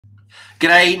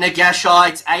G'day,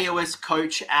 Nagashites, AOS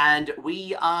coach, and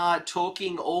we are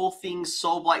talking all things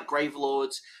Soulblight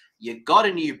Gravelords. You got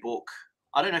a new book.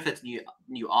 I don't know if it's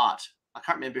new art. I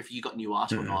can't remember if you got new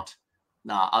art or not.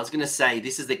 Nah, I was going to say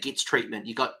this is the Gits treatment.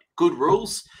 You got good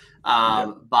rules,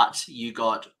 but you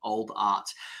got old art.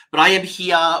 But I am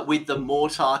here with the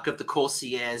Mortarch of the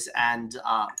Corsairs and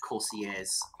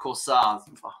Corsairs.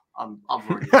 I'm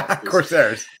already lost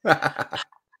this.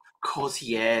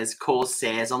 Corsairs.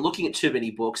 Corsairs. I'm looking at too many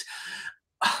books.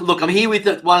 Look, I'm here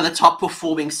with one of the top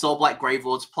performing Soulblight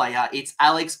Gravelords player. It's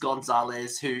Alex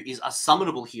Gonzalez, who is a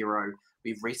summonable hero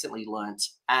we've recently learnt.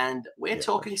 And we're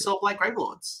talking Soulblight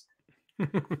Gravelords.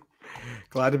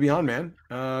 Glad to be on, man.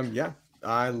 Yeah,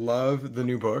 I love the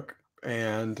new book,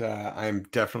 and I'm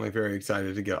definitely very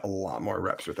excited to get a lot more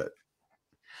reps with it.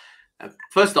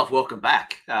 First off, welcome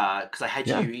back, because I had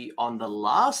you on the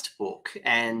last book,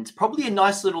 and probably a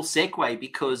nice little segue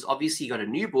because obviously you got a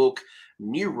new book,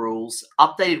 new rules,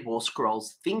 updated war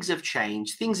scrolls, things have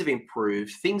changed, things have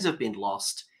improved, things have been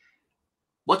lost.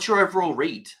 What's your overall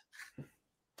read?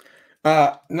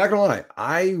 Not gonna lie,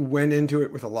 I went into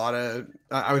it with a lot of,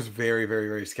 I was very, very,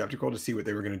 very skeptical to see what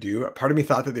they were going to do. Part of me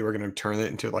thought that they were going to turn it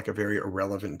into like a very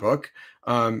irrelevant book.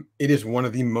 It is one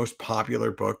of the most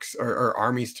popular books or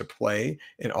armies to play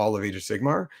in all of Age of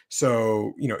Sigmar.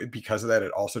 So, you know, because of that,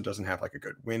 it also doesn't have like a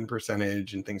good win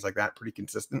percentage and things like that pretty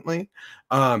consistently.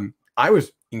 I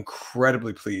was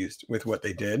incredibly pleased with what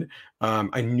they did.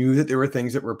 I knew that there were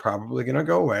things that were probably going to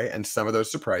go away, and some of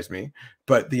those surprised me.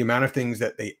 But the amount of things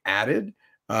that they added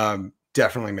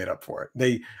definitely made up for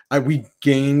it. We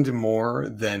gained more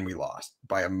than we lost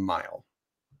by a mile.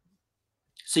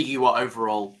 So you were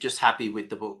overall just happy with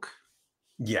the book?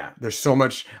 Yeah, there's so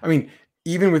much. I mean,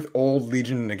 even with old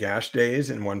Legion Nagash days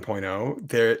in 1.0,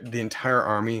 the entire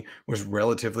army was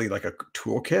relatively like a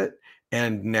toolkit,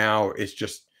 and now it's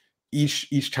just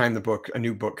each time a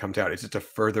new book comes out, it's just a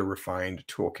further refined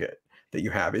toolkit that you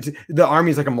have. The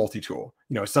army is like a multi-tool.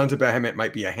 You know, Sons of Behemoth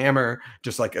might be a hammer,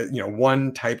 just like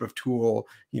one type of tool.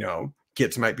 You know,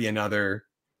 Gits might be another.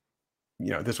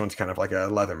 You know, this one's kind of like a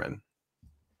Leatherman.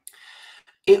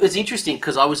 It was interesting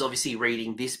because I was obviously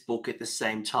reading this book at the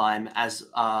same time as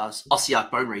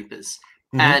Ossiarch Bone Reapers,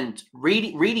 and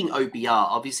reading OBR.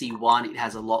 Obviously, one, it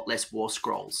has a lot less war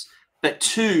scrolls. But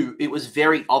two, it was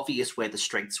very obvious where the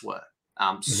strengths were,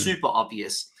 super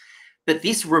obvious. But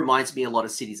this reminds me a lot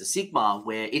of Cities of Sigmar,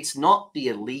 where it's not the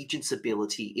allegiance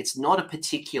ability, it's not a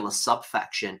particular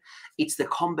sub-faction, it's the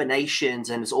combinations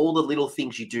and it's all the little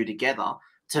things you do together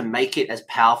to make it as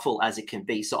powerful as it can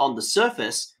be. So on the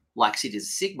surface, like Cities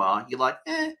of Sigmar, you're like,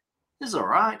 this is all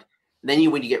right. And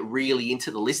then when you get really into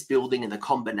the list building and the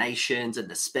combinations and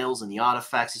the spells and the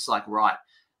artifacts, it's like, right,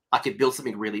 I could build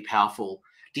something really powerful.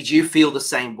 Did you feel the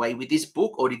same way with this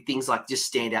book, or did things like just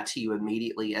stand out to you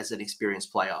immediately as an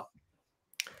experienced player?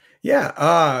 Yeah,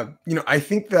 I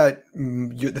think that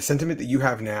the sentiment that you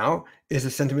have now is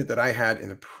a sentiment that I had in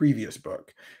the previous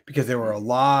book, because there were a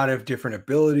lot of different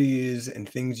abilities and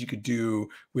things you could do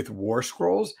with war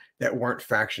scrolls that weren't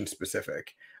faction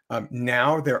specific.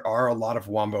 Now there are a lot of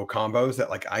wombo combos that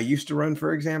like I used to run,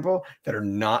 for example, that are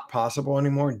not possible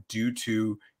anymore due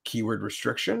to keyword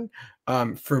restriction.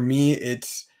 For me,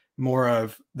 it's more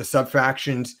of the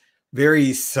sub-factions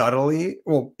very subtly.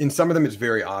 Well, in some of them, it's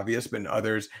very obvious, but in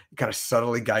others, it kind of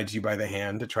subtly guides you by the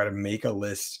hand to try to make a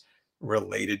list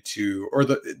related to, or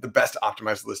the best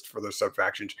optimized list for those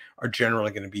sub-factions are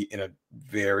generally going to be in a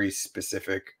very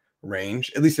specific range,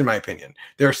 at least in my opinion.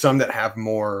 There are some that have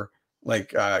more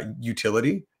like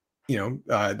utility,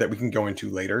 that we can go into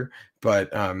later,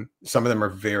 but some of them are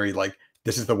very like,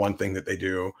 this is the one thing that they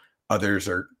do. Others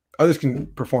can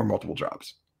perform multiple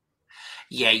jobs.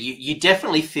 Yeah, you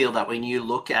definitely feel that when you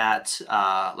look at,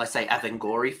 let's say,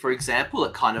 Avangori, for example,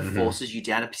 it kind of forces you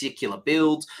down a particular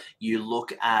build. You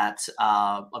look at,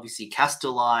 obviously,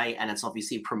 Kastalai, and it's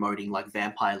obviously promoting like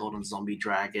Vampire Lord and Zombie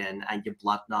Dragon and your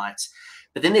Blood Knights.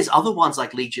 But then there's other ones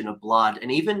like Legion of Blood,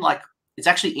 and even like, it's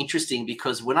actually interesting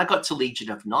because when I got to Legion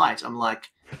of Night, I'm like,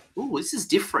 ooh, this is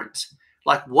different.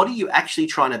 Like, what are you actually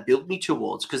trying to build me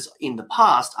towards? Because in the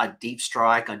past, I deep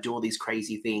strike, I do all these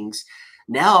crazy things.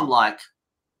 Now I'm like,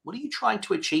 what are you trying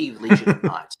to achieve, Legion of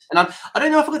Night? And I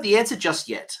don't know if I got the answer just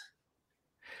yet.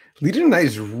 Legion of Night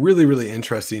is really, really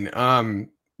interesting.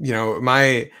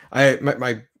 My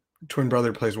twin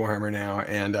brother plays Warhammer now,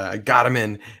 and I got him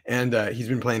in, and he's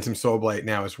been playing some Soulblight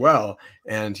now as well,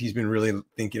 and he's been really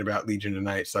thinking about Legion of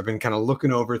Night. So I've been kind of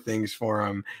looking over things for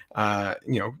him,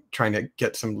 trying to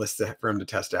get some lists for him to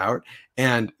test out.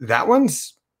 And that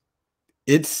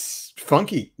it's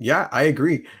funky. Yeah, I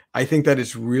agree. I think that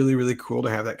it's really, really cool to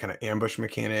have that kind of ambush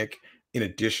mechanic in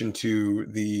addition to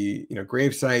the,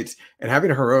 grave sites, and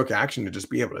having a heroic action to just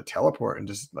be able to teleport and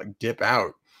just like dip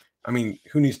out. I mean,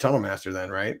 who needs Tunnel Master then,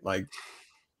 right? Like,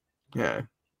 yeah.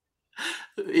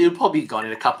 It'll probably be gone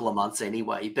in a couple of months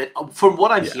anyway. But from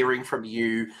what I'm Yeah. hearing from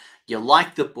you, you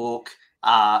like the book.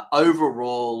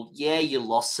 Overall, yeah, you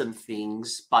lost some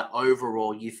things, but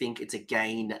overall, you think it's a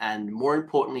gain and, more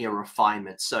importantly, a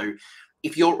refinement. So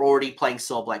if you're already playing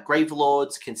Soulblight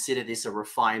Gravelords, consider this a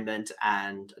refinement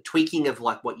and a tweaking of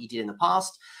like what you did in the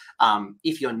past.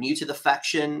 If you're new to the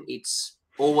faction, it's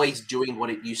always doing what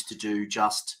it used to do,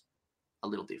 just a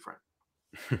little different.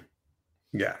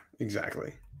 Yeah,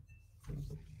 exactly.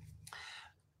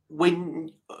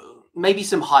 When maybe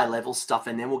some high level stuff,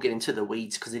 and then we'll get into the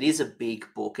weeds, because it is a big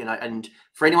book. And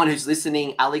for anyone who's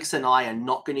listening, Alex and I are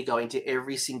not going to go into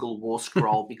every single war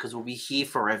scroll because we'll be here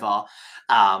forever.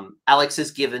 Alex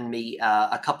has given me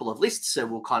a couple of lists, so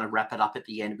we'll kind of wrap it up at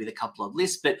the end with a couple of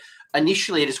lists. But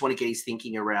initially, I just want to get his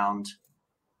thinking around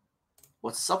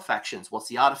what's the sub-factions, what's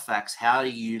the artifacts, how do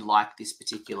you like this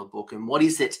particular book, and what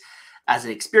is it, as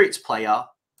an experienced player,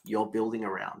 you're building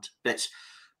around. But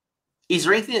is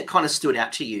there anything that kind of stood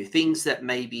out to you? Things that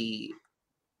maybe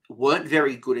weren't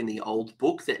very good in the old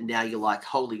book that now you're like,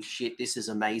 holy shit, this is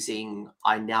amazing.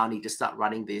 I now need to start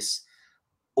running this.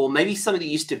 Or maybe something that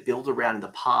you used to build around in the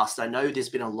past. I know there's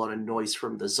been a lot of noise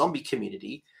from the zombie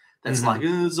community that's like,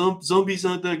 zombies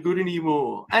aren't that good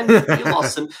anymore. And you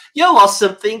lost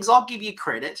some things. I'll give you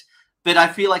credit. But I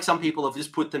feel like some people have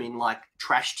just put them in like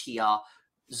trash tier.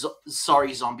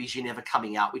 Sorry, zombies, you're never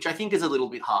coming out, which I think is a little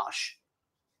bit harsh.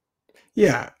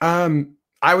 Yeah.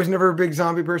 I was never a big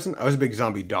zombie person. I was a big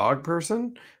zombie dog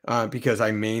person because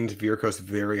I mained Vyrkos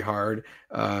very hard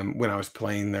when I was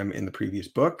playing them in the previous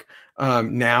book.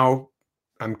 Now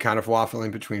I'm kind of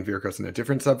waffling between Vyrkos and a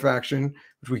different subfaction,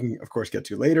 which we can, of course, get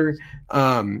to later.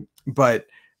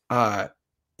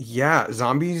 Yeah,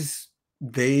 zombies,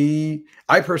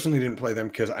 I personally didn't play them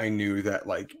because I knew that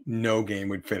like no game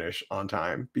would finish on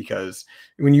time, because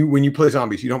when you play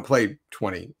zombies, you don't play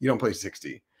 20, you don't play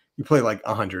 60. You play like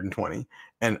 120,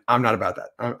 and I'm not about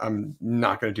that. I'm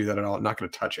not going to do that at all. I'm not going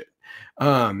to touch it.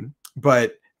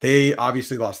 But they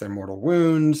obviously lost their mortal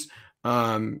wounds.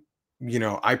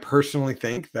 I personally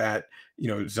think that,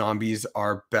 zombies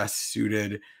are best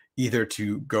suited either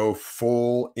to go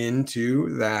full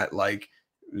into that like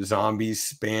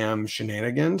zombies spam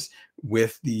shenanigans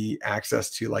with the access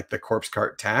to like the corpse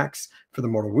cart tax for the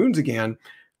mortal wounds again.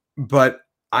 But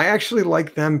I actually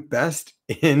like them best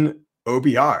in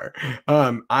OBR.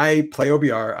 I play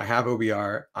OBR. I have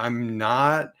OBR. I'm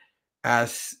not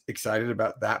as excited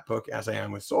about that book as I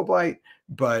am with Soulblight,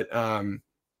 but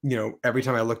every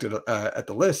time I looked at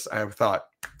the list, I thought,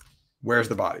 where's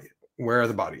the body? Where are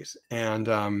the bodies? And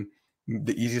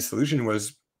the easiest solution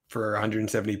was for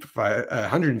 170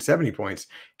 points,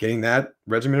 getting that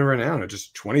Regiment of Renown of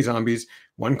just 20 zombies,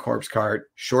 one corpse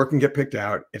cart. Sure can get picked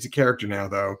out. It's a character now,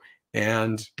 though.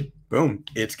 And boom,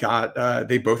 it's got,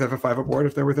 they both have a 5-up ward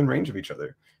if they're within range of each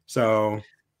other. So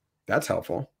that's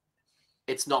helpful.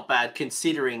 It's not bad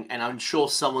considering, and I'm sure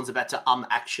someone's about to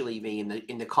actually me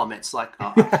in the comments like,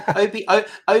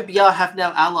 OBR have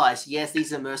no allies. Yes,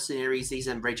 these are mercenaries. These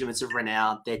are regiments of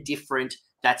renown. They're different.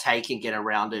 That's how you can get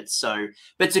around it. So,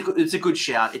 but it's a good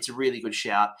shout. It's a really good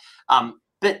shout.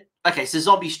 But okay, so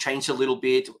zombies changed a little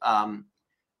bit.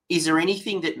 Is there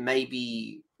anything that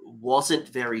maybe wasn't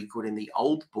very good in the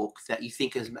old book that you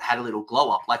think has had a little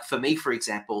glow up? Like for me, for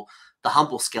example, the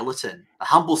humble skeleton. The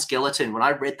humble skeleton, when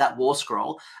I read that war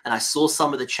scroll and I saw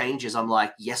some of the changes, I'm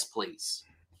like, yes, please.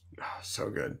 Oh, so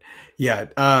good. Yeah.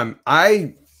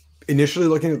 I initially,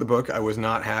 looking at the book, I was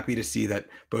not happy to see that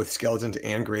both skeletons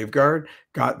and Graveguard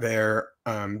got their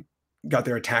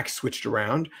attacks switched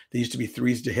around. They used to be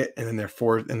 3s to hit, and then they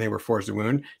were 4s to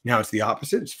wound. Now it's the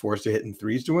opposite. It's 4s to hit and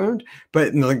 3s to wound. But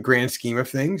in the grand scheme of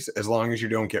things, as long as you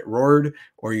don't get roared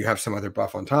or you have some other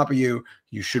buff on top of you,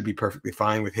 you should be perfectly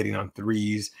fine with hitting on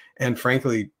 3s. And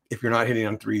frankly, if you're not hitting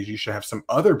on 3s, you should have some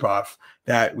other buff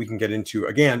that we can get into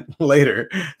again later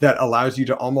that allows you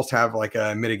to almost have like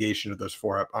a mitigation of those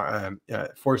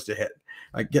 4s to hit.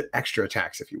 Get extra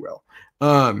attacks, if you will.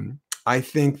 I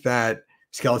think that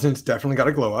skeletons definitely got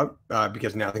a glow up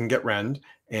because now they can get rend,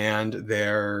 and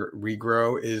their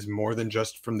regrow is more than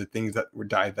just from the things that were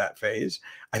died that phase.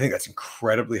 I think that's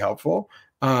incredibly helpful.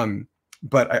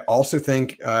 But I also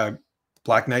think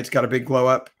Black Knight's got a big glow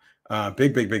up,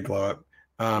 big glow up.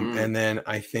 And then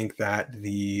I think that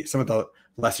some of the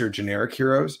lesser generic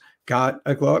heroes got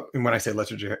a glow up. And when I say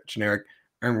lesser generic,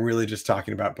 I'm really just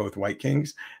talking about both White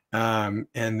Kings. And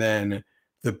then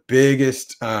the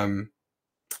biggest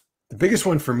The biggest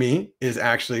one for me is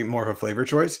actually more of a flavor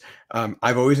choice.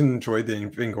 I've always enjoyed the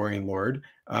Vengorian Lord.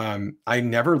 I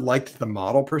never liked the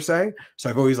model per se, so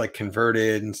I've always like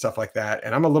converted and stuff like that.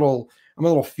 And I'm a little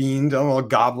fiend. I'm a little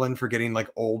goblin for getting like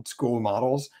old school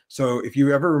models. So if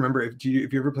you ever remember, if you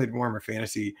ever played Warhammer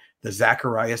Fantasy, the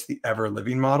Zacharias, the ever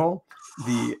living model,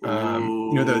 the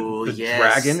the yes.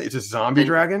 dragon, it's a zombie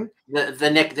dragon.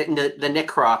 The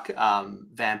Necroc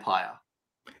vampire.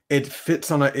 It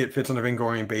fits on a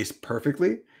Vengorian base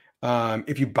perfectly.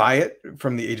 If you buy it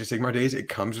from the Age of Sigmar days, it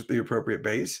comes with the appropriate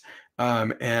base.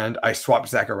 And I swapped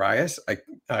Zacharias.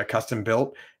 I custom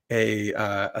built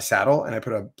a saddle, and I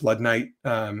put a Blood Knight,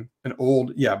 an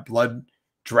old Blood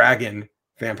Dragon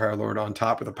Vampire Lord on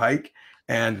top with a pike,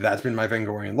 and that's been my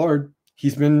Vengorian Lord.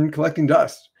 He's been collecting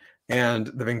dust, and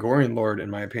the Vengorian Lord, in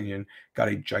my opinion, got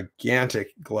a gigantic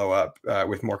glow up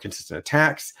with more consistent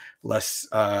attacks, less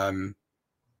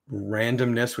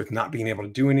randomness with not being able to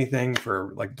do anything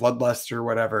for like bloodlust or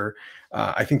whatever.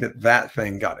 I think that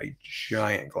thing got a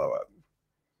giant glow up.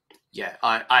 Yeah,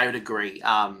 I would agree.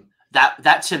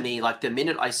 That to me, like the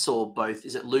minute I saw both,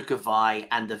 is it Lucavi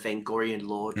and the Vengorian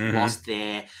Lord lost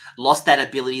that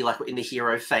ability, like in the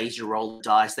hero phase, you roll the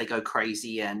dice, they go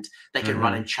crazy and they can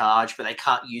run and charge, but they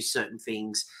can't use certain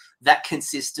things. That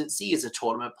consistency as a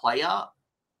tournament player,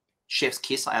 chef's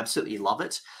kiss. I absolutely love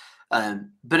it.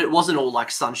 But it wasn't all like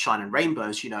sunshine and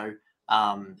rainbows,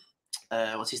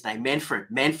 what's his name? Manfred.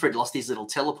 Manfred lost his little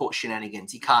teleport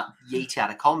shenanigans. He can't yeet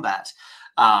out of combat.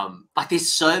 Like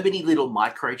there's so many little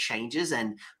micro changes,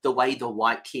 and the way the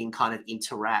White King kind of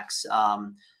interacts.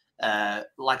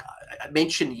 Like I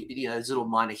mentioned, those little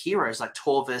minor heroes like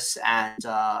Torvis and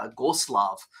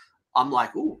Gorslav. I'm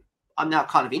like, ooh, I'm now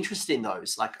kind of interested in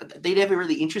those. Like they never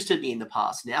really interested me in the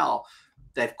past. Now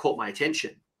they've caught my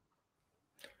attention.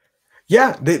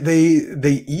 Yeah,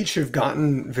 they each have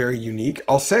gotten very unique.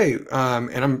 I'll say,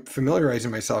 and I'm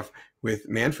familiarizing myself with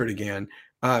Manfred again.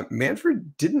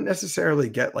 Manfred didn't necessarily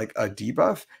get like a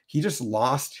debuff. He just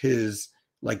lost his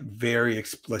like very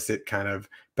explicit kind of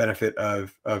benefit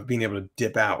of being able to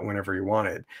dip out whenever he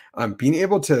wanted. Being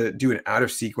able to do an out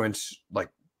of sequence like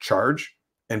charge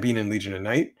and being in Legion of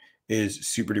Night is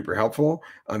super duper helpful.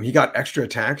 He got extra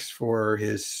attacks for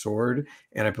his sword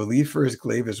and I believe for his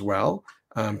glaive as well.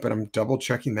 But I'm double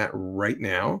checking that right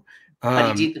now.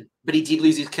 But he did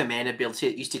lose his command ability.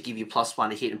 It used to give you +1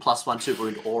 to hit and +1 to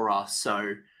wound aura.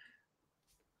 So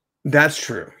that's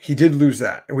true. He did lose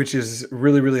that, which is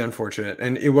really, really unfortunate.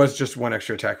 And it was just one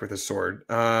extra attack with his sword.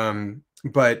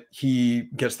 But he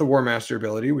gets the War Master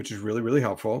ability, which is really, really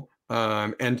helpful.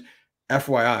 And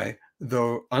FYI,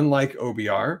 though, unlike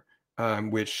OBR,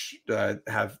 which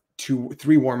have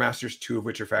 3 War Masters, 2 of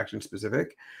which are faction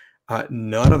specific,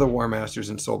 none of the War Masters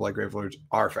in Soulblight Gravelords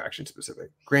are faction specific.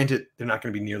 Granted, they're not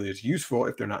going to be nearly as useful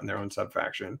if they're not in their own sub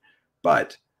faction,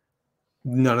 but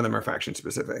none of them are faction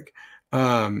specific.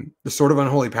 The Sword of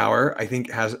Unholy Power, I think,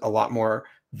 has a lot more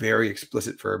very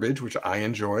explicit verbiage, which I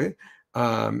enjoy.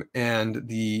 And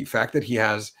the fact that he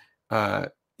has,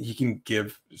 he can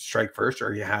give strike first,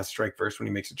 or he has strike first when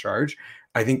he makes a charge,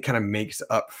 I think kind of makes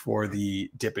up for the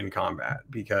dip in combat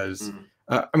because,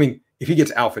 I mean, if he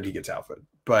gets alpha, he gets alpha.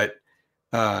 But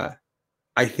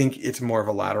I think it's more of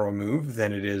a lateral move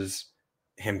than it is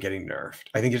him getting nerfed.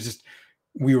 I think it's just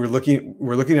we're looking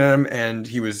at him and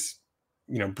he was,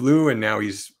 blue and now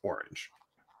he's orange.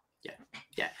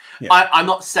 Yeah. I'm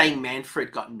not saying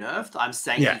Manfred got nerfed. I'm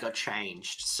saying he got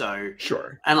changed. So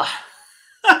sure. And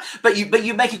but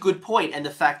you make a good point. And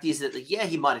the fact is that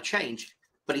he might have changed,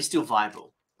 but he's still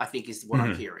viable, I think is what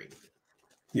I'm hearing.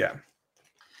 Yeah.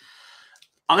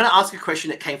 I'm going to ask a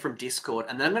question that came from Discord,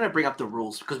 and then I'm going to bring up the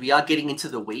rules because we are getting into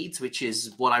the weeds, which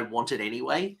is what I wanted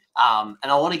anyway. And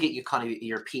I want to get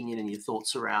your opinion and your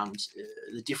thoughts around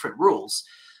the different rules.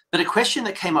 But a question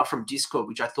that came up from Discord,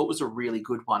 which I thought was a really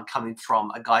good one, coming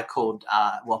from a guy called,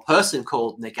 person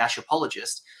called Nagash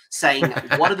Apologist, saying,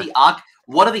 what are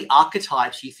the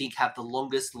archetypes you think have the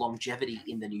longest longevity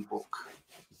in the new book?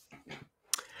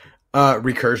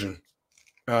 Recursion.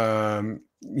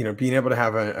 Being able to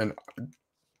have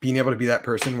being able to be that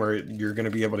person where you're going to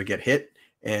be able to get hit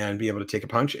and be able to take a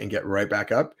punch and get right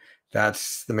back up.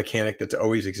 That's the mechanic that's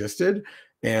always existed.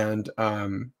 And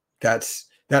that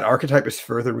archetype is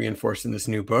further reinforced in this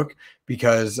new book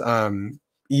because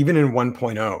even in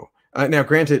 1.0, now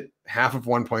granted, half of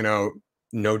 1.0,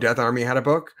 no Death Army had a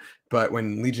book, but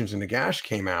when Legions of Nagash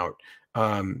came out,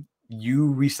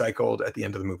 you recycled at the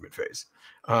end of the movement phase.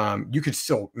 You could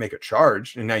still make a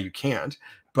charge, and now you can't,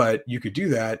 but you could do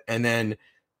that. And then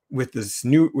with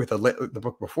the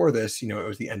book before this, you know, it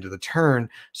was the end of the turn.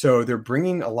 So they're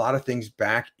bringing a lot of things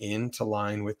back into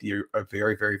line with a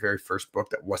very, very, very first book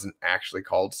that wasn't actually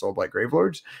called Soulblight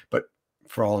Gravelords, but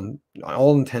for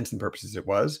all intents and purposes, it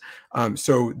was.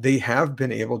 So they have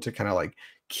been able to kind of like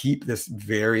keep this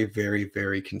very, very,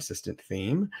 very consistent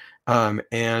theme.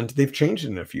 And they've changed it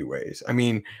in a few ways. I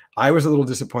mean, I was a little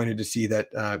disappointed to see that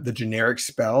the generic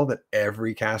spell that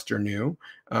every caster knew,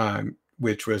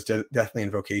 which was Deathly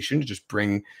Invocation, to just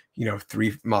bring, you know,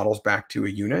 3 models back to a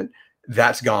unit,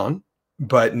 that's gone.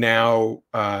 But now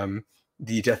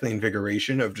the Deathly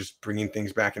Invigoration of just bringing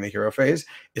things back in the hero phase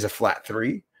is a flat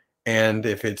 3. And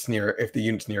if the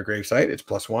unit's near gravesite, it's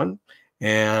 +1.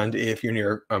 And if you're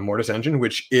near a Mortis Engine,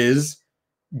 which is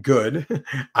good,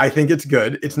 I think it's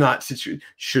good. It's not,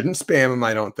 shouldn't spam them,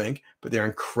 I don't think, but they're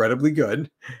incredibly good.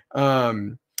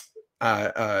 If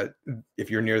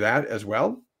you're near that as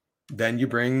well, then you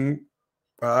bring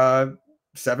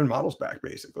 7 models back,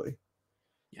 basically.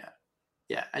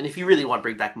 Yeah, and if you really want to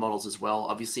bring back models as well,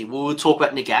 obviously we'll talk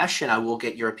about Nagash, and I will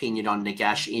get your opinion on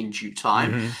Nagash in due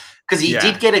time, because he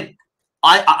did get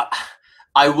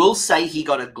I will say he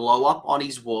got a glow up on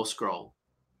his War Scroll,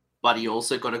 but he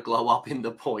also got a glow up in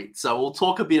the point. So we'll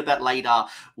talk a bit about later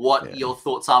what your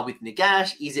thoughts are with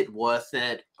Nagash. Is it worth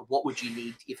it? What would you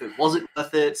need if it wasn't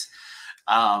worth it?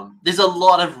 There's a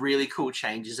lot of really cool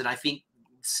changes, and I think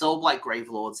Soulblight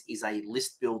Gravelords is a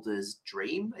list builder's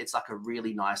dream. It's like a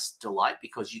really nice delight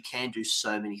because you can do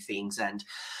so many things. And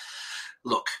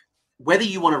look, whether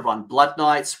you want to run Blood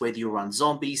Knights, whether you run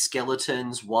zombies,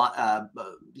 skeletons, you want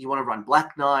to run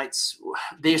Black Knights,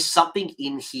 there's something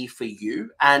in here for you.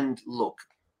 And look,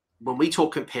 when we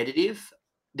talk competitive,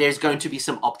 there's going to be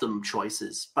some optimum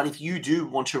choices. But if you do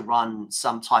want to run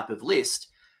some type of list,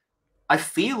 I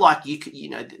feel like you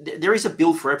know, there is a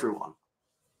build for everyone.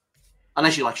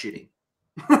 Unless you like shooting.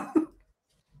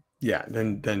 Yeah,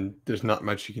 then there's not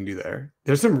much you can do there.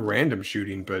 There's some random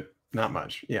shooting, but not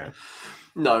much. Yeah.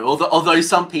 No, although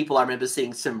some people, I remember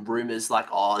seeing some rumors like,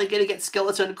 oh, they're going to get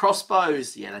skeleton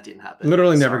crossbows. Yeah, that didn't happen.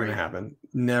 Literally never going to happen.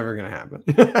 Never going to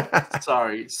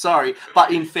happen. Sorry.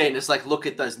 But in fairness, like, look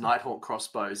at those Nighthawk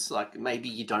crossbows. Like, maybe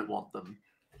you don't want them.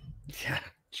 Yeah,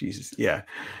 Jesus. Yeah,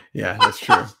 that's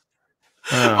true.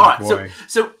 Oh, all right, boy.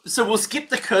 So we'll skip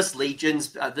the Cursed Legions,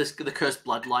 the Cursed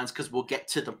Bloodlines, because we'll get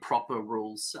to the proper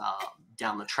rules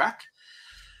down the track.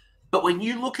 But when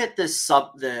you look at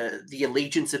the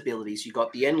Allegiance abilities, you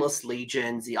got the Endless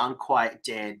Legions, the Unquiet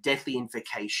Dead, Deathly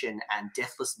Invocation, and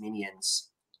Deathless Minions.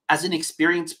 As an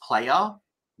experienced player,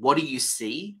 what do you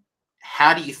see?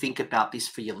 How do you think about this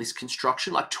for your list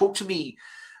construction? Like, talk to me.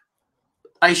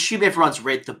 I assume everyone's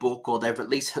read the book, or they've at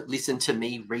least listened to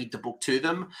me read the book to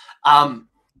them.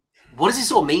 What does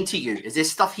this all mean to you? Is there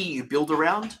stuff here you build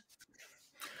around?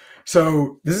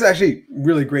 So this is actually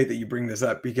really great that you bring this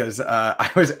up, because I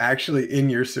was actually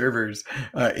in your servers,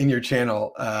 in your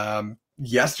channel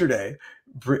yesterday,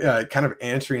 kind of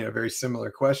answering a very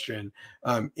similar question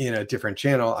in a different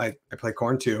channel. I play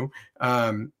Corn too.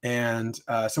 And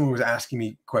someone was asking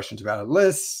me questions about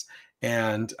lists,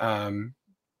 and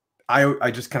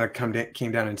I just kind of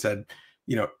came down and said,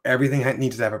 you know, everything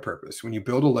needs to have a purpose. When you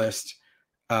build a list,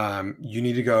 you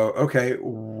need to go, okay,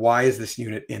 why is this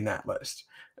unit in that list?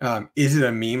 Is it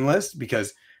a meme list?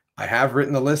 Because I have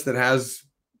written a list that has,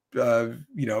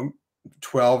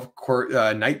 12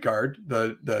 Night Guard,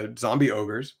 the zombie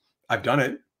ogres. I've done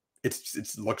it. It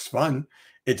looks fun.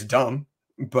 It's dumb,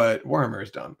 but Warhammer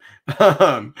is dumb.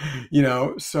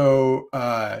 So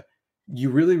you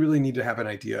really, really need to have an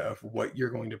idea of what you're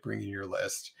going to bring in your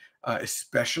list,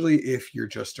 especially if you're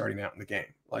just starting out in the game.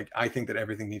 Like, I think that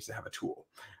everything needs to have a tool,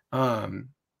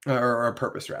 or a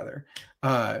purpose rather.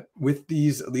 With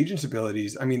these allegiance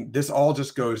abilities, I mean, this all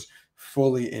just goes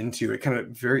fully into it, kind of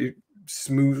very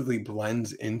smoothly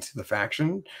blends into the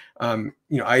faction. I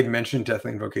had mentioned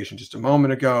Deathly Invocation just a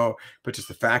moment ago, but just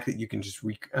the fact that you can just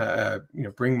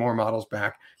bring more models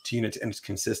back to units, and it's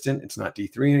consistent, it's not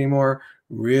D3 anymore,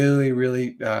 really,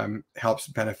 really helps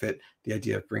benefit the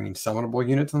idea of bringing summonable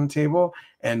units on the table.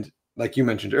 And like you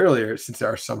mentioned earlier, since there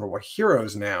are summonable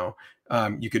heroes now,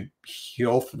 you could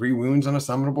heal 3 wounds on a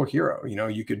summonable hero.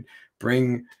 You could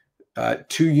bring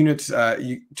 2 units,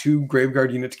 2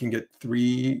 Graveguard units can get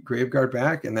 3 Graveguard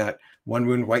back, and that 1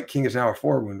 wound White King is now a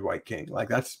 4 wound White King. Like,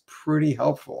 that's pretty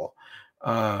helpful.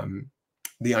 The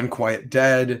Unquiet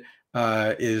Dead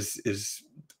is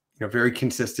very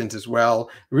consistent as well.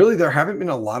 Really, there haven't been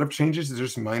a lot of changes.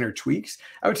 There's some minor tweaks.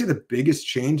 I would say the biggest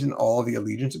change in all the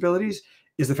allegiance abilities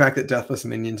is the fact that Deathless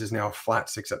Minions is now a flat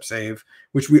 6-up save,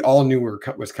 which we all knew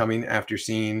was coming after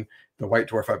seeing the White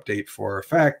Dwarf update for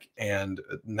Feck and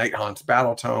Nighthaunt's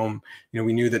Battletome,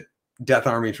 we knew that Death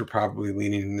armies were probably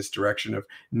leaning in this direction of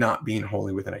not being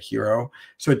wholly within a hero.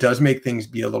 So it does make things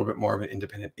be a little bit more of an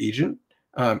independent agent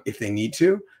if they need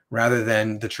to, rather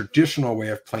than the traditional way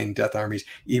of playing Death armies,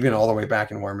 even all the way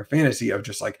back in Warhammer Fantasy, of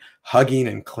just like hugging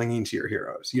and clinging to your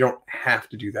heroes. You don't have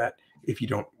to do that if you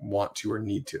don't want to or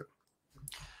need to.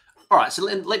 All right, so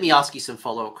let me ask you some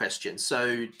follow-up questions.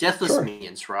 So Deathless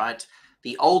minions, right?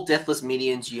 The old Deathless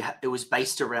minions, it was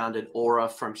based around an aura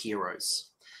from heroes.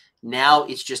 Now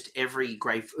it's just every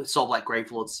Soulblight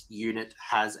Gravelords unit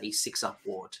has a 6-up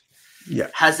ward. Yeah.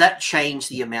 Has that changed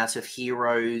the amount of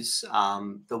heroes,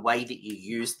 the way that you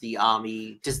use the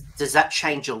army? Does that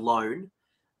change alone?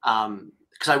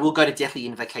 Because I will go to Deathly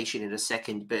Invocation in a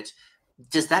second, but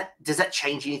does that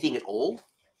change anything at all?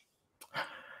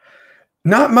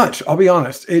 Not much, I'll be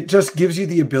honest. It just gives you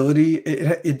the ability.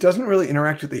 It doesn't really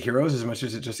interact with the heroes as much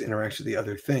as it just interacts with the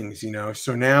other things,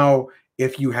 So now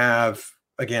if you have,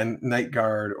 again, Night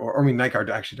Guard, Night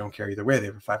Guard actually don't care either way. They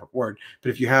have a 5-up ward.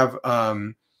 But if you have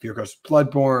Vyrkos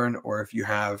Bloodborne, or if you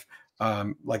have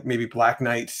like maybe Black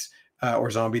Knights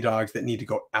or Zombie Dogs that need to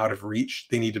go out of reach,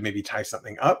 they need to maybe tie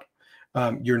something up.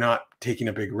 You're not taking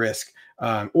a big risk.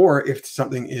 Or if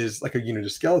something is like a unit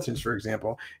of skeletons, for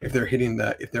example, if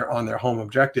they're on their home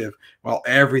objective, while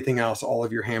everything else, all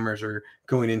of your hammers are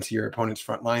going into your opponent's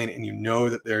front line, and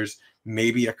that there's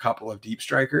maybe a couple of deep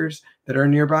strikers that are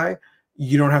nearby,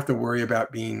 you don't have to worry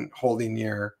about being holding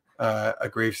near a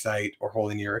gravesite or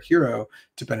holding near a hero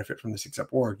to benefit from the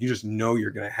 6-up ward. You just know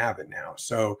you're going to have it now.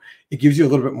 So it gives you a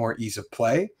little bit more ease of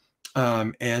play.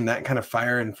 And that kind of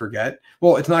fire and forget.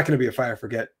 Well, it's not going to be a fire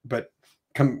forget, but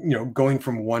going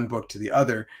from one book to the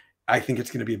other, I think it's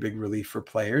going to be a big relief for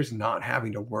players not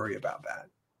having to worry about that.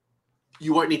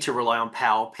 You won't need to rely on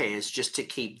power pairs just to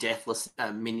keep Deathless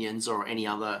minions or any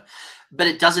other. But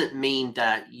it doesn't mean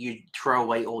that you throw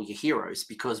away all your heroes,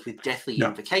 because with Deathly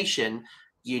Invocation,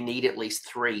 you need at least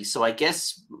 3. So I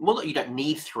guess, well, you don't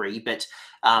need 3, but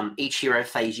each hero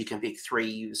phase you can pick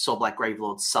 3 Soulblight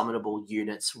Gravelords summonable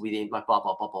units within like blah,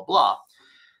 blah, blah, blah, blah.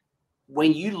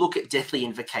 When you look at Deathly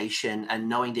Invocation and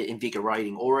knowing that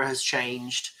Invigorating Aura has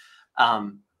changed,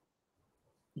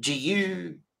 do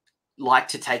you like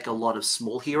to take a lot of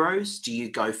small heroes? Do you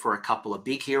go for a couple of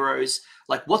big heroes?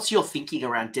 Like, what's your thinking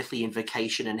around Deathly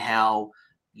Invocation and how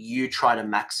you try to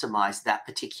maximize that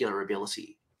particular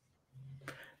ability?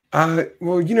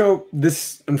 Well,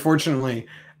 this, unfortunately,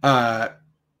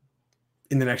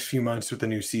 in the next few months with the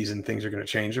new season, things are going to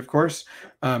change, of course.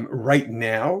 Right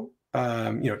now,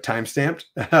 time-stamped,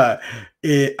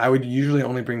 I would usually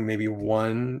only bring maybe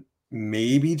 1,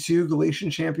 maybe 2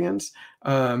 Galatian champions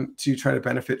to try to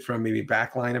benefit from maybe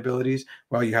backline abilities,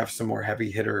 while you have some more heavy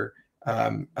hitter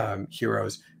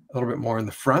heroes a little bit more in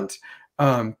the front.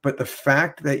 But the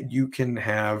fact that you can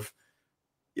have,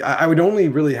 I would only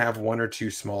really have 1 or 2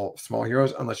 small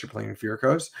heroes unless you're playing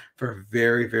Vyrkos for a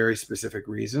very, very specific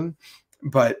reason.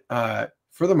 But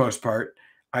for the most part,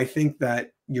 I think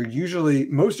that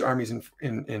most armies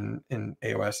in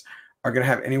AOS are going to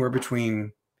have anywhere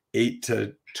between 8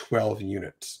 to 12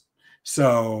 units.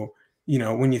 So,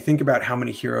 when you think about how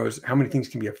many things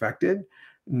can be affected,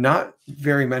 not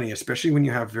very many, especially when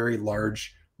you have very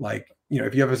large, like,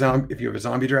 if you have a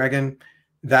zombie dragon,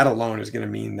 that alone is going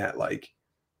to mean that, like,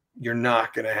 you're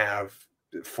not going to have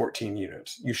 14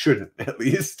 units. You shouldn't, at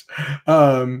least.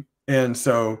 And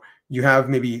so you have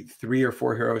maybe 3 or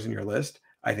 4 heroes in your list,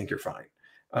 I think you're fine.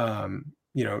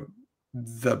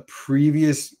 The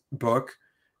previous book,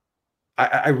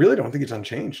 I really don't think it's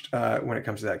unchanged when it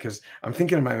comes to that, because I'm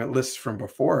thinking of my lists from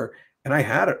before, and I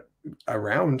had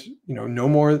around,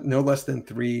 no less than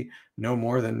 3, no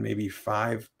more than maybe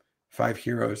 5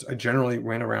 heroes. I generally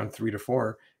ran around 3 to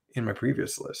 4 in my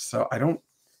previous list. So I don't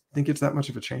think it's that much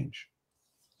of a change.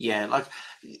 Yeah, like,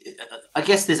 I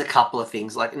guess there's a couple of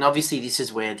things, like, and obviously this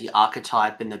is where the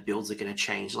archetype and the builds are going to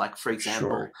change. Like, for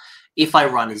example, if I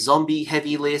run a zombie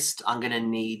heavy list, I'm going to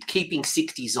need, keeping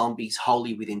 60 zombies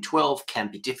wholly within 12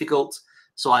 can be difficult.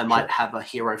 So I might have a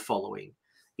hero following.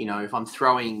 If I'm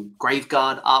throwing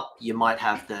Graveguard up, you might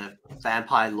have the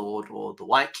Vampire Lord or the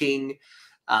White King.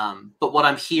 But what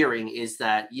I'm hearing is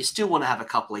that you still want to have a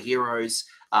couple of heroes.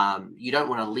 You don't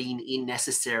want to lean in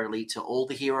necessarily to all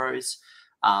the heroes,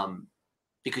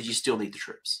 because you still need the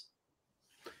troops.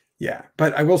 Yeah,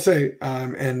 but I will say,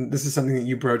 and this is something that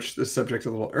you broached the subject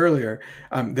a little earlier,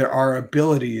 there are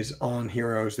abilities on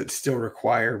heroes that still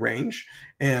require range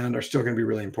and are still going to be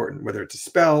really important, whether it's a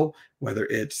spell, whether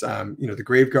it's, the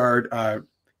Graveguard,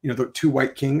 the 2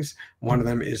 White Kings. One of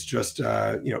them is just,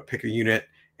 pick a unit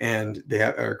and they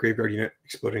have a graveyard unit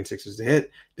exploding 6s to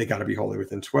hit, they got to be wholly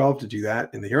within 12 to do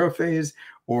that in the hero phase,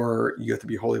 or you have to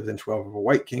be wholly within 12 of a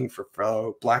White King for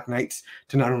fellow Black Knights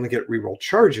to not only get reroll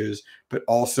charges, but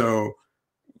also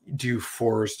do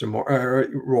fours to more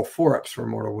roll 4-ups for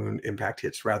mortal wound impact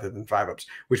hits rather than 5-ups,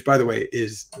 which by the way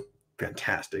is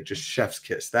fantastic. Just chef's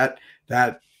kiss. That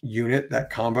unit,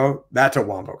 that combo, that's a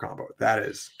wombo combo. That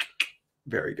is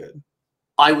very good.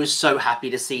 I was so happy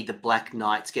to see the Black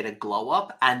Knights get a glow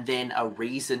up and then a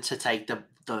reason to take the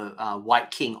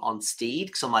White King on Steed,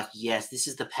 because I'm like, yes, this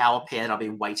is the power pair that I've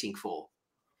been waiting for.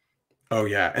 Oh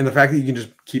yeah, and the fact that you can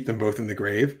just keep them both in the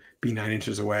grave, be 9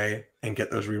 inches away, and get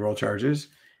those reroll charges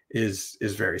is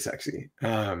very sexy.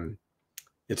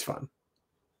 It's fun.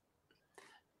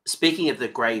 Speaking of the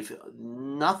grave,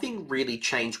 nothing really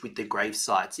changed with the grave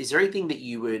sites. Is there anything that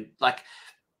you would like?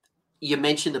 You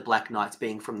mentioned the Black Knights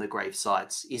being from the grave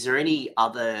sites. Is there any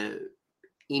other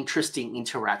interesting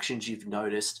interactions you've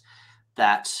noticed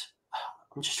that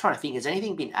I'm just trying to think, has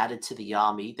anything been added to the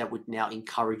army that would now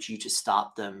encourage you to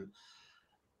start them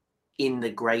in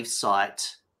the grave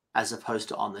site as opposed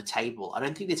to on the table? I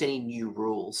don't think there's any new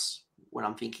rules when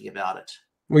I'm thinking about it.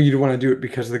 Well, you'd want to do it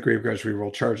because of the Graveguard's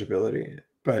reroll charge ability,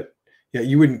 but yeah,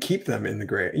 you wouldn't keep them in the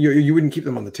grave. You wouldn't keep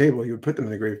them on the table. You would put them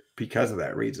in the grave because of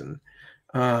that reason.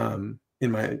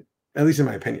 At least in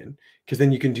my opinion, because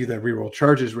then you can do the reroll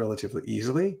charges relatively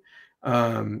easily.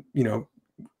 Being able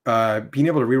to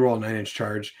reroll a 9-inch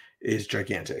charge is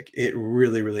gigantic. It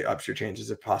really, really ups your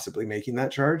chances of possibly making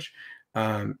that charge.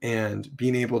 And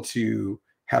being able to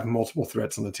have multiple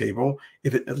threats on the table,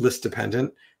 if it list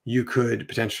dependent, you could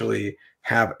potentially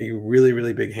have a really,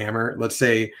 really big hammer. Let's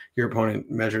say your opponent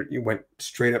went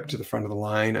straight up to the front of the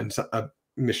line and a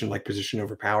mission like position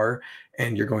over power,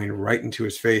 and you're going right into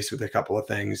his face with a couple of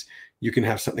things. You can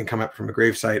have something come up from a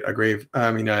grave site,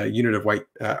 a unit of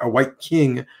a White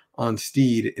King on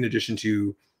Steed, in addition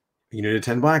to a unit of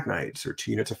 10 Black Knights or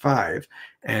 2 units of 5.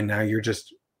 And now you're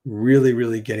just really,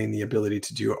 really getting the ability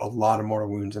to do a lot of mortal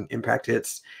wounds and impact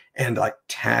hits and like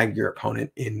tag your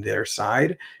opponent in their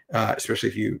side,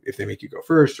 especially if they make you go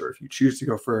first or if you choose to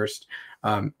go first.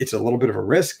 It's a little bit of a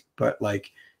risk, but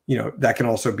that can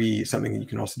also be something that you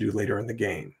can also do later in the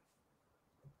game.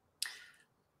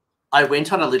 I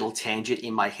went on a little tangent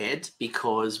in my head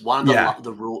because one of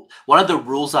the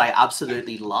rules I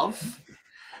absolutely love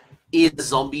is the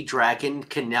zombie dragon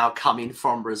can now come in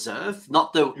from reserve.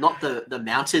 Not the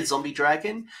mounted zombie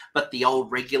dragon, but the old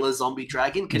regular zombie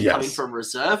dragon can come in from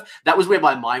reserve. That was where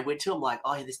my mind went to. I'm like,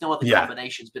 oh, there's no other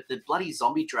combinations, but the bloody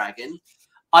zombie dragon,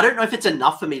 I don't know if it's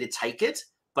enough for me to take it,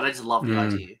 but I just love the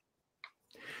idea.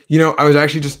 I was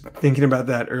actually just thinking about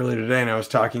that earlier today, and I was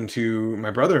talking to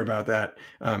my brother about that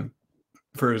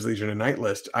for his Legion of Night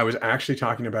list. I was actually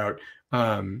talking about,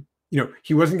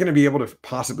 he wasn't going to be able to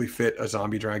possibly fit a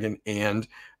zombie dragon and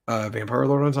a vampire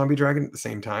lord on zombie dragon at the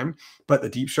same time, but the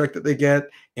deep strike that they get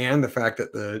and the fact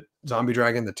that the zombie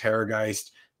dragon, the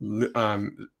Terrorgeist,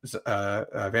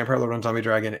 vampire lord on zombie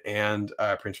dragon, and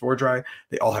Prince Vordry,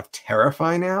 they all have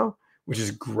Terrify now, which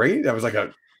is great. That was like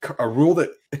a rule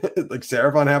that like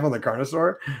Seraphon have on the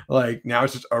Carnosaur. Like now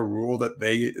it's just a rule that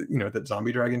that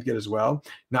zombie dragons get as well.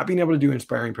 Not being able to do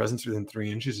Inspiring Presence within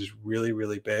 3 inches is really,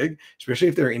 really big, especially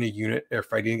if they're in a unit or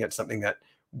fighting against something that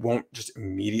won't just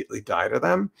immediately die to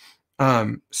them.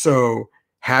 So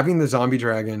having the zombie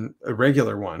dragon, a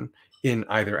regular one, in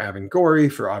either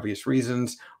Avangori for obvious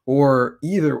reasons, or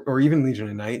even Legion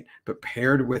of Night, but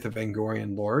paired with a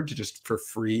Vangorian Lord to just for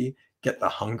free get the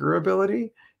hunger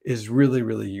ability is really,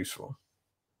 really useful.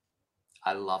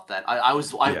 I love that. I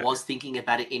was thinking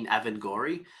about it in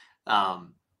Avangori.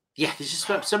 There's just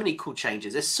so many cool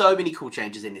changes. There's so many cool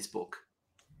changes in this book.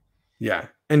 Yeah.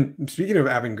 And speaking of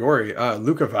Avangori,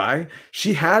 Luca Vi,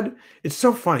 it's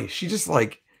so funny. She just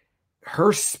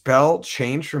her spell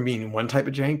changed from being one type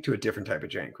of jank to a different type of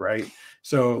jank, right?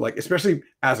 So especially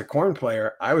as a Khorne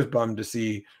player, I was bummed to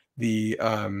see the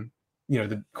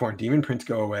the Khorne Demon Prince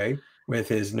go away with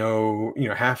his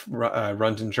half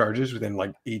runs and charges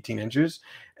within 18 inches.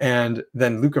 And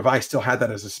then Luca Vi still had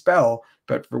that as a spell,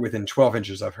 but for within 12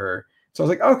 inches of her. So I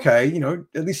was like, okay,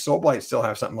 at least Soulblight still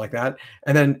have something like that.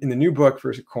 And then in the new book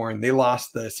for Khorne, they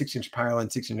lost the 6-inch pile and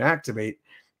 6-inch activate,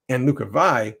 and Luca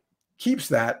Vi keeps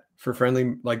that for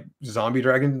friendly zombie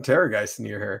dragon and Terrorgeist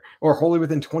near her, or wholly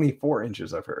within 24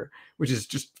 inches of her, which is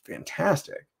just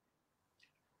fantastic.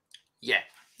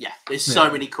 Yeah, there's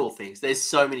so many cool things.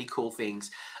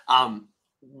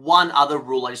 One other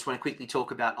rule I just want to quickly talk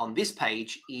about on this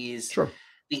page is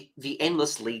the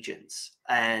Endless Legions.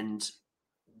 And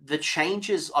the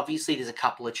changes, obviously, there's a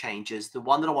couple of changes. The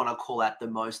one that I want to call out the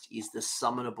most is the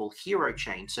summonable hero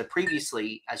change. So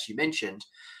previously, as you mentioned,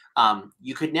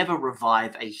 you could never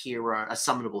revive a hero, a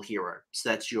summonable hero. So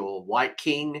that's your White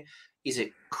King. Is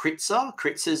it Kritza?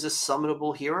 Kritza's a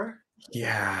summonable hero?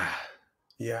 Yeah.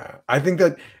 Yeah. I think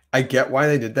that I get why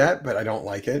they did that, but I don't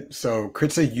like it. So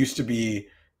Kritza used to be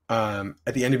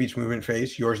at the end of each movement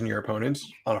phase, yours and your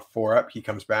opponent's. On a 4-up, he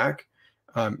comes back.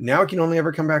 Now he can only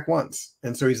ever come back once.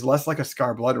 And so he's less like a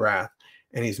Scar Bloodwrath,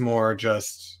 and he's more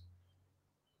just,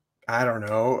 I don't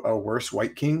know, a worse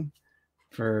White King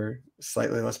for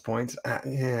slightly less points.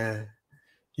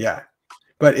 Yeah.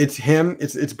 But it's him.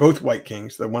 It's both White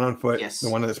Kings, the one on foot, Yes. the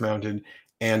one that's mounted,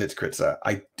 and it's Kritza.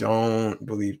 I don't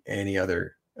believe any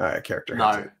other character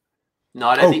has it. No,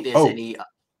 I don't think there's any.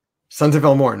 Sons of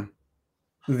Elmorn,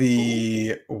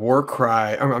 the war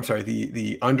cry. I'm sorry,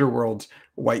 the Underworld's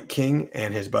White King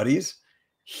and his buddies.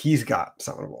 He's got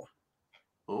summonable.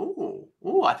 Oh!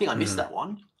 I think I missed that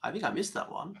one.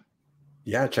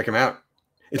 Yeah, check him out.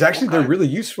 It's actually they're really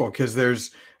useful because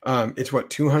there's it's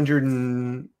what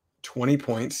 220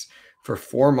 points for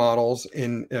 4 models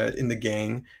in the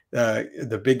gang.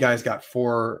 The big guy's got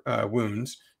 4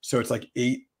 wounds, so it's like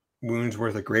 8 wounds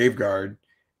worth of Graveguard,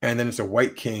 and then it's a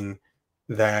White King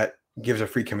that gives a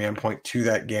free command point to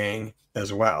that gang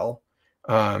as well,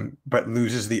 but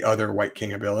loses the other White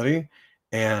King ability,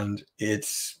 and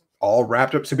it's all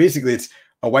wrapped up. So basically, it's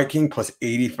a White King plus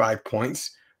 85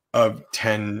 points of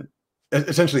 10,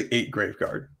 essentially 8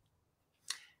 Graveguard.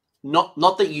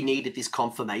 Not that you needed this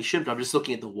confirmation, but I'm just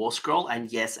looking at the War Scroll,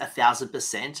 and yes,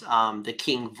 1000%. The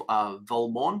King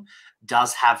Volmorn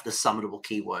does have the summonable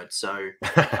keyword. So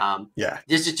yeah,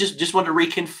 just want to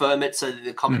reconfirm it so that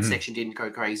the comment section didn't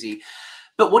go crazy.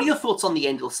 But what are your thoughts on the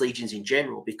Endless Legions in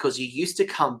general? Because you used to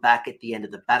come back at the end of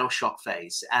the Battle Shock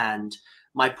phase, and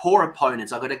my poor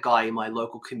opponents, I got a guy in my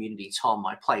local community, Tom,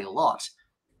 I play a lot.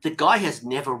 The guy has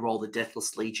never rolled a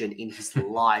Deathless Legion in his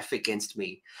life against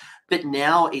me. But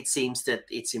now it seems that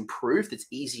it's improved. It's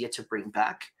easier to bring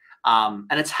back. And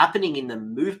it's happening in the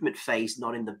movement phase,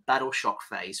 not in the Battle Shock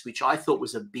phase, which I thought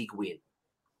was a big win.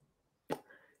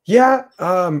 Yeah,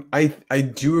 I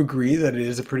do agree that it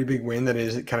is a pretty big win. That it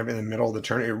is kind of in the middle of the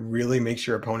turn. It really makes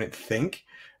your opponent think,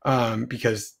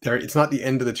 because it's not the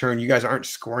end of the turn. You guys aren't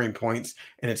scoring points,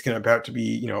 and it's about to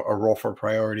be a roll for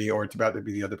priority, or it's about to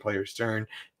be the other player's turn.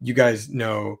 You guys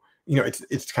know,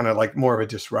 it's kind of like more of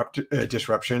a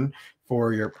disruption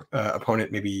for your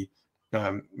opponent, maybe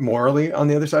morally on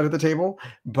the other side of the table.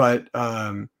 But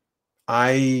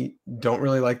I don't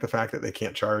really like the fact that they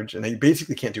can't charge, and they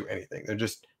basically can't do anything. They're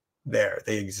just there.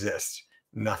 They exist,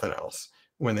 nothing else,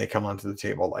 when they come onto the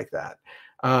table like that,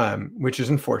 which is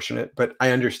unfortunate, but I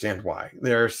understand why.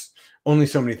 There's only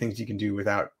so many things you can do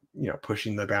without,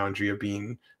 pushing the boundary of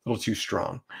being a little too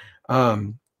strong.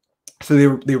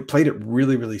 So they played it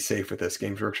really, really safe with this.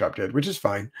 Games Workshop did, which is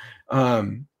fine.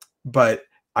 But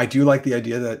I do like the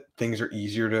idea that things are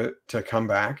easier to come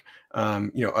back.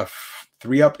 A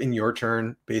 3-up in your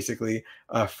turn, basically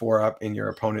a 4-up in your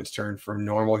opponent's turn for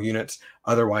normal units.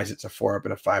 Otherwise, it's a 4-up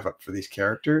and a 5-up for these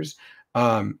characters.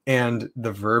 And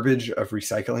the verbiage of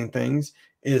recycling things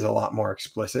is a lot more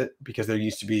explicit, because there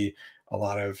used to be a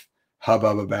lot of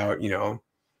hubbub about,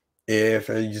 if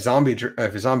a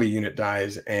zombie unit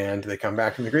dies and they come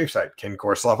back from the gravesite, can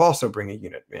Korslav also bring a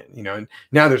unit in? And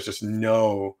now there's just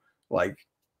no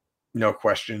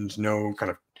questions, no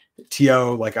kind of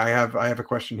TO. Like I have a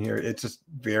question here. It's just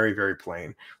very, very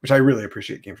plain, which I really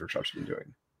appreciate Games Workshop's been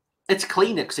doing. It's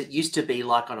cleaner, because it used to be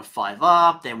like on a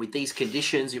 5-up. Then with these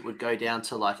conditions, it would go down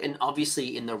to and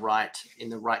obviously in the right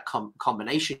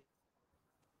combination,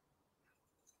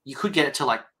 you could get it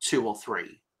to 2 or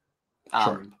 3.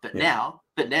 Sure. But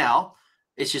now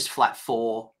it's just flat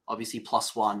 4, obviously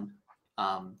 +1,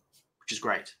 which is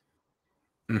great.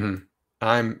 Mm-hmm.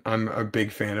 I'm a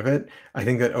big fan of it. I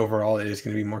think that overall it is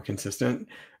going to be more consistent,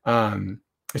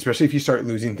 especially if you start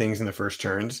losing things in the first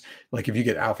turns. Like if you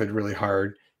get alphaed really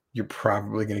hard, you're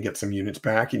probably going to get some units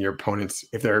back, and your opponents,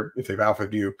 if they've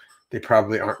alphaed you, they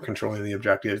probably aren't controlling the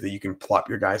objectives that you can plop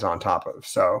your guys on top of.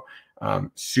 So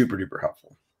super duper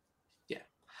helpful. Yeah.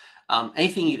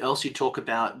 Anything else you talk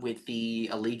about with the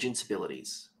allegiance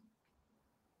abilities?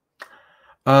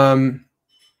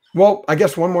 Well, I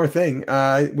guess one more thing,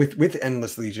 with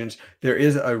Endless Legions, there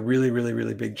is a really, really,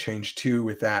 really big change too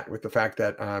with the fact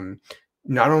that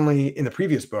not only in the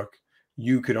previous book,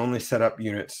 you could only set up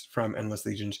units from Endless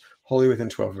Legions wholly within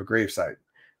 12 of a gravesite.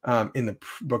 In the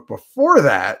book before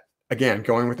that, again,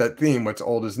 going with that theme, what's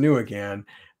old is new again,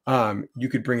 you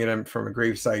could bring it in from a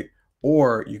gravesite,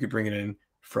 or you could bring it in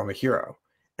from a hero.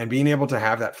 And being able to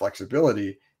have that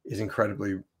flexibility is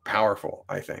incredibly powerful,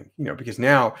 I think, you know, because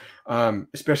now,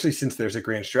 especially since there's a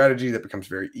grand strategy that becomes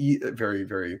very,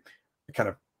 very kind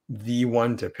of the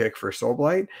one to pick for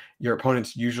Soulblight, your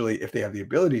opponents usually, if they have the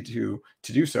ability to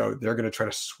do so, they're going to try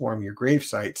to swarm your grave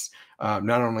sites,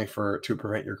 not only to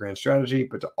prevent your grand strategy,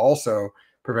 but to also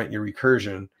prevent your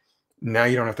recursion. Now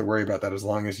you don't have to worry about that as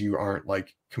long as you aren't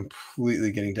like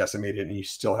completely getting decimated and you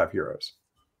still have heroes.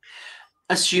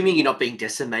 Assuming you're not being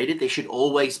decimated, there should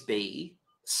always be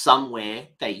somewhere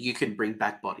that you can bring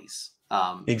back bodies.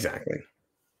 Exactly.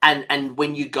 And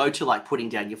when you go to like putting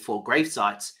down your 4 grave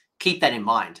sites, keep that in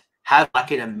mind. Have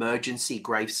like an emergency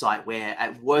grave site where,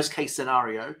 at worst case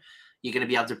scenario, you're going to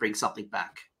be able to bring something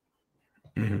back.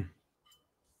 Mm-hmm.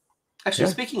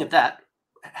 Actually, speaking of that,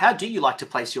 how do you like to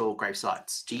place your grave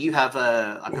sites? Do you have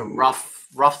a rough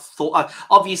thought?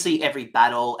 Obviously, every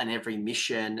battle and every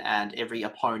mission and every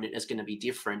opponent is going to be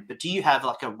different, but do you have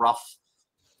like a rough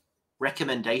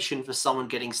recommendation for someone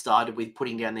getting started with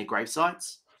putting down their grave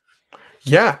sites?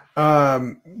 Yeah.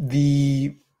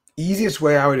 The easiest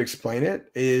way I would explain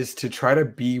it is to try to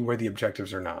be where the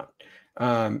objectives are not.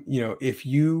 You know, if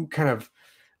you kind of,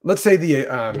 let's say the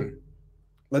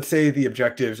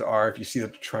objectives are, if you see the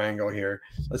triangle here,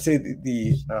 let's say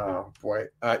you know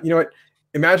what?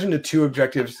 Imagine the 2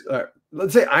 objectives.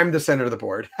 Let's say I'm the center of the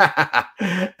board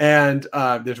and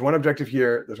there's one objective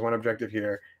here, there's one objective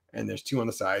here, and there's 2 on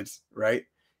the sides, right?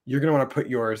 You're going to want to put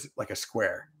yours like a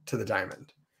square to the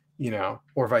diamond, you know,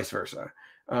 or vice versa.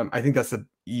 I think that's the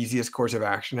easiest course of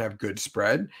action to have good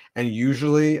spread. And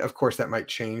usually, of course, that might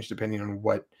change depending on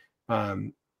what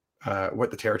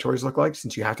the territories look like,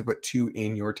 since you have to put 2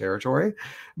 in your territory.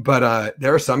 But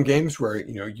there are some games where,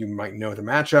 you know, you might know the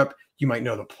matchup, you might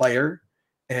know the player,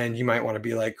 and you might want to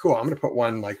be like, cool, I'm going to put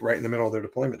one like right in the middle of their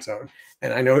deployment zone.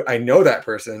 And I know that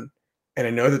person, and I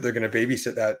know that they're going to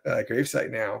babysit that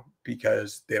gravesite now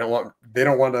because they don't want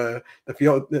the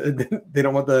field, they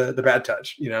don't want the bad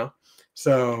touch, you know.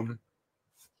 So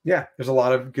yeah, there's a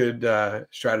lot of good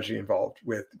strategy involved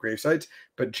with gravesites,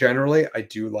 but generally I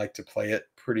do like to play it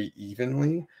pretty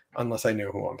evenly unless I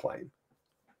know who I'm playing.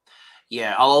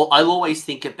 Yeah, I'll always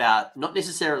think about not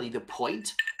necessarily the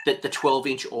point, but the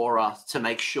 12-inch aura to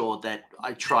make sure that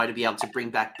I try to be able to bring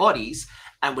back bodies.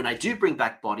 And when I do bring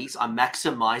back bodies, I'm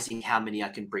maximizing how many I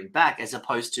can bring back, as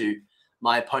opposed to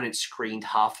my opponent screened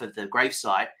half of the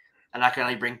gravesite and I can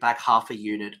only bring back half a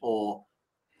unit, or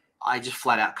I just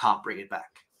flat out can't bring it back.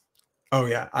 Oh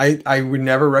yeah, I would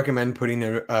never recommend putting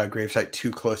a gravesite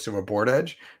too close to a board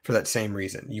edge for that same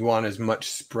reason. You want as much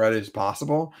spread as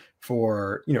possible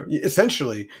for, you know,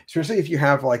 essentially, especially if you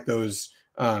have like those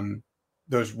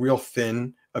real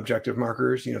thin objective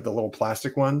markers, you know, the little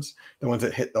plastic ones, the ones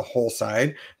that hit the whole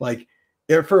side. Like,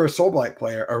 for a Soulblight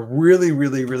player, a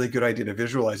really good idea to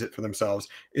visualize it for themselves.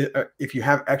 If you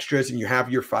have extras and you have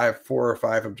your 4 or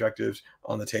 5 objectives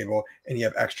on the table and you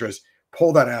have extras,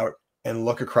 pull that out and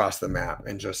look across the map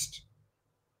and just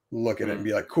look at it and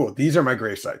be like, cool, these are my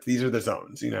grave sites. These are the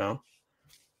zones, you know?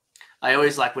 I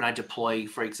always like when I deploy,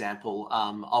 for example,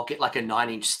 I'll get like a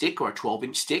 9-inch stick or a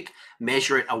 12-inch stick,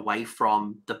 measure it away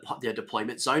from the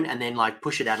deployment zone, and then like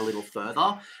push it out a little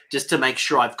further just to make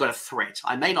sure I've got a threat.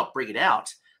 I may not bring it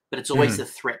out, but it's always a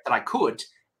threat that I could,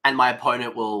 and my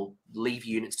opponent will leave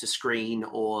units to screen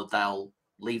or they'll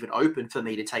leave it open for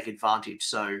me to take advantage.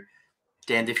 So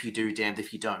damned if you do, damned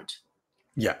if you don't.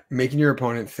 Yeah, making your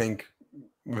opponent think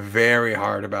very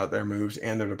hard about their moves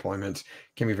and their deployments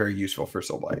can be very useful for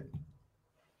Soulblight.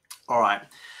 All right.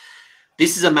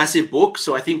 This is a massive book,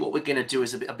 so I think what we're going to do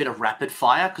is a bit of rapid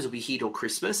fire because we'll be here till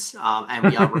Christmas,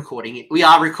 and we are recording it. We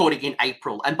are recording in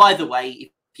April. And by the way,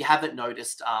 if you haven't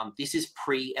noticed, this is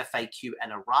pre-FAQ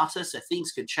and errata, so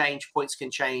things can change, points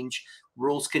can change,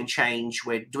 rules can change.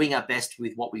 We're doing our best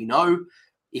with what we know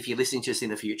if you're listening to us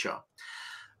in the future.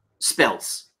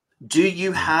 Spells. Do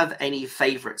you have any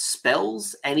favorite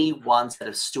spells, any ones that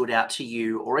have stood out to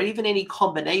you, or even any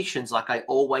combinations? Like I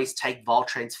always take Vile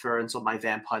Transference on my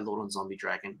Vampire Lord and Zombie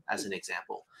Dragon as an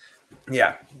example.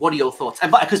 Yeah. What are your thoughts?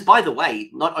 And because by the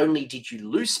way, not only did you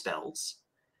lose spells,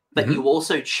 but you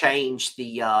also changed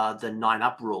the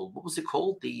 9-up rule. What was it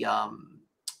called? The you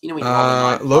know, when you roll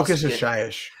a 9 Locus of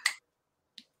Shyish.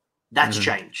 That's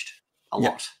changed a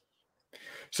lot.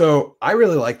 So I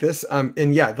really like this.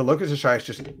 And yeah, the Locus of Shyish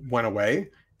just went away.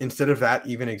 Instead of that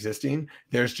even existing,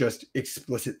 there's just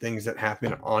explicit things that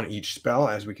happen on each spell,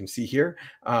 as we can see here,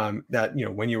 that, you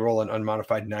know, when you roll an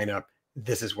unmodified 9-up,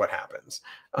 this is what happens,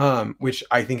 which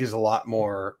I think is a lot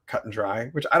more cut and dry,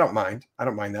 which I don't mind. I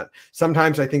don't mind that.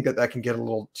 Sometimes I think that can get a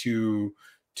little too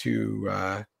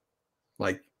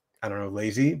like, I don't know,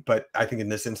 lazy, but I think in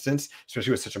this instance,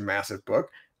 especially with such a massive book,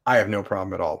 I have no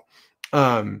problem at all.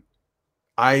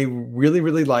 I really,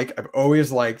 really like, I've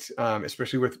always liked,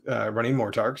 especially with running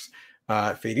Mortarks,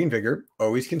 Fading Vigor,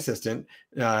 always consistent.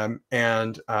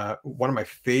 And one of my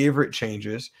favorite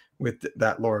changes with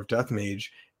that Lore of Death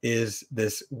Mage is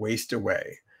this Waste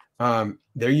Away.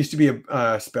 There used to be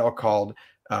a spell called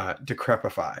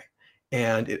Decrepify,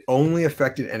 and it only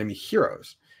affected enemy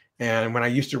heroes. And when I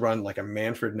used to run like a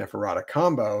Manfred Neferata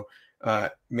combo,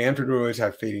 Manfred would always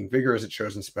have Fading Vigor as a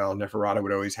chosen spell. Neferata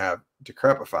would always have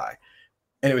Decrepify.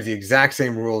 And it was the exact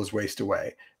same rule as Waste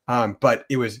Away. But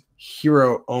it was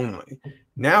hero only.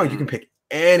 Now you can pick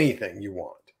anything you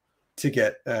want to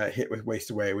get hit with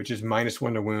Waste Away, which is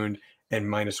 -1 to wound and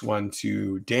 -1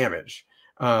 to damage.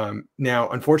 Now,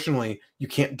 unfortunately, you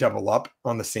can't double up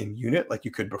on the same unit like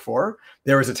you could before.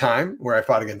 There was a time where I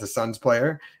fought against a Suns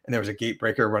player, and there was a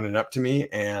Gatebreaker running up to me,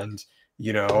 and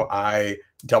I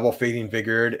double Fading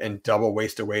Vigored and double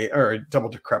Waste Away, or double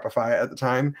Decrepify at the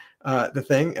time, the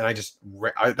thing. And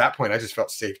at that point, I just felt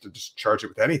safe to just charge it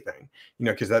with anything,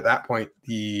 because at that point,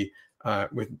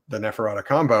 with the Neferata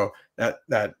combo, that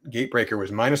Gatebreaker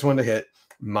was -1 to hit,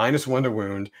 -1 to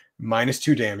wound,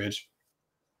 -2 damage,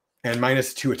 and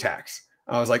 -2 attacks.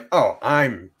 I was like, oh,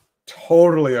 I'm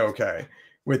totally okay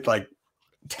with like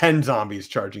 10 zombies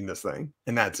charging this thing,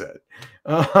 and that's it.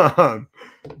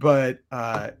 But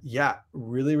yeah,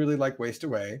 really, really like Waste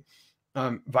Away.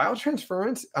 Vile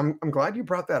Transference, I'm glad you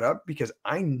brought that up, because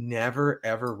I never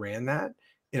ever ran that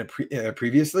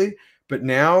previously, but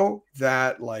now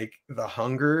that like the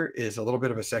Hunger is a little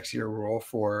bit of a sexier role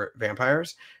for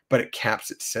vampires, but it caps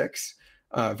at 6.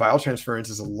 Vile Transference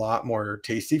is a lot more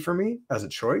tasty for me as a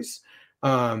choice.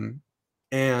 And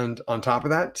on top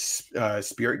of that,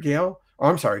 Spirit Gale. Oh,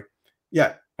 I'm sorry.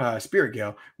 Yeah, Spirit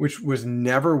Gale, which was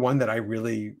never one that I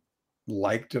really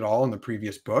liked at all in the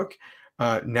previous book.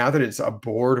 Now that it's a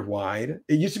board wide,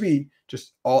 it used to be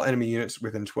just all enemy units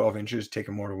within 12 inches take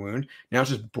a mortal wound. Now it's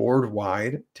just board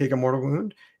wide, take a mortal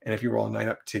wound. And if you roll a 9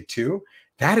 up, take 2.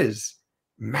 That is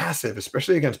massive,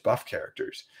 especially against buff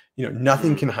characters.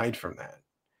 Nothing can hide from that.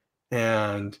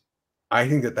 And I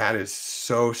think that is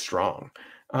so strong.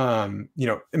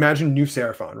 Imagine new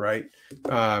Seraphon, right?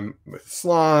 With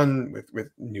Slann,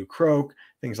 with new Croak,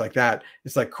 things like that.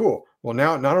 It's like, cool. Well,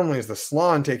 now not only is the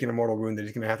Slann taking a mortal wound that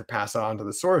he's going to have to pass on to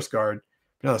the Saurus Guard,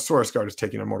 but now the Saurus Guard is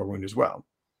taking a mortal wound as well.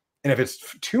 And if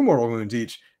it's 2 mortal wounds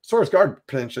each, Saurus Guard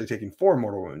potentially taking 4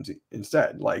 mortal wounds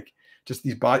instead. Like, just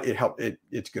these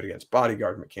it's good against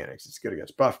bodyguard mechanics. It's good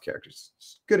against buff characters.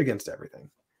 It's good against everything.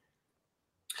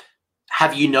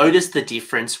 Have you noticed the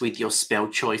difference with your spell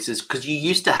choices? Because you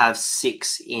used to have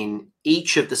 6 in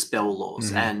each of the spell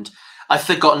laws, and I've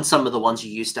forgotten some of the ones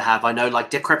you used to have. I know,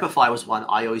 like Decrepify was one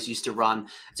I always used to run.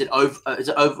 Is it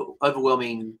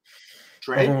Overwhelming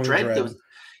Dread?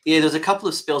 There's a couple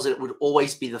of spells that would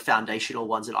always be the foundational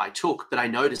ones that I took, but I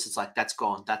noticed it's like that's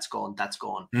gone.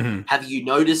 Have you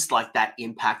noticed like that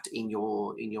impact in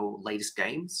your latest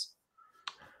games?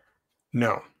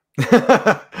 No.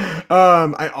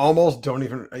 I almost don't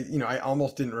even, I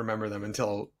almost didn't remember them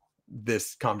until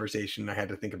this conversation. I had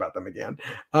to think about them again.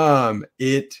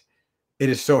 It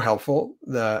is so helpful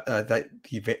that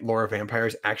the Lore of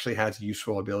Vampires actually has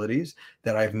useful abilities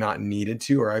that I've not needed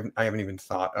to, or I haven't even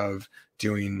thought of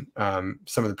doing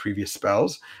some of the previous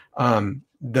spells.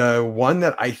 The one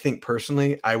that I think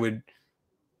personally I would,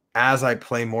 as I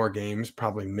play more games,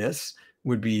 probably miss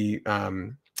would be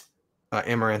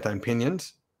Amaranthine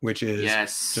Pinions, which is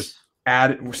just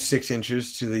add 6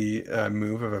 inches to the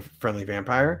move of a friendly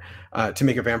vampire to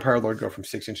make a vampire lord go from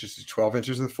 6 inches to 12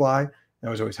 inches with fly. That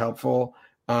was always helpful.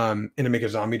 And to make a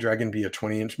zombie dragon be a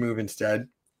 20-inch move instead,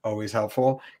 always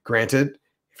helpful. Granted,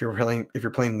 if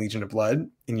you're playing Legion of Blood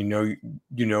and you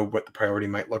know what the priority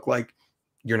might look like,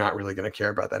 you're not really going to care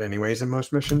about that anyways in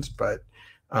most missions. But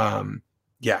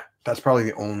yeah, that's probably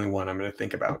the only one I'm going to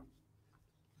think about.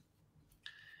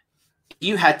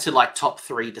 You had to like top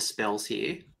 3 the spells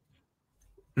here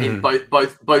in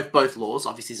both laws.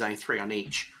 Obviously, there's only 3 on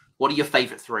each. What are your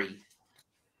favorite 3?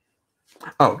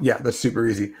 Oh yeah, that's super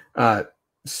easy.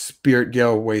 Spirit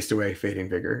Gale, Waste Away, Fading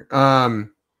Vigor.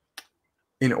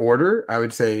 In order, I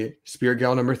would say Spirit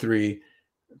Gale number 3,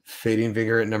 Fading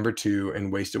Vigor at number 2,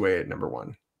 and Waste Away at number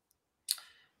 1.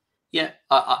 Yeah,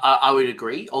 I would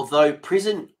agree. Although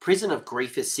Prison of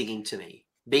Grief is singing to me.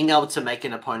 Being able to make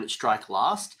an opponent strike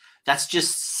last, that's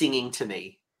just singing to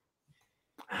me.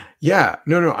 Yeah,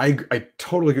 no, I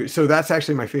totally agree. So that's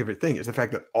actually my favorite thing, is the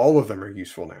fact that all of them are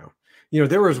useful now.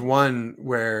 There was one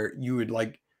where you would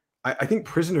like, I think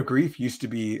Prison of Grief used to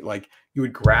be like, you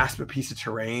would grasp a piece of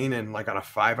terrain and like on a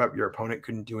 5-up, your opponent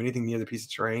couldn't do anything near the piece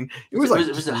of terrain. It was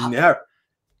never.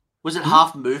 Was it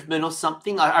half movement or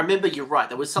something? I remember you're right.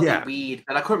 There was something Yeah. weird,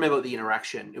 but I couldn't remember the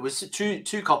interaction. It was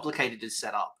too complicated to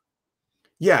set up.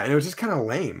 Yeah, and it was just kind of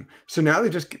lame. So now they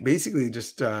just basically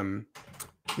just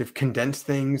they've condensed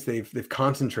things, they've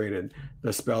concentrated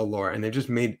the spell lore, and they've just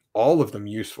made all of them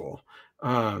useful.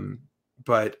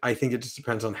 But I think it just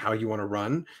depends on how you want to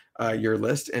run your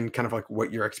list and kind of like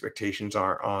what your expectations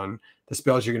are on the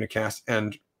spells you're going to cast,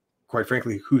 and quite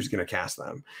frankly, who's going to cast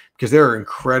them, because there are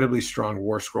incredibly strong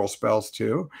War Scroll spells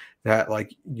too that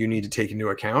like you need to take into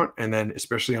account, and then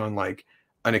especially on like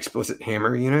an explicit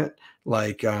hammer unit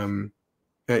like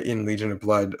in Legion of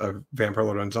Blood, a Vampire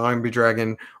Lord and Zombie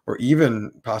Dragon, or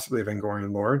even possibly a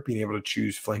Vangorian Lord, being able to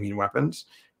choose flaming weapons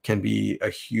can be a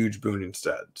huge boon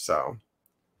instead. So,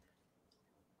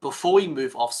 before we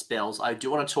move off spells, I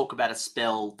do want to talk about a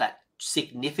spell that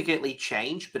significantly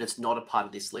changed, but it's not a part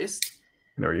of this list.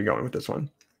 I know where you're going with this one.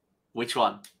 Which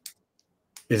one?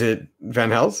 Is it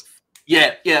Van Hels?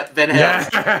 Yeah, Van Hels.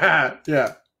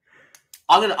 Yeah.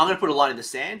 I'm gonna put a line in the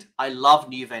sand. I love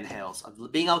new Van Hels.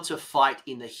 Being able to fight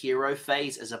in the hero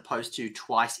phase as opposed to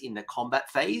twice in the combat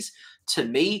phase, to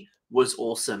me, was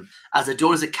awesome. As a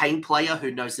Daughters of Cain player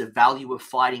who knows the value of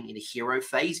fighting in a hero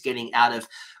phase, getting out of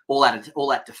all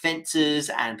out defenses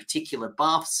and particular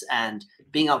buffs and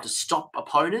being able to stop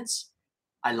opponents,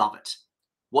 I love it.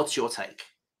 What's your take?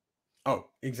 Oh,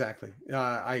 exactly.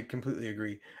 I completely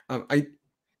agree. I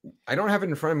don't have it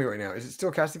in front of me right now. Is it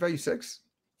still casting value 6?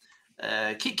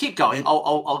 Keep going.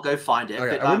 I'll go find it.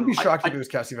 Okay. But, I wouldn't be shocked if it was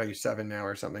casting value 7 now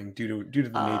or something due to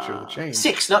the nature of the change.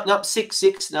 6. No,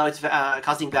 6. No, it's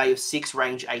casting value of 6,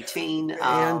 range 18.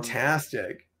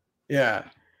 Fantastic. Yeah.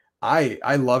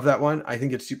 I love that one. I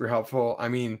think it's super helpful. I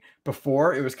mean,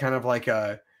 before it was kind of like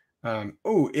a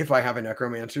if I have a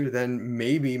necromancer, then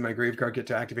maybe my grave guard get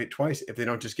to activate twice if they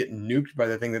don't just get nuked by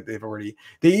the thing that they've already.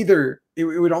 It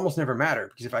would almost never matter,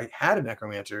 because if I had a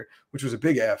necromancer, which was a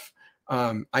big if,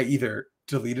 I either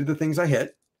deleted the things I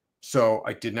hit, so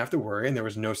I didn't have to worry, and there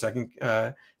was no second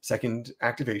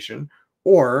activation,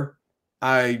 or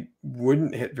I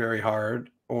wouldn't hit very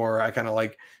hard, or I kind of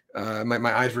like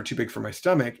my eyes were too big for my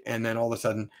stomach, and then all of a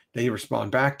sudden they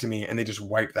respond back to me and they just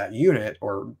wipe that unit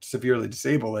or severely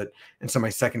disable it, and so my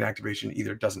second activation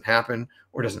either doesn't happen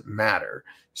or doesn't matter.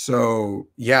 So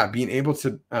yeah, being able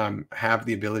to have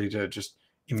the ability to just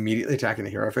immediately attack in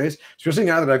the hero phase, especially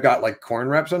now that I've got like corn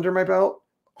reps under my belt,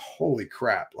 holy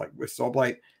crap, like with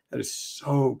Soulblight, that is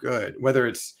so good. Whether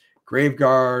it's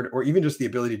Graveguard or even just the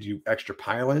ability to do extra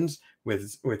pile-ins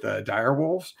with dire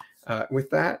wolves, with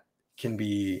that can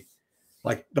be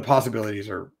like, the possibilities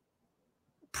are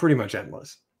pretty much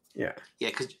endless. Yeah,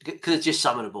 because it's just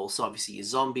summonable. So obviously your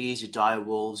zombies, your dire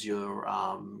wolves, your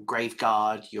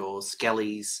Graveguard, your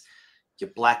skellies, your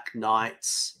black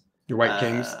knights, your white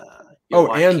kings.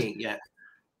 King, yeah.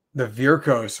 The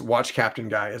Vyrkos Watch Captain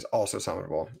guy is also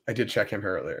summonable. I did check him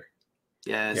earlier.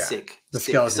 Yeah, sick. The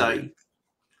skeleton. So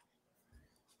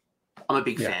I'm a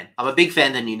big fan. I'm a big fan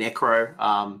of the new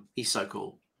Necro. He's so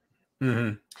cool.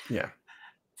 Mm-hmm. Yeah.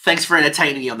 Thanks for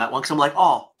entertaining me on that one, because I'm like,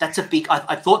 oh, that's a big.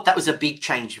 I thought that was a big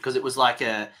change, because it was like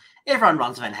everyone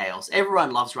runs Van Hales.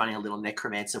 Everyone loves running a little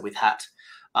Necromancer with hat.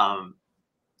 Now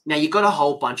you've got a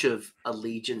whole bunch of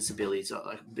allegiance abilities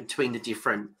between the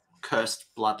different cursed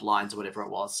bloodlines or whatever it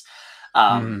was.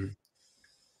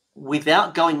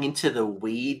 Without going into the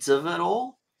weeds of it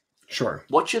all, sure.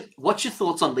 What's your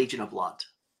thoughts on Legion of Blood?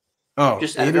 Oh,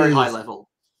 just at a very high level.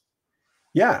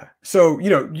 Yeah. So you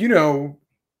know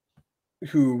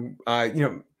who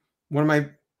one of my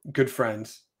good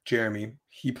friends, Jeremy,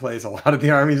 he plays a lot of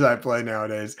the armies I play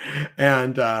nowadays,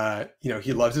 and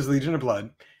he loves his Legion of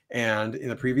Blood. And in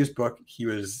the previous book, he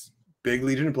was big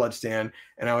Legion of Blood stan,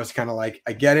 and I was kind of like,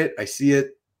 I get it, I see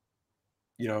it,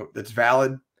 that's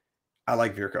valid. I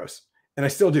like Vyrkos, and I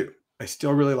still do. I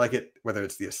still really like it, whether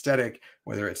it's the aesthetic,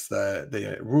 whether it's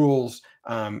the rules.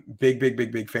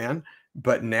 Big fan.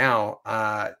 But now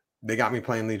they got me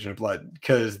playing Legion of Blood,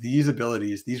 because these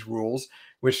abilities, these rules,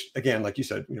 which again, like you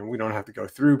said, we don't have to go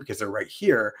through because they're right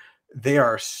here. They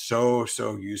are so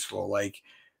useful. Like,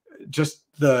 just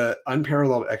the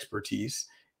unparalleled expertise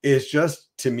is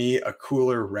just, to me, a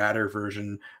cooler, radder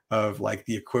version of like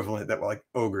the equivalent that like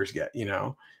ogres get,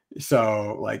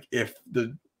 So like, if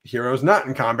the hero's not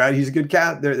in combat, he's a good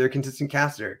they're a consistent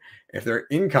caster. If they're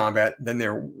in combat, then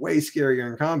they're way scarier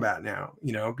in combat now.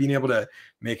 Being able to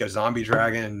make a zombie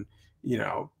dragon,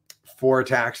 4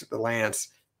 attacks at the lance,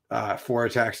 4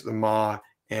 attacks at the maw,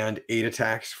 and 8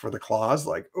 attacks for the claws,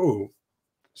 like, oh,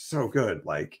 so good.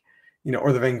 Like,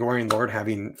 or the Vangorian Lord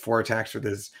having 4 attacks with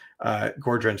his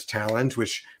Gordren's talons,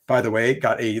 which, by the way,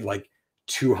 got a like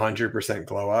 200%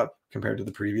 glow up compared to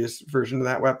the previous version of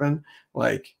that weapon.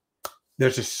 Like,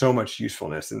 there's just so much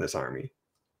usefulness in this army.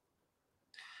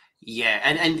 Yeah,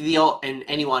 and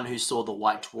anyone who saw the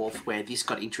White Dwarf where this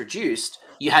got introduced,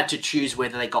 you had to choose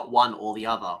whether they got one or the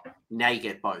other. Now you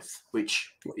get both,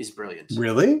 which is brilliant.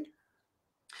 Really?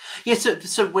 Yeah,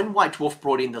 so when White Dwarf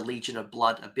brought in the Legion of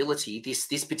Blood ability,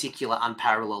 this particular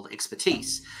unparalleled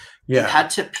expertise, you had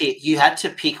to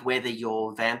pick whether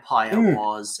your vampire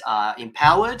was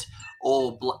empowered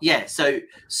or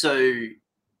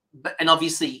but and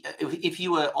obviously if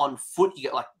you were on foot you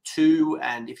get like 2,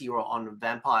 and if you were on a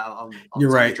vampire on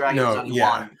you're right. Dragon, No, it's only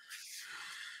 1.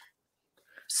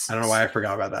 I don't know why I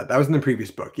forgot about that. That was in the previous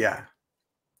book. Yeah.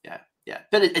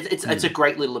 But it's a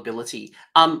great little ability.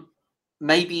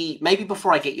 Maybe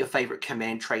before I get your favorite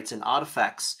command traits and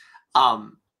artifacts,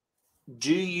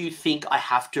 do you think I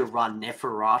have to run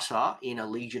Neferata in a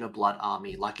Legion of Blood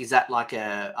army? Like, is that like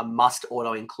a must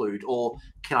auto include, or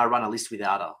can I run a list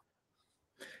without her?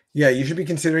 Yeah, you should be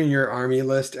considering your army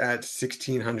list at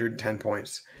 1,610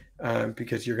 points,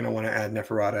 because you're going to want to add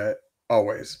Neferata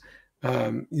always.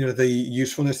 You know, the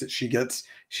usefulness that she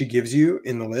gives you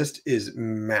in the list is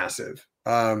massive.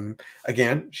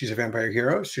 Again, she's a vampire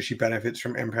hero, so she benefits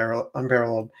from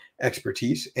unparalleled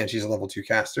expertise, and she's a level 2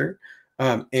 caster.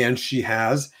 And she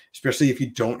has, especially if you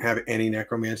don't have any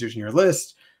necromancers in your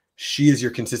list, she is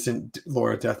your consistent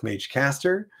Laura Death Mage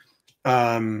caster.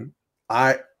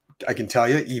 I can tell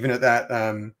you, even at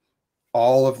that,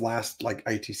 all of last like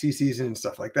ITC season and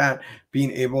stuff like that,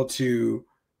 being able to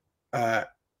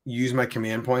use my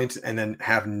command points and then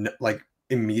have like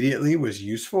immediately was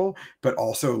useful, but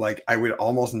also like I would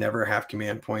almost never have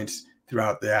command points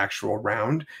throughout the actual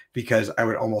round, because I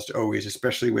would almost always,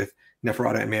 especially with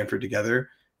Neferata and Manfred together,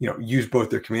 you know, use both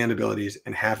their command abilities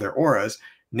and have their auras.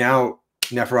 Now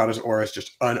Neferata's aura is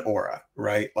just an aura,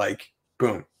 right? Like,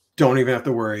 boom, don't even have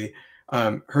to worry.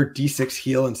 Her D6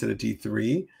 heal instead of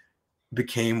D3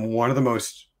 became one of the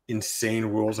most insane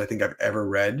rules I think I've ever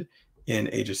read in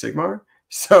Age of Sigmar.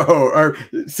 So, or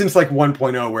since like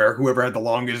 1.0, where whoever had the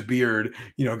longest beard,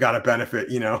 you know, got a benefit,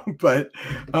 you know. But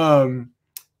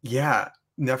yeah,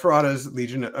 Neferata's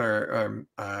Legion or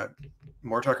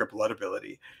Mortarka Blood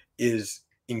ability is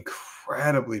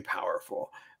incredibly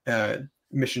powerful,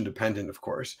 mission dependent, of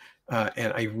course.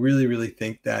 And I really, really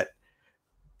think that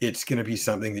it's going to be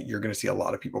something that you're going to see a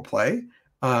lot of people play.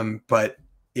 But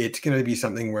it's going to be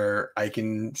something where I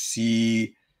can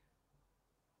see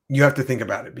you have to think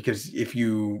about it, because if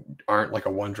you aren't like a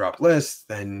 1-drop list,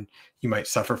 then you might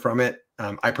suffer from it.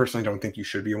 I personally don't think you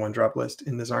should be a 1-drop list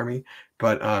in this army,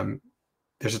 but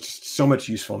there's just so much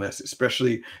usefulness,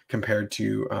 especially compared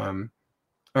to,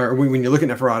 or when you look at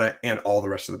Neferata and all the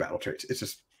rest of the battle traits. It's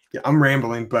just, yeah, I'm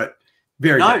rambling, but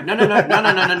very no.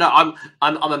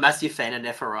 I'm a massive fan of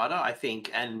Neferata, I think,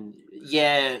 and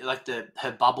yeah, like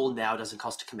her bubble now doesn't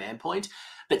cost a command point.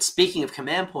 But speaking of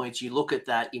command points, you look at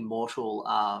that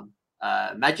Immortal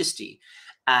Majesty,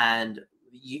 and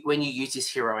when you use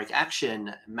this heroic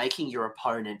action, making your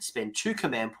opponent spend 2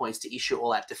 command points to issue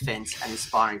all-out defense and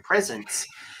inspiring presence,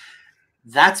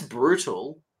 that's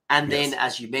brutal. And then,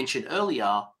 as you mentioned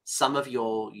earlier, some of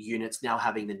your units now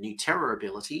having the new terror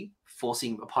ability,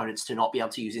 forcing opponents to not be able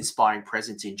to use inspiring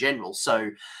presence in general.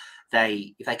 So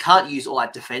if they can't use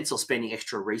all-out defense or spending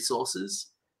extra resources,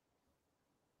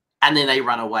 and then they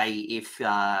run away if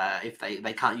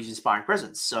they can't use inspiring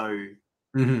presence. So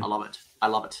I love it. I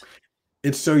love it.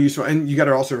 It's so useful. And you got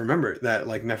to also remember that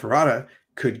like Neferata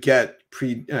could get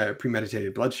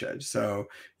premeditated bloodshed. So,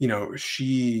 you know,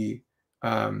 she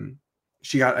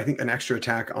got, I think, an extra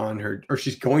attack on her, or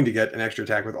she's going to get an extra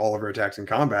attack with all of her attacks in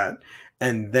combat.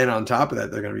 And then on top of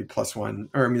that, they're going to be +1,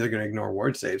 or I mean, they're going to ignore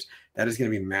ward saves. That is going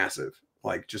to be massive.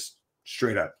 Like, just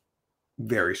straight up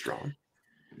very strong.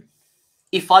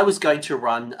 If I was going to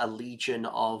run a Legion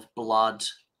of Blood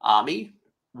army,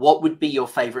 what would be your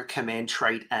favorite command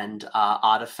trait and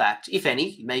artifact, if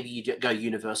any? Maybe you go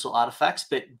universal artifacts,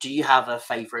 but do you have a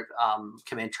favorite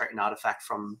command trait and artifact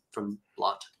from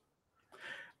Blood?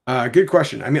 Good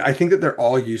question. I mean, I think that they're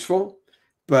all useful,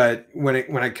 but when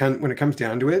it comes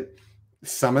down to it,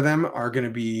 some of them are going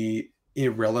to be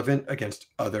irrelevant against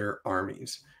other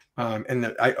armies. And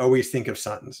that I always think of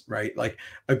Suns, right? Like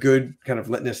a good kind of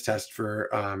litmus test for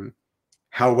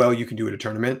how well you can do at a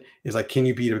tournament is like, can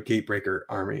you beat a gatebreaker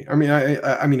army? I mean,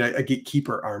 I mean a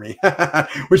gatekeeper army,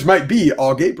 which might be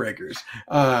all gatebreakers.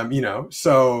 You know,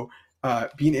 so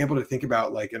being able to think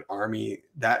about like an army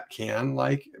that can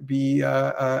like be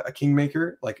a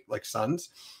kingmaker, like Suns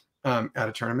at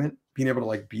a tournament, being able to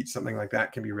like beat something like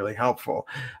that can be really helpful.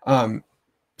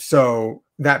 So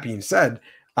that being said,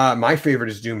 My favorite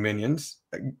is Doom Minions,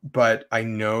 but I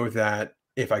know that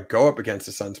if I go up against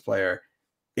a Suns player,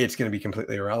 it's going to be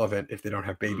completely irrelevant if they don't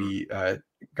have baby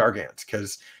Gargants,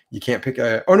 because you can't pick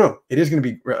a. Oh no, it is going to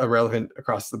be irrelevant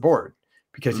across the board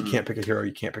because you can't pick a hero,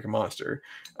 you can't pick a monster.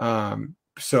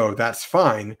 So that's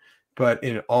fine, but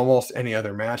in almost any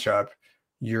other matchup,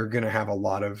 you're going to have a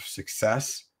lot of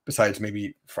success. Besides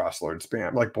maybe Frostlord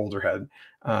spam, like Boulderhead,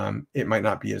 it might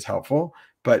not be as helpful.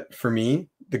 But for me,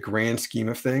 the grand scheme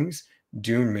of things,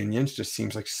 Doom Minions just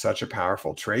seems like such a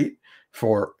powerful trait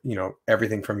for, you know,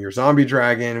 everything from your zombie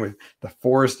dragon with the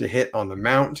 4s to hit on the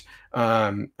mount,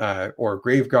 or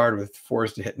Graveguard with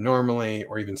 4s to hit normally,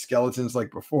 or even skeletons like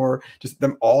before, just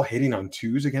them all hitting on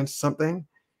 2s against something,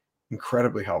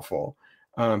 incredibly helpful.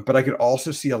 But I could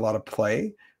also see a lot of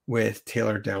play with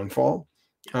Tailored Downfall.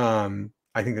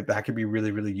 I think that could be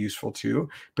really, really useful too,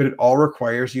 but it all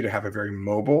requires you to have a very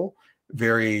mobile,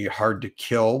 very hard to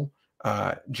kill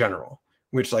general,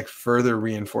 which like further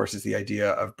reinforces the idea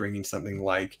of bringing something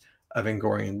like a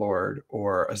Vengorian Lord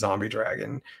or a zombie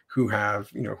dragon who have,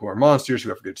 you know, who are monsters, who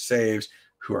have good saves,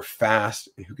 who are fast,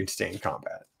 and who can stay in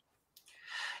combat.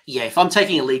 Yeah, if I'm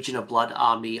taking a Legion of Blood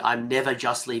army, I'm never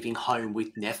just leaving home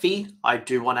with Nephi. I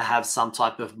do want to have some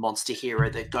type of monster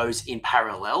hero that goes in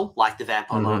parallel, like the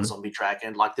Vampire Lord, Zombie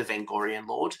Dragon, like the Vengorian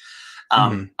Lord.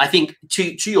 I think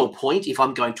to your point, if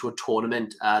I'm going to a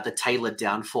tournament, the Tailored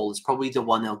Downfall is probably the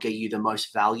one that'll get you the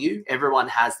most value. Everyone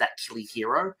has that killy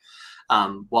hero.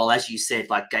 While, as you said,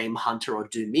 like Game Hunter or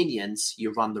Doom Minions,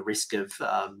 you run the risk of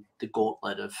the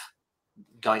gauntlet of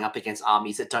going up against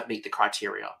armies that don't meet the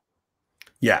criteria.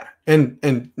 Yeah,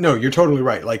 and no, you're totally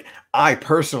right. Like, I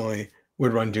personally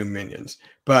would run Doom Minions,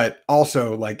 but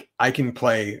also like I can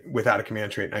play without a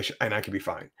command trait, and I could be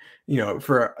fine. You know,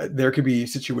 there could be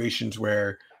situations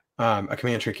where a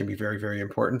command trait can be very, very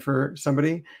important for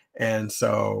somebody, and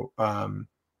so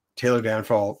Tailored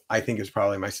Downfall I think is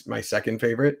probably my second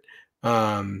favorite.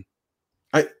 I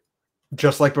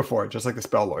just like before, just like the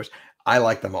Spell Lords, I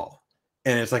like them all,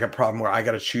 and it's like a problem where I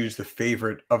got to choose the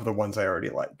favorite of the ones I already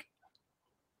like.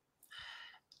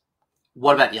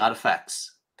 What about the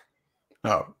artifacts?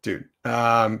 Oh, dude.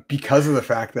 Because of the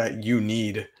fact that you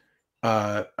need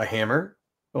a hammer,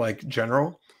 like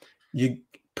general, you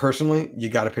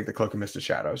got to pick the Cloak of Misted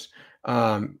Shadows.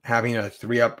 Having a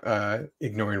 3-up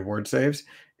ignoring ward saves,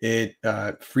 it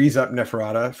frees up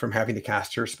Neferata from having to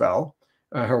cast her spell,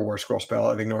 her War Scroll spell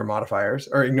of ignore modifiers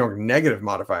or ignore negative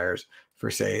modifiers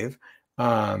for save.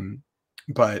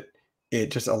 But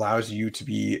it just allows you to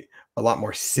be a lot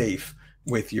more safe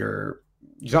with your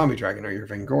zombie dragon or your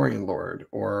Vengorian Lord,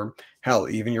 or hell,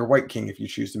 even your White King if you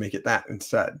choose to make it that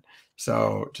instead.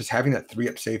 So just having that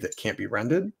 3-up save that can't be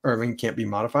rendered, or I mean can't be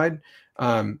modified.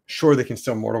 Sure, they can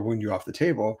still mortal wound you off the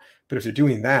table, but if they're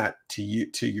doing that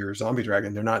to your zombie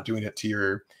dragon, they're not doing it to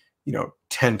your, you know,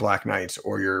 10 Black Knights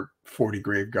or your 40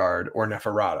 Graveguard or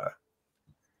Neferata.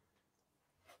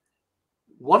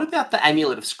 What about the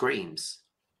Amulet of Screams?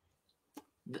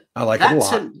 I like it a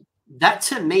lot. That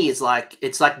to me is like,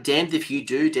 it's like damned if you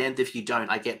do, damned if you don't.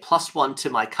 I get +1 to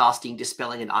my casting,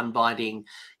 dispelling, and unbinding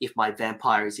if my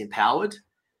vampire is empowered.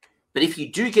 But if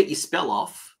you do get your spell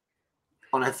off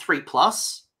on a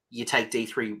 3+, you take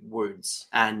D3 wounds.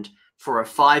 And for a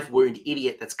 5 wound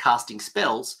idiot that's casting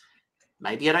spells,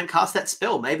 maybe I don't cast that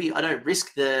spell. Maybe I don't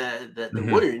risk the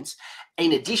wounds.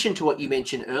 In addition to what you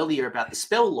mentioned earlier about the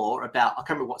spell lore, about, I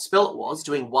can't remember what spell it was,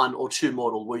 doing 1 or 2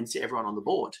 mortal wounds to everyone on the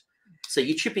board. So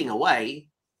you're chipping away,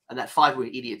 and that 5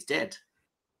 wound idiot's dead.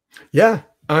 Yeah.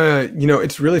 You know,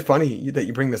 it's really funny that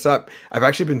you bring this up. I've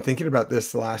actually been thinking about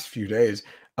this the last few days.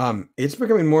 It's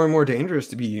becoming more and more dangerous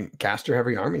to be caster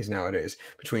heavy armies nowadays,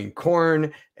 between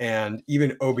Khorne and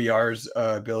even OBR's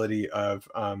ability of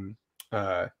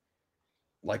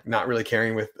like not really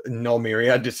caring with Null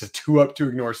Myriad, just a 2-up to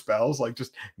ignore spells, like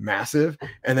just massive.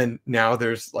 And then now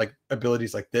there's like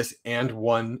abilities like this and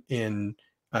one in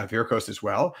Vyrkos as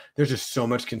well. There's just so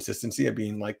much consistency of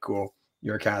being like, cool,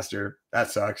 you're a caster,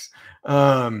 that sucks.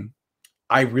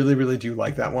 I really, really do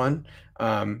like that one.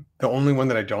 The only one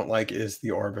that I don't like is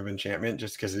the Orb of Enchantment,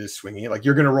 just because it is swingy. Like,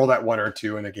 you're going to roll that 1 or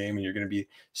 2 in a game and you're going to be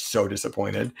so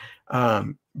disappointed.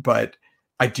 But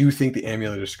I do think the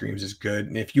Amulet of Screams is good.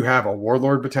 And if you have a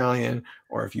Warlord battalion,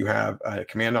 or if you have a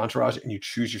command entourage and you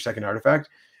choose your second artifact,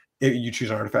 if you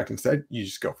choose an artifact instead, you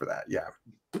just go for that. Yeah.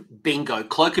 Bingo.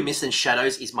 Cloak of Mist and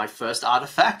Shadows is my first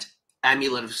artifact.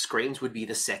 Amulet of Screams would be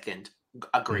the second.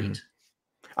 Agreed.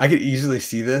 I could easily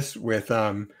see this with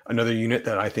another unit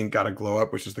that I think got a glow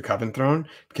up, which is the Coven Throne,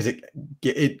 because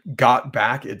it got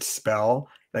back its spell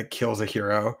that kills a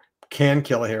hero, can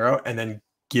kill a hero, and then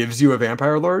gives you a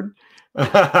Vampire Lord.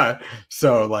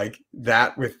 So like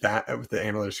that with the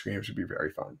Amulet Screams would be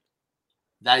very fun.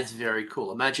 That is very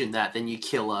cool. Imagine that. Then you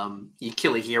kill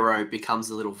a hero, becomes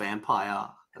a little vampire.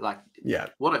 Like, Yeah,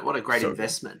 what a great so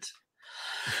investment.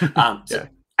 Yeah.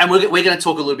 And we're going to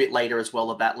talk a little bit later as well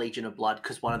about Legion of Blood,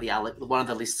 because one of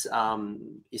the lists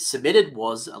is submitted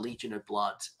was a Legion of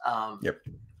Blood. Yep.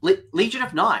 Legion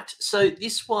of Night. So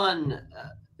this one's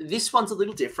a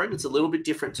little different. It's a little bit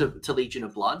different to Legion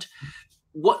of Blood.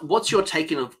 What's your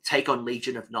take on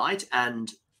Legion of Night?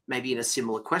 And maybe in a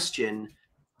similar question,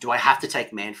 do I have to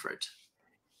take Manfred?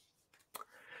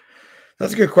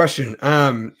 That's a good question.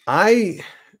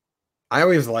 I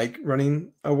always like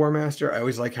running a War Master. I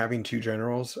always like having 2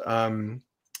 generals.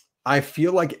 I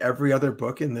feel like every other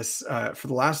book in this for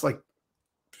the last like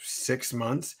 6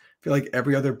 months, I feel like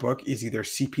every other book is either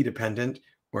CP dependent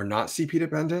or not CP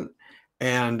dependent.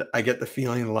 And I get the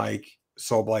feeling like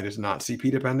Soulblight is not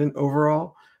CP dependent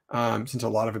overall, since a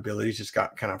lot of abilities just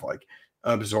got kind of like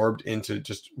absorbed into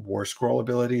just War Scroll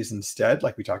abilities instead,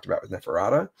 like we talked about with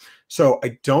Neferata. So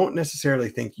I don't necessarily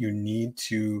think you need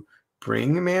to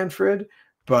bring Manfred,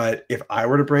 but if I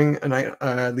were to bring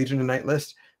a Legion of Night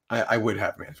list, I would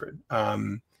have Manfred.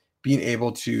 Being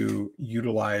able to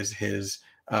utilize his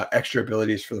extra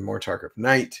abilities for the Mortarch of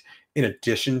Night, in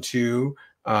addition to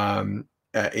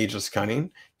Ageless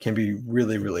Cunning, can be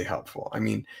really, really helpful. I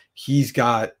mean, he's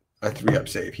got a 3-up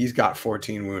save. He's got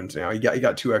 14 wounds now. He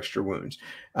got 2 extra wounds,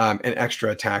 and extra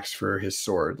attacks for his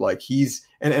sword. Like he's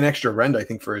and an extra rend, I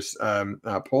think, for his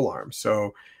pole arm.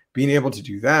 So being able to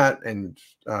do that and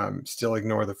still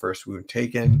ignore the first wound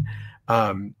taken,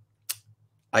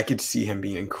 I could see him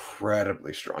being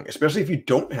incredibly strong, especially if you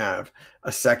don't have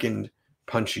a second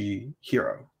punchy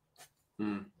hero.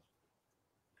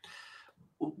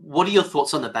 What are your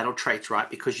thoughts on the battle traits, right?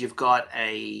 Because you've got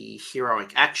a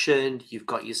heroic action, you've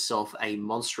got yourself a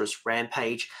monstrous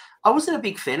rampage. I wasn't a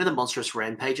big fan of the monstrous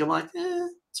rampage. I'm like,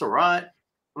 it's all right.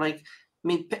 I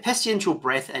mean, Pestilential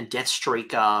Breath and Death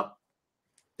Streak are,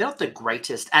 they're not the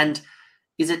greatest. And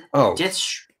is it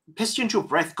Pestilential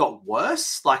Breath got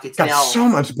worse? Like it's got now so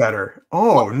much better.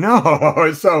 Oh what?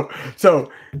 No. So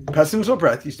Pestilential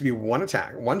Breath used to be 1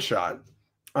 attack, 1 shot.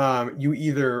 You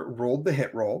either rolled the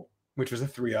hit roll, which was a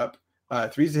 3-up.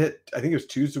 3's to hit, I think it was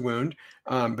 2's to wound,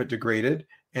 but degraded.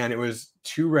 And it was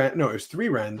 2 rend. No, it was 3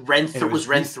 rend. It was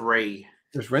rend 3.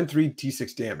 It was rend 3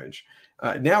 D6 damage.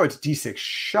 Now it's D6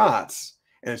 shots,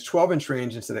 and it's 12-inch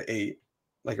range instead of 8,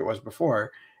 like it was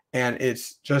before. And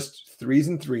it's just 3s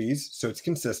and 3s, so it's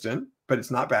consistent, but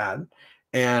it's not bad.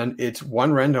 And it's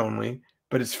 1 rend only,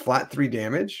 but it's flat 3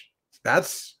 damage.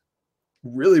 That's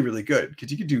really, really good, because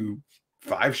you could do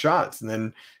 5 shots and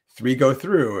then 3 go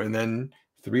through, and then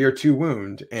 3 or 2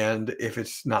 wound. And if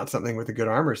it's not something with a good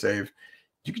armor save,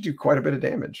 you could do quite a bit of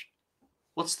damage.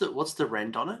 What's the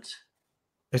rend on it?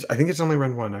 I think it's only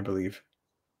rend 1, I believe.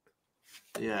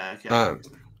 Yeah. Okay.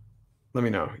 Let me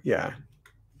know. Yeah.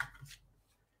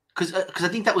 Because I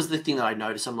think that was the thing that I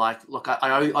noticed. I'm like, look,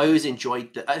 I always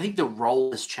enjoyed I think the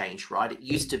role has changed, right? It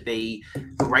used to be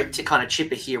great to kind of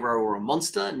chip a hero or a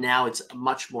monster. Now it's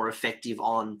much more effective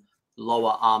on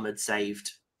lower armored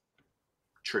saved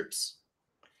troops.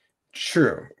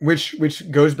 True, which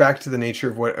goes back to the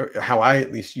nature of how I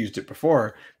at least used it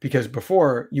before, because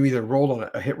before you either rolled on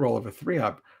a hit roll of a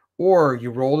 3-up, or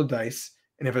you rolled a dice,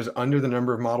 and if it was under the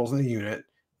number of models in the unit,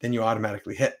 then you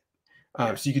automatically hit.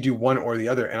 So you could do one or the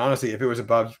other. And honestly, if it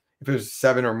was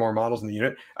 7 or more models in the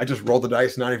unit, I just roll the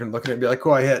dice, not even looking at it, and be like,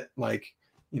 cool, I hit. Like,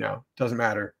 doesn't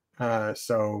matter.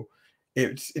 So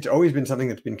it's always been something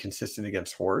that's been consistent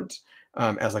against hordes,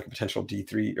 as like a potential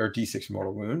D3 or D6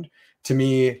 mortal wound. To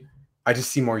me, I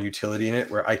just see more utility in it,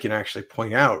 where I can actually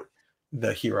point out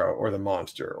the hero or the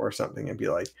monster or something and be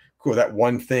like, cool, that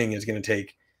one thing is going to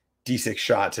take D6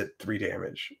 shots at 3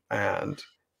 damage. And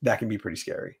that can be pretty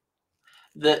scary.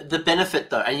 The benefit,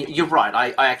 though, and you're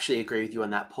right, I actually agree with you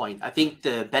on that point. I think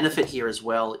the benefit here as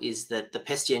well is that the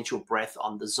Pestilential Breath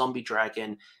on the Zombie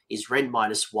Dragon is rend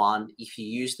 -1. If you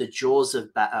use the Jaws of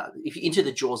if you enter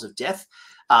the Jaws of Death,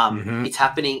 it's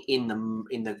happening in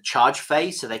the charge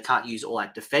phase, so they can't use all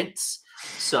out defense.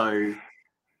 So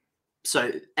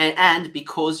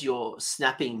because your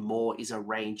snapping maw is a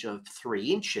range of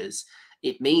 3 inches,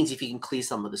 it means if you can clear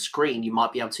some of the screen, you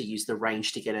might be able to use the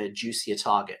range to get a juicier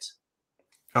target.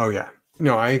 Oh yeah,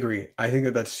 no, I agree. I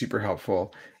think that's super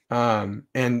helpful. And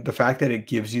the fact that it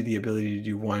gives you the ability to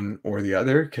do one or the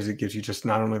other, because it gives you just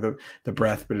not only the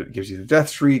breath, but it gives you the death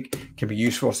streak, can be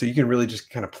useful. So you can really just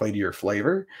kind of play to your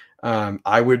flavor.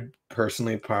 I would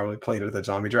personally probably play to the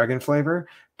Zombie Dragon flavor,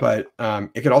 but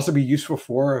it could also be useful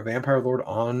for a Vampire Lord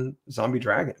on Zombie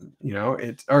Dragon. You know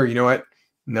what?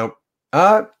 Nope.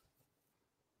 Uh,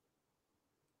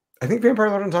 I think Vampire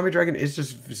Lord and Zombie Dragon is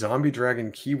just Zombie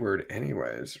Dragon keyword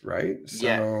anyways, right?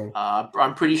 Yeah, So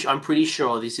I'm pretty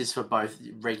sure this is for both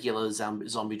regular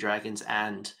zombie dragons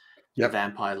and the yep,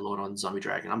 Vampire Lord on Zombie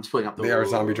Dragon. I'm just pulling up they are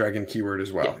Zombie the Dragon keyword as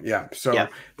yeah well. Yeah. yeah. So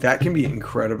that can be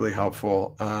incredibly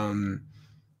helpful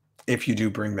if you do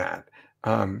bring that.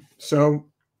 So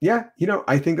yeah, you know,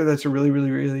 I think that that's a really, really,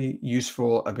 really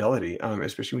useful ability,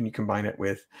 especially when you combine it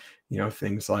with, you know,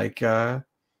 things like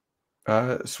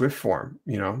swift form,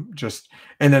 you know, just,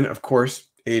 and then of course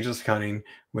ageless cunning,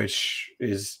 which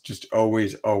is just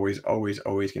always going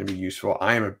to be useful.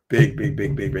 I am a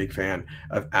big fan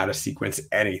of out of sequence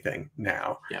anything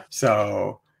now. Yeah.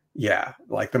 So yeah,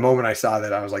 like the moment I saw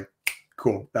that, I was like,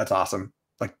 cool, that's awesome.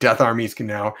 Like death armies can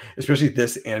now, especially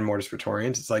this and Mortis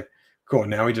Praetorians, it's like cool,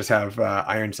 now we just have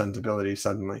Iron Sun's ability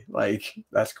suddenly. Like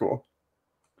that's cool.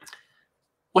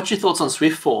 What's your thoughts on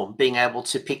Swift Form, being able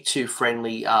to pick two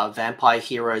friendly vampire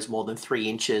heroes more than 3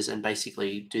 inches and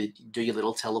basically do your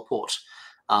little teleport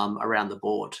around the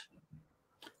board?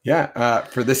 Yeah,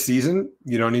 for this season,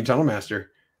 you don't need Tunnel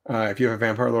Master. If you have a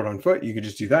Vampire Lord on foot, you could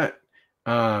just do that.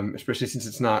 Especially since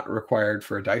it's not required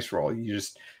for a dice roll, you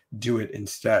just do it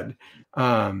instead. You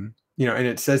know, and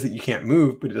it says that you can't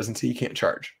move, but it doesn't say you can't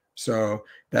charge. So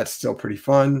that's still pretty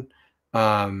fun.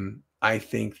 I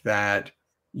think that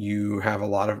you have a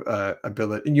lot of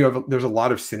ability, and there's a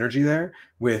lot of synergy there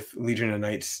with Legion of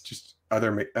Night's just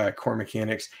other core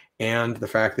mechanics, and the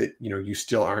fact that you know you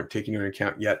still aren't taking into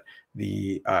account yet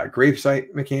the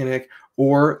gravesite mechanic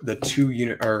or the 2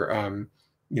 unit or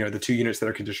you know the 2 units that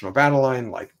are conditional battle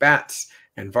line like bats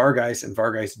and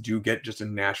Vargeist do get just a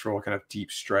natural kind of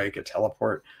deep strike, a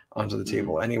teleport onto the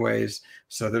table anyways.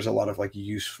 So there's a lot of like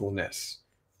usefulness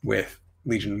with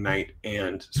Legion of Night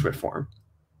and Swift Form.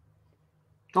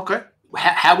 Okay.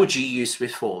 How would you use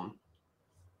Swift Form?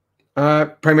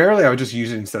 Primarily, I would just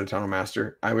use it instead of Tunnel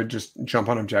Master. I would just jump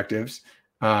on objectives.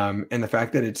 And the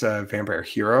fact that it's a vampire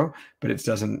hero, but it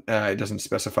doesn't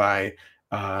specify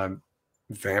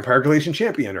Vampire Galatian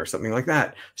Champion or something like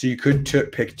that. So you could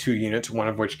pick 2 units, one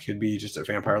of which could be just a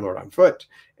Vampire Lord on foot,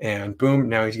 and boom,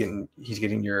 now he's getting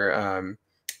your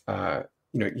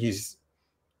you know, he's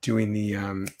doing the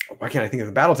why can't I think of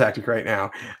the battle tactic right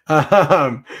now?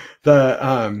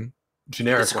 The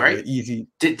generic one, the easy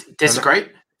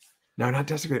Desecrate? No, not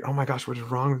desecrate. Oh my gosh, what is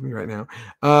wrong with me right now?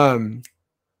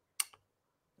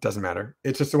 Doesn't matter.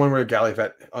 It's just the one where a galley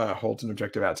vet holds an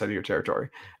objective outside of your territory.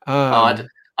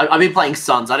 I've been playing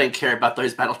Suns. I don't care about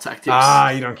those battle tactics.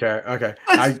 You don't care. Okay.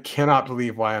 I cannot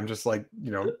believe why I'm just like,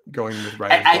 you know, going with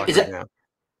writer's block right now.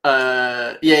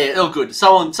 Yeah, oh good.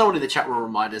 Someone in the chat will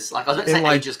remind us. Like I was about to say,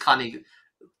 like, Aegis cunning.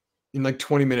 In like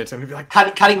 20 minutes, I'm gonna be like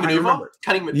cutting maneuver.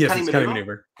 Cutting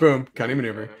maneuver. Boom, cutting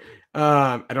maneuver.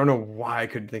 I don't know why I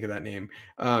couldn't think of that name.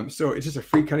 So it's just a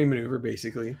free cutting maneuver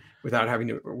basically without having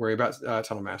to worry about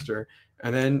Tunnel Master.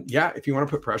 And then yeah, if you want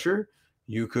to put pressure,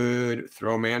 you could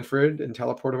throw Manfred and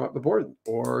teleport him up the board,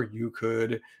 or you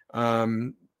could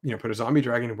you know, put a zombie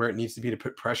dragon where it needs to be to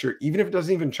put pressure, even if it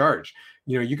doesn't even charge.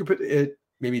 You know, you could put it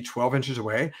maybe 12 inches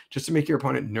away just to make your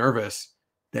opponent nervous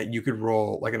that you could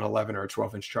roll like an 11 or a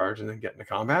 12-inch charge and then get into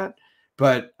combat.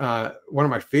 But one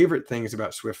of my favorite things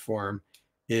about Swift Form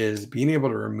is being able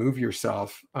to remove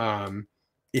yourself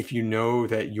if you know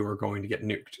that you're going to get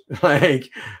nuked. Like,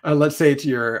 let's say it's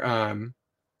your,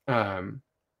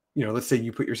 you know, let's say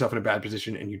you put yourself in a bad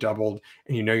position and you doubled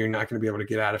and you know you're not going to be able to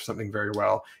get out of something very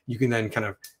well. You can then kind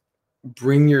of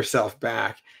bring yourself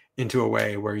back into a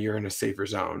way where you're in a safer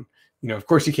zone. You know, of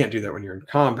course you can't do that when you're in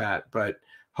combat, but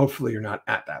hopefully you're not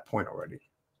at that point already.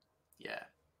 Yeah,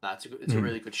 it's a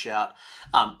really good shout.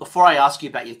 Before I ask you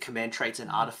about your command traits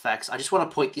and artifacts, I just want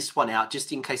to point this one out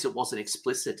just in case it wasn't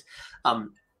explicit.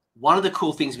 One of the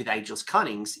cool things with Ageless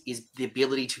Cunnings is the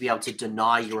ability to be able to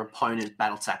deny your opponent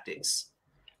battle tactics.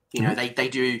 You know,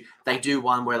 they do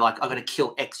one where like, I'm going to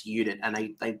kill X unit, and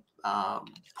they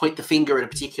point the finger at a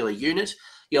particular unit.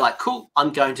 You're like, cool,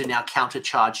 I'm going to now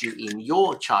countercharge you in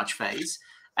your charge phase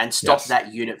and stop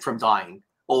that unit from dying.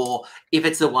 Or if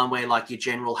it's the one where like your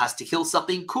general has to kill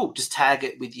something, cool, just tag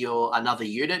it with your another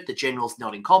unit. The general's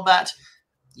not in combat.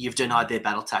 You've denied their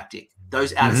battle tactic.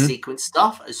 Those out of sequence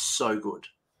stuff is so good.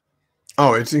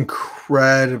 Oh, it's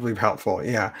incredibly helpful.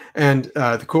 Yeah. And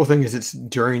the cool thing is it's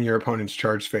during your opponent's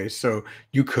charge phase. So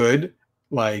you could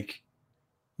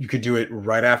do it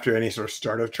right after any sort of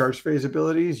start of charge phase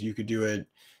abilities. You could do it,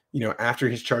 you know, after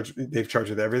they've charged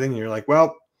with everything. And you're like,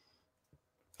 well,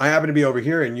 I happen to be over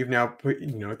here and you've now put,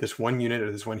 you know, this one unit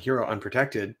or this one hero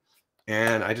unprotected.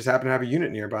 And I just happen to have a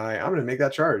unit nearby. I'm going to make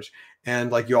that charge.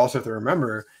 And like, you also have to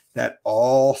remember that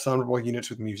all summonable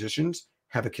units with musicians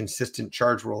have a consistent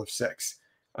charge roll of 6.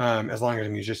 As long as a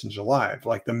musician's alive,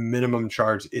 like the minimum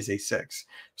charge is a 6.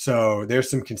 So there's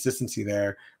some consistency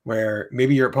there where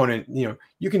maybe your opponent,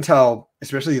 you can tell,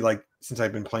 especially like since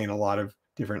I've been playing a lot of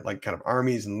different like kind of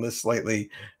armies and lists lately,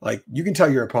 like you can tell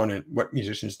your opponent what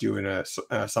musicians do in a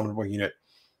summonable unit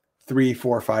 3,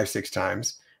 4, 5, 6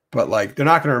 times, but like they're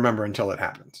not going to remember until it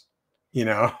happens,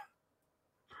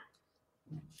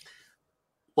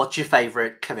 What's your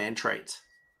favorite command trait?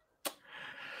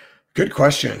 Good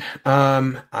question.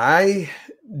 I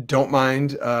don't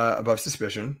mind above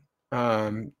suspicion.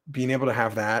 Being able to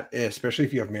have that, especially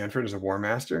if you have Manfred as a War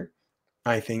Master,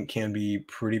 I think can be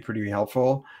pretty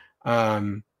helpful.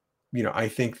 I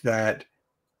think that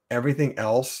everything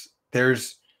else,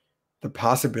 there's the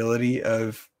possibility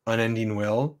of unending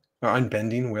will or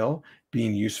unbending will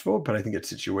being useful, but I think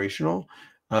it's situational.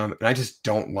 And I just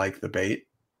don't like the bait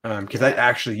because that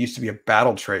actually used to be a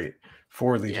battle trait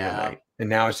for Legion of Night, and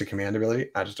now it's a command ability.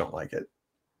 I just don't like it.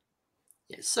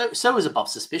 Yeah, so was above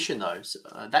suspicion though. So,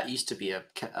 that used to be a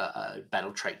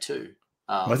battle trait too.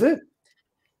 Was it?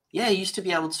 Yeah, you used to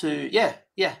be able to. Yeah,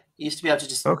 you used to be able to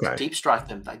just deep strike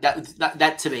them. Like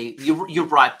that to me, you're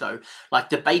right though. Like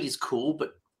the bait is cool,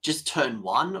 but just turn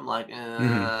 1, I'm like,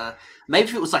 maybe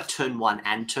if it was like turn 1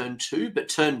 and turn 2, but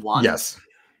turn 1, yes.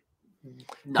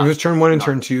 No, it was turn 1 and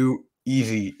turn 2,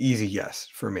 easy yes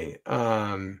for me.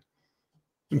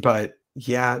 But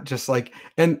yeah, just like,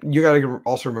 and you got to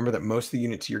also remember that most of the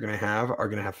units you're going to have are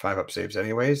going to have 5-up saves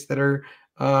anyways that are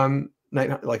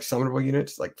like summonable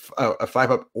units, like a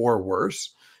 5-up or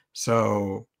worse.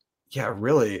 So yeah,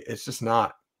 really, it's just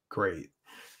not great.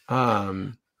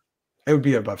 It would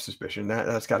be above suspicion.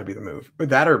 That's got to be the move. But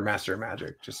that or Master of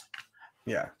Magic, just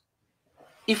yeah.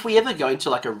 If we ever go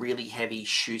into like a really heavy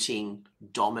shooting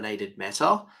dominated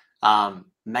meta,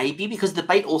 maybe, because the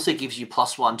bait also gives you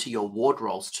 +1 to your ward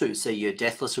rolls too. So your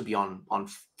deathless will be on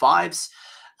 5s.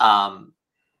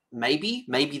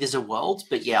 Maybe there's a world,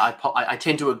 but yeah, I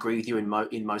tend to agree with you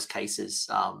in most cases.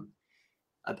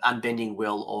 Unbending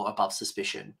will or above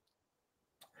suspicion.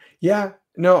 Yeah,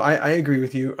 no, I agree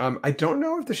with you. I don't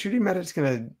know if the shooting meta is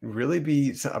going to really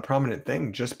be a prominent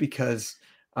thing, just because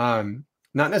not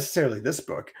necessarily this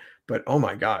book, but oh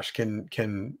my gosh, can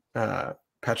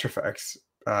Petrifex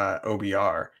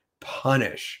OBR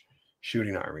punish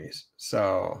shooting armies?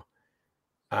 So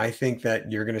I think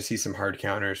that you're going to see some hard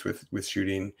counters with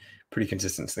shooting pretty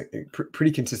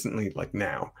consistently like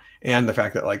now, and the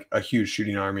fact that like a huge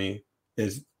shooting army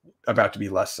is about to be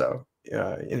less so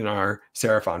in our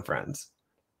Seraphon friends.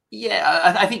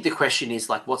 Yeah, I think the question is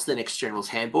like, what's the next General's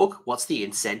Handbook? What's the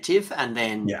incentive? And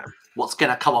then what's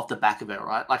going to come off the back of it,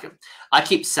 right? Like I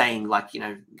keep saying, like,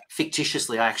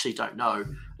 fictitiously, I actually don't know.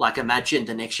 Like, imagine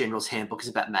the next General's Handbook is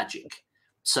about magic.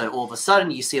 So all of a sudden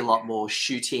you see a lot more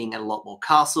shooting and a lot more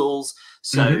castles.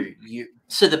 So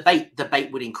the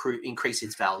bait would increase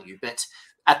its value. But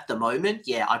at the moment,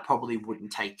 yeah, I probably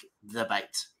wouldn't take the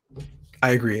bait. I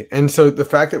agree. And so the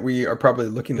fact that we are probably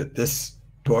looking at this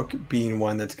book being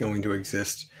one that's going to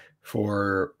exist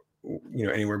for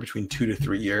anywhere between 2 to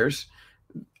 3 years,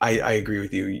 I agree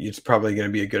with you. It's probably going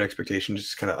to be a good expectation to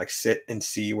just kind of like sit and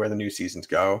see where the new seasons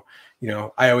go.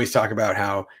 I always talk about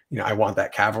how I want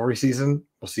that cavalry season.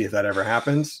 We'll see if that ever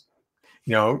happens.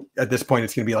 At this point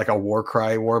it's going to be like a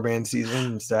Warcry warband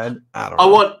season instead. I don't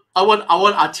know. I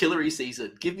want artillery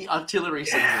season. Give me artillery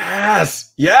season.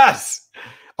 Yes.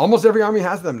 Almost every army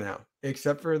has them now,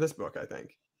 except for this book, I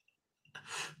think.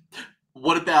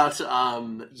 What about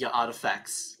your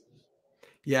artifacts?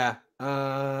 Yeah,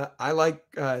 I like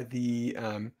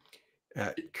the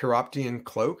Chiroptian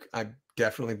Cloak. I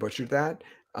definitely butchered that.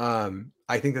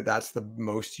 I think that that's the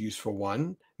most useful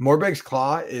one. Morbeg's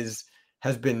Claw has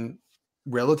been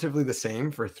relatively the same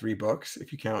for 3 books,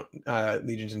 if you count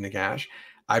Legions of Nagash.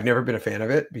 I've never been a fan of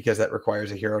it because that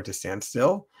requires a hero to stand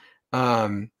still.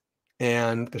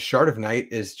 And the Shard of Night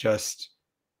is just,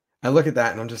 I look at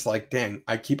that and I'm just like, dang,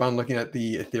 I keep on looking at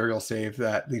the ethereal save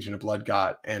that Legion of Blood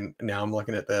got. And now I'm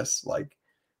looking at this, like,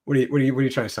 what are you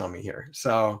trying to sell me here?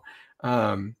 So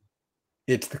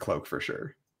it's the cloak for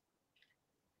sure.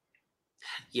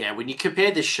 Yeah, when you compare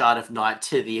the Shard of Night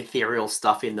to the ethereal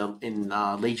stuff in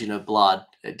Legion of Blood,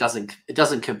 it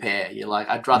doesn't compare. You're like,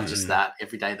 I'd rather just that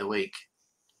every day of the week.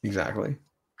 Exactly.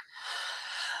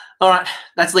 All right,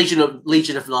 that's Legion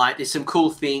of Night. There's some cool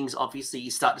things. Obviously,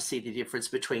 you start to see the difference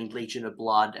between Legion of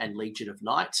Blood and Legion of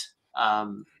Night.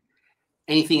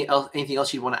 Anything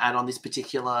else you want to add on this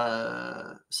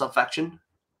particular sub-faction?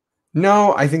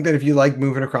 No, I think that if you like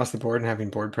moving across the board and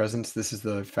having board presence, this is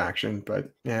the faction.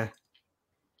 But yeah,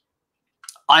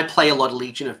 I play a lot of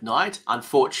Legion of Night.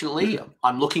 Unfortunately,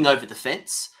 I'm looking over the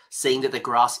fence. seeing that the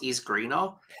grass is greener.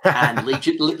 And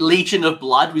Legion of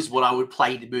Blood was what I would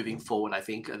play moving forward. I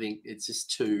think it's just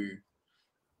too.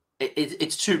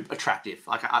 It's too attractive.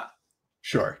 Like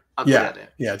sure. I put it out there.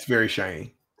 Yeah, it's very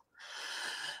shiny.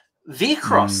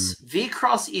 Vyrkos.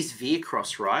 Vyrkos is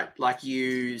Vyrkos, right? Like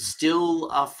you still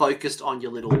are focused on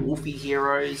your little wolfy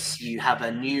heroes. You have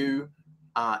a new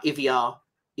Ivia,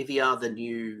 the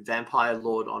new vampire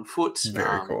lord on foot.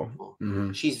 Very cool.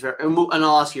 Well, she's very, and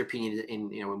I'll ask your opinion in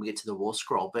when we get to the war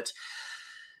scroll. But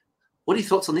what are your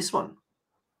thoughts on this one?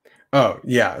 Oh,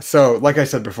 yeah. So like I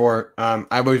said before, I've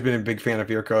always been a big fan of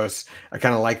Vyrkos. I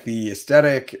kind of like the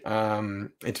aesthetic.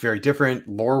 It's very different.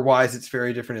 Lore-wise, it's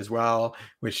very different as well,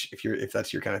 which if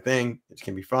that's your kind of thing, it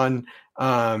can be fun.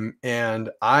 And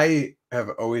I have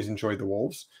always enjoyed the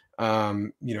wolves.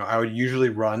 I would usually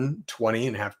run 20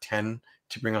 and have 10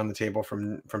 to bring on the table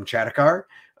from Chadakar.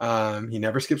 He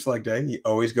never skips leg day. He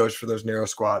always goes for those narrow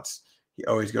squats. He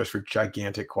always goes for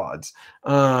gigantic quads.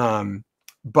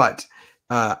 But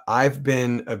I've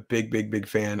been a big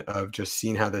fan of just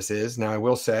seeing how this is. Now, I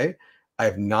will say I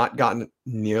have not gotten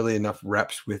nearly enough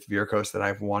reps with Vyrkos that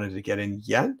I've wanted to get in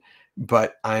yet,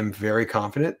 but I'm very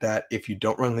confident that if you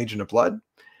don't run Legion of Blood,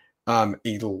 and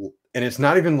it's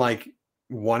not even like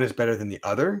one is better than the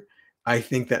other. I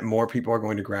think that more people are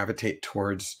going to gravitate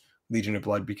towards Legion of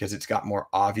Blood because it's got more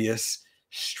obvious,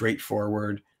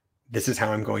 straightforward, this is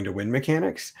how I'm going to win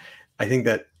mechanics. I think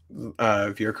that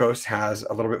Vyrkos has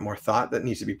a little bit more thought that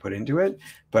needs to be put into it,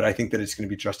 but I think that it's going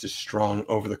to be just as strong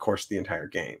over the course of the entire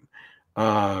game.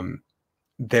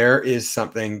 There is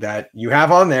something that you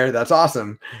have on there that's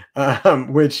awesome,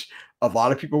 which a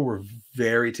lot of people were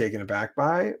very taken aback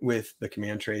by with the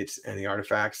command traits and the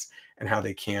artifacts and how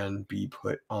they can be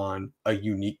put on a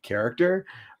unique character.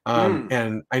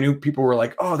 And I knew people were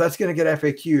like, oh, that's going to get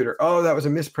FAQ'd, or, oh, that was a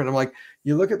misprint. I'm like,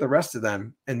 you look at the rest of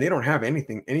them and they don't have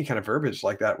any kind of verbiage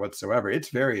like that whatsoever. It's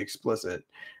very explicit.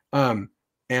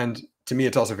 And to me,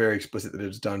 it's also very explicit that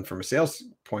it's done from a sales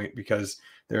point, because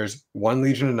there's one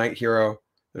Legion of Night hero.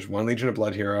 There's one Legion of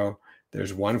Blood hero.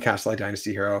 There's one Kastalai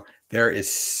Dynasty hero. There are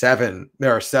 7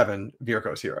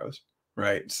 Vyrkos heroes,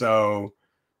 right? So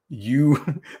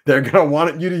they're gonna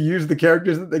want you to use the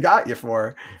characters that they got you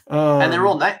for, and they're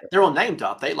all named,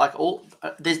 aren't they? Like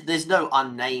there's no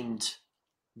unnamed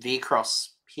Vyrkos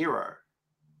hero.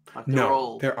 Like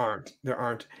there aren't,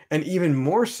 and even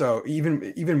more so,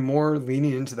 even more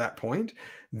leaning into that point,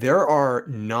 there are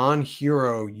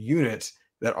non-hero units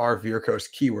that are Vyrkos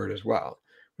keyword as well,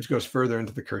 which goes further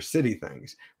into the Curse City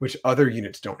things, which other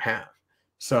units don't have.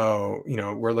 So,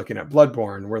 we're looking at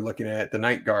Bloodborne, we're looking at the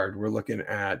Night Guard, we're looking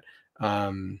at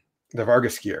the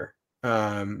Vyrkos gear.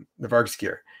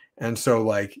 And so,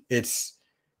 like, it's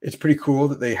pretty cool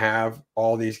that they have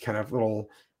all these kind of little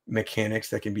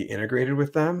mechanics that can be integrated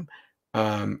with them.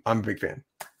 I'm a big fan.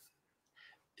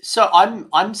 So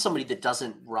I'm somebody that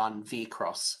doesn't run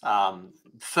Vyrkos.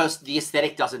 First, the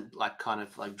aesthetic doesn't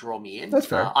draw me in. That's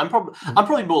fair. I'm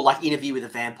probably more like Interview with a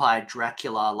Vampire,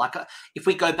 Dracula. Like if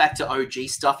we go back to OG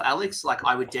stuff, Alex, like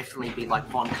I would definitely be like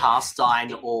Von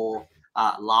Carstein or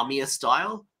Lamia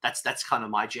style. That's kind of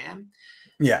my jam.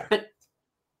 Yeah. But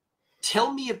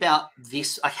tell me about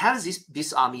this. Like, how does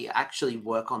this army actually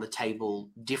work on the table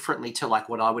differently to like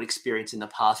what I would experience in the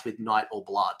past with Night or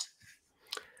Blood?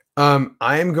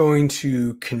 I am going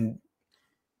to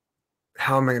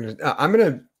I'm going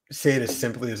to say it as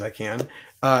simply as I can.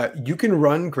 You can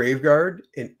run Graveguard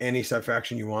in any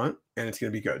subfaction you want, and it's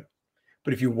going to be good.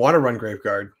 But if you want to run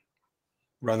Graveguard,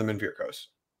 run them in Vyrkos.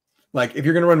 Like, if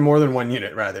you're going to run more than one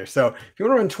unit, rather. So if you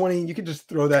want to run 20, you can just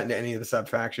throw that into any of the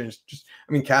subfactions.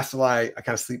 Kastalai, I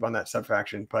kind of sleep on that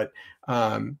subfaction, but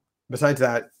besides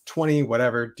that, 20,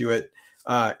 whatever, do it.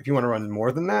 If you want to run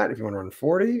more than that, if you want to run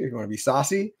 40, if you want to be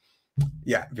saucy,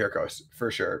 yeah, Vyrkos for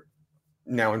sure,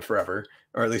 now and forever,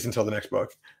 or at least until the next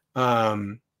book.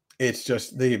 It's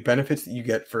just the benefits that you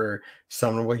get for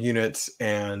summonable units,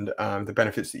 and the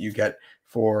benefits that you get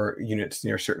for units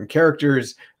near certain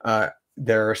characters.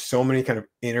 There are so many kind of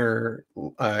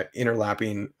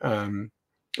interlapping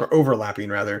or overlapping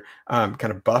rather,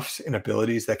 kind of buffs and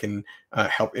abilities that can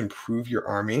help improve your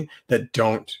army that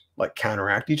don't like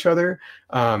counteract each other.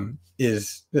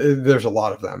 There's a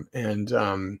lot of them,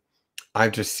 and I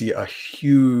just see a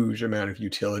huge amount of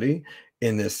utility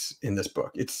in this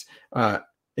book. It's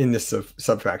in this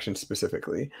subfaction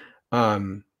specifically.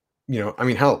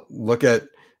 Hell, look at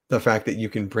the fact that you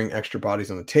can bring extra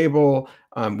bodies on the table.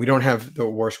 We don't have the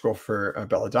War Scroll for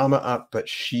Belladama up, but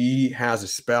she has a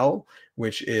spell,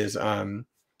 which is... I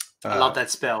love that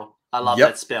spell.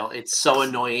 That spell. It's so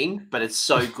annoying, but it's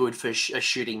so good for a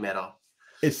shooting meta.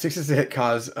 It's 6 is a hit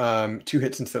cause, 2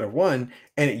 hits instead of 1,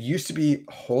 and it used to be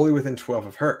wholly within 12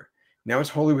 of her. Now it's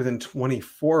wholly within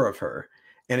 24 of her,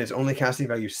 and it's only casting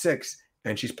value 6,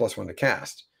 and she's +1 to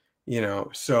cast. You know,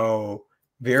 so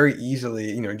very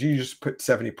easily, you know, you just put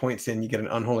 70 points in, you get an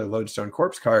Unholy Lodestone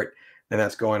Corpse cart, and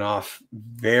that's going off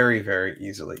very, very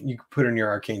easily. You can put in your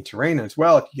Arcane Terrain as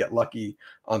well if you get lucky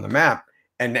on the map,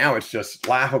 and now it's just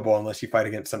laughable unless you fight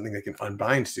against something that can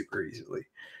unbind super easily.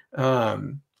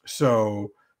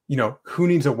 So, you know, who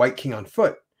needs a White King on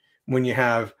foot when you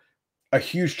have a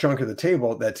huge chunk of the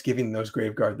table that's giving those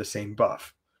Graveguard the same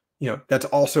buff? You know, that's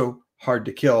also hard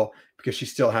to kill because she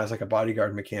still has like a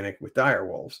bodyguard mechanic with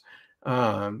Direwolves.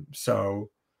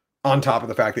 So on top of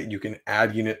the fact that you can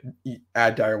add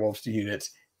Direwolves to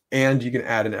units, and you can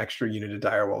add an extra unit of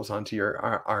Direwolves onto your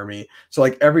army. So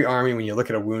like every army, when you look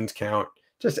at a wounds count,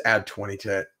 just add 20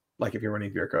 to it. Like if you're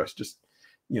running Vyrkos, just,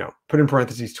 you know, put in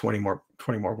parentheses 20 more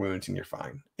wounds and you're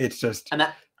fine. It's just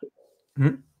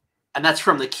and that's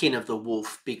from the Kin of the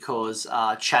Wolf, because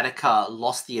Chataka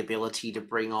lost the ability to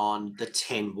bring on the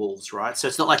 10 wolves, right? So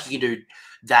it's not like you can do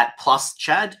that plus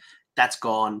Chad. That's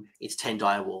gone. It's 10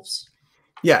 dire wolves.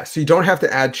 Yeah, so you don't have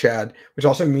to add Chad, which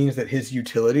also means that his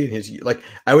utility and his, like,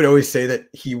 I would always say that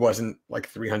he wasn't like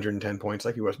 310 points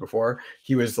like he was before.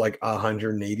 He was like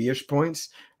 180-ish points.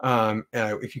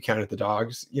 If you counted the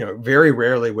dogs, you know, very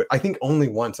rarely I think only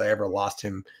once I ever lost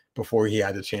him before he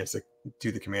had the chance to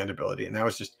do the command ability, and that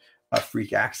was just a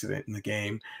freak accident in the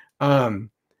game.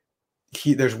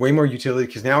 There's way more utility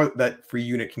because now that free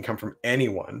unit can come from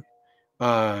anyone,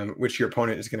 which your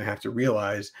opponent is going to have to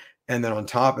realize. And then on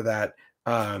top of that,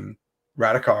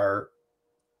 Radakar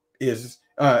is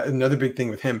another big thing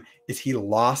with him is he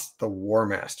lost the War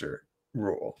Master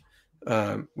rule,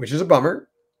 which is a bummer.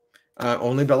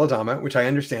 Only Belladama, which I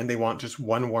understand they want just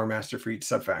one War Master for each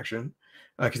subfaction,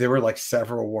 because there were like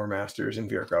several War Masters in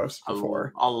Vyrkos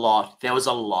before. A lot. There was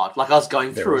a lot. Like I was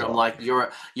going through it, I'm like,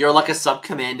 you're like a sub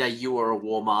commander. You were a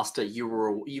War Master.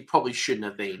 You probably shouldn't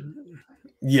have been.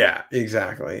 Yeah,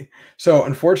 exactly. So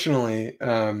unfortunately,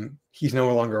 he's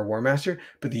no longer a War Master,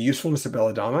 but the usefulness of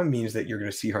Belladama means that you're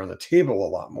going to see her on the table a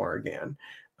lot more again.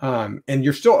 And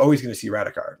you're still always going to see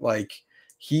Radakar. Like,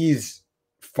 he's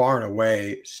far and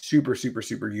away super, super,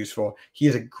 super useful. He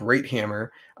is a great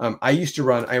hammer. I used to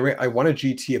run, I won a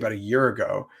GT about a year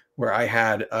ago where I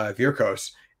had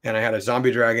Vyrkos, and I had a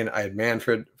Zombie Dragon, I had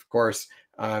Manfred, of course,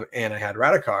 and I had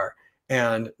Radakar.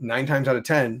 And 9 times out of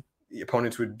 10, the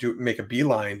opponents would make a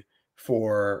beeline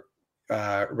for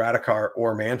Radakar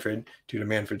or Manfred due to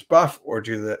Manfred's buff or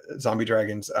due to the Zombie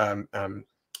Dragon's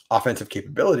offensive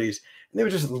capabilities, and they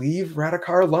would just leave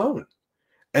Radakar alone.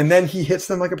 And then he hits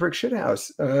them like a brick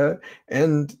shithouse,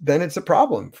 and then it's a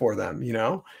problem for them, you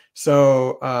know?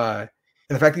 So, and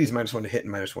the fact that he's -1 to hit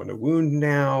and -1 to wound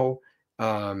now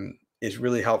is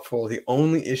really helpful. The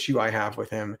only issue I have with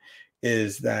him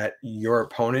is that your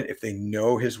opponent, if they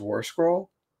know his War Scroll,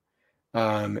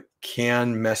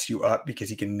 can mess you up because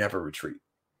he can never retreat.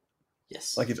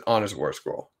 Yes. Like, it's on his War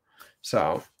Scroll.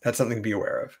 So that's something to be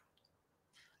aware of.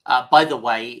 By the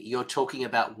way, you're talking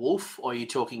about Wolf or you're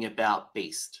talking about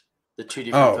Beast? The two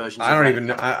different versions. I don't even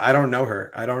know. I don't know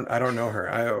her. I don't know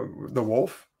her. The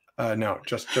Wolf? No,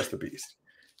 just the Beast.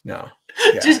 No.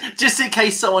 Yeah. just in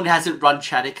case someone hasn't run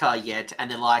Chataka yet,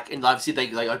 and then and obviously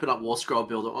they open up War Scroll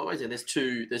Builder. Oh, wait, there's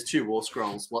two War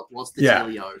Scrolls. What's the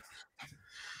dealio?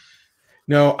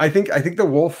 No, I think the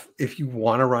Wolf, if you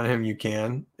want to run him, you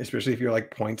can, especially if you're like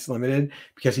points limited,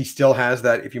 because he still has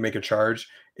that. If you make a charge,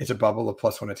 it's a bubble of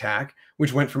 +1 attack,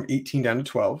 which went from 18 down to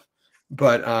 12.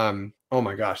 But oh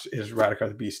my gosh, is Radakar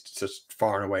the Beast just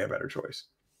far and away a better choice?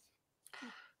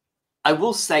 I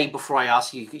will say, before I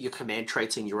ask you your command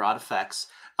traits and your artifacts,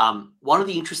 one of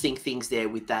the interesting things there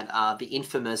with that, the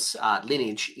infamous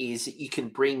lineage, is that you can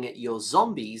bring your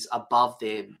zombies above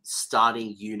their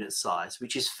starting unit size,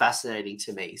 which is fascinating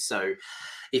to me. So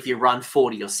if you run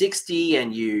 40 or 60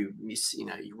 and you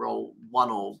roll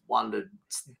 1 to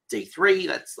D3,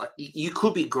 that's like you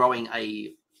could be growing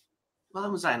I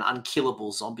would say an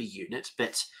unkillable zombie unit.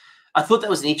 But I thought that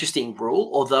was an interesting rule,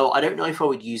 although I don't know if I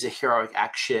would use a heroic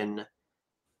action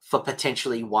for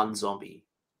potentially 1 zombie.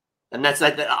 And that's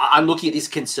like, I'm looking at this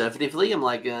conservatively. I'm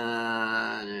like,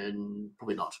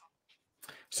 probably not.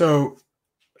 So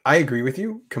I agree with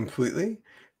you completely,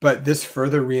 but this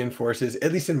further reinforces,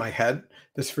 at least in my head,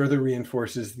 this further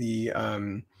reinforces the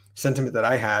sentiment that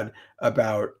I had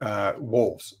about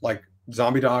wolves, like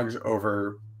zombie dogs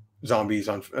over zombies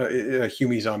on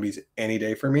Hume zombies any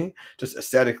day for me, just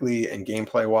aesthetically and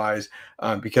gameplay wise,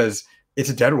 because it's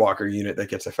a Deadwalker unit that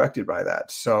gets affected by that.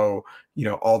 So, you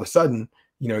know, all of a sudden,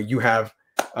 you know, you have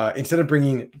instead of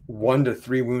bringing 1 to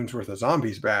 3 wounds worth of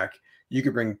zombies back, you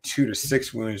could bring 2 to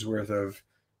 6 wounds worth of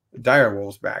dire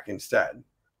wolves back instead.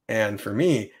 And for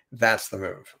me, that's the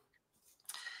move.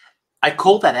 I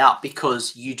call that out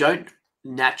because you don't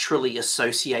naturally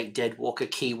associate Deadwalker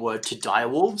keyword to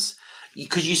direwolves,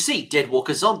 because you see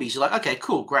Deadwalker zombies, you're like, okay,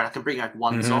 cool, great, I can bring out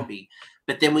one zombie.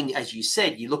 But then when, as you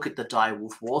said, you look at the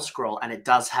Direwolf War Scroll and it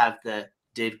does have the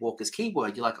Deadwalker's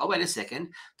keyword, you're like, oh, wait a second,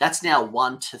 that's now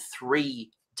 1 to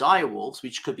 3 direwolves,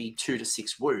 which could be 2 to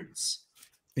 6 wounds.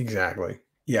 Exactly.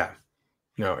 Yeah.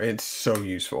 No, it's so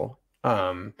useful.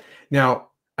 Now,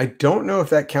 I don't know if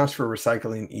that counts for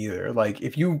recycling either. Like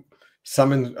if you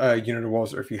summon a unit of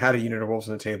wolves, or if you had a unit of wolves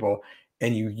on the table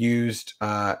and you used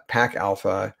pack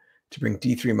alpha to bring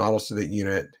D3 models to the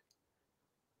unit,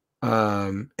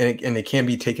 and they can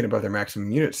be taken above their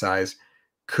maximum unit size,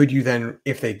 could you then,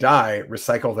 if they die,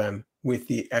 recycle them with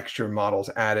the extra models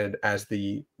added as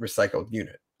the recycled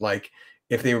unit? Like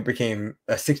if they became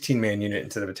a 16-man unit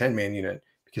instead of a 10-man unit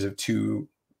because of 2,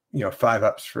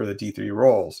 5-ups for the D3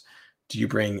 rolls, do you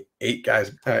bring 8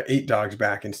 dogs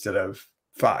back instead of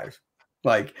 5?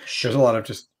 Like there's a lot of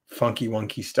just funky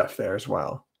wonky stuff there as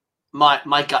well.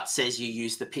 My gut says you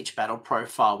use the pitch battle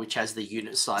profile, which has the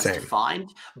unit size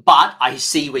defined. But I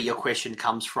see where your question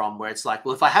comes from, where it's like,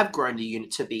 well, if I have grown the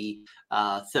unit to be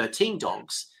 13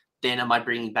 dogs, then am I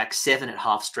bringing back 7 at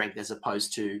half strength as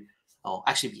opposed to,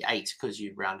 actually be 8 because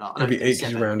you round up. It'd be 8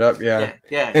 because you round up, yeah.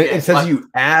 And it says you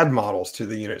add models to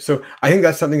the unit. So I think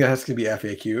that's something that has to be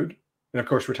FAQ'd. And of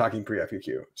course, we're talking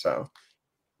pre-FAQ. So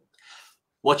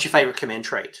what's your favorite command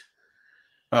trait?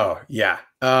 Oh, yeah.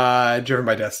 Driven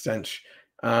by Death Stench.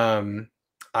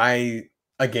 I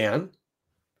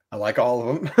like all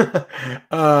of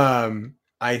them.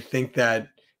 I think that,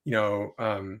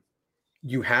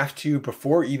 you have to,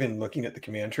 before even looking at the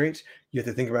command traits, you have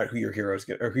to think about who your hero is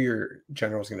or who your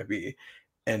general is going to be.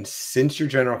 And since your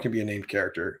general can be a named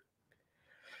character,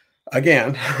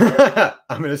 again,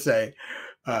 I'm going to say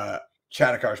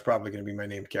Chadakar is probably going to be my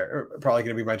named character, probably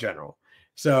going to be my general.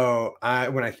 So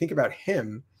when I think about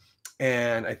him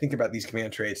and I think about these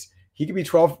command traits, he could be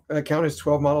count as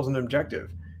 12 models in an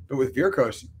objective. But with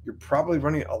Vyrkos, you're probably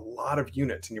running a lot of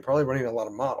units and you're probably running a lot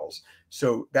of models.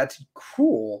 So that's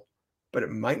cool, but it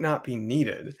might not be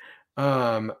needed.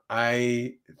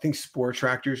 I think Spore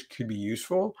Tractors could be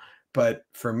useful, but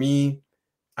for me,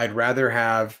 I'd rather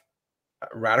have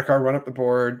Radakar run up the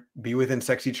board, be within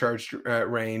sexy charge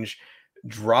range,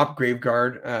 drop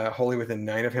Graveguard wholly within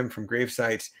 9 of him from grave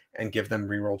sites, and give them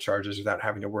reroll charges without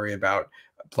having to worry about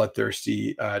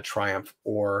Bloodthirsty Triumph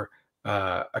or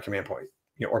a command point,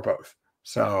 or both.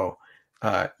 So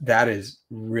that is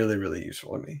really, really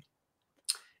useful to me.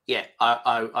 Yeah,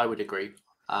 I would agree.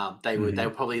 They were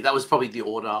probably, that was probably the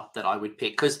order that I would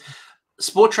pick, because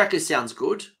Sport Tracker sounds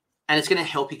good and it's going to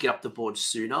help you get up the board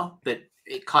sooner, but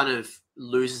it kind of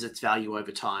loses its value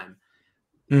over time.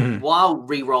 While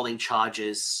re-rolling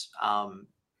charges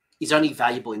is only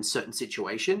valuable in certain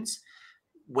situations,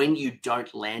 when you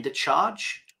don't land a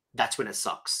charge, that's when it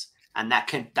sucks, and that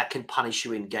can punish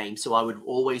you in game. So I would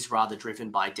always rather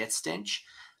Driven by Death Stench,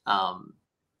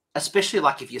 especially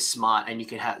like if you're smart and you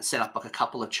can set up like a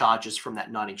couple of charges from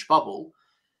that 9-inch bubble.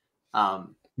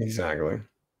 Exactly.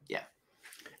 Yeah.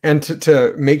 And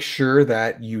to make sure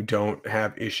that you don't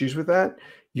have issues with that,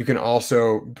 you can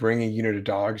also bring a unit of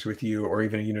dogs with you, or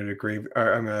even a unit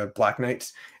of Black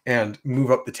Knights, and move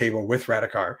up the table with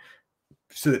Radakar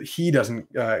so that he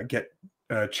doesn't get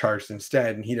charged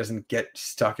instead, and he doesn't get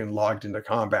stuck and logged into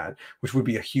combat, which would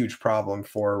be a huge problem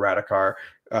for Radakar,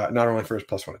 not only for his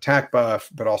 +1 attack buff,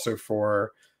 but also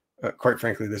for, quite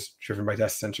frankly, this Driven by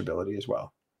Death Stench ability as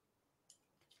well.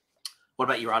 What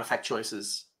about your artifact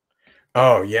choices?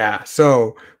 Oh, yeah.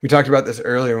 So we talked about this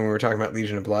earlier when we were talking about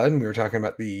Legion of Blood, and we were talking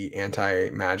about the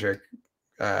anti-magic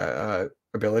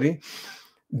ability.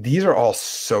 These are all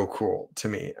so cool to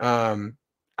me.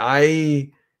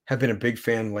 I have been a big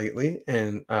fan lately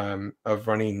of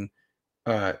running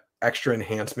extra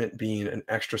enhancement being an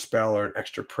extra spell or an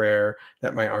extra prayer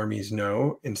that my armies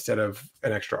know instead of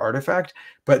an extra artifact.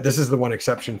 But this is the one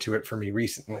exception to it for me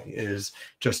recently, is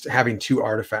just having 2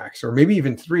 artifacts, or maybe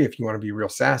even 3 if you want to be real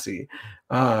sassy.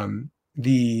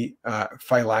 The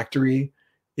Phylactery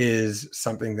is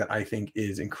something that I think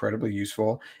is incredibly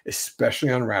useful, especially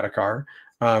on Radakar.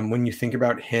 When you think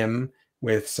about him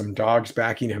with some dogs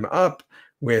backing him up,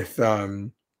 with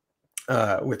some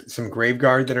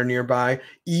Graveguard that are nearby,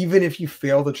 even if you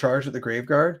fail the charge with the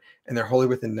Graveguard and they're wholly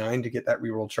within 9 to get that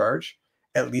reroll charge,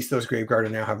 at least those Graveguard are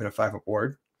now having a 5-up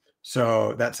ward.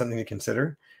 So that's something to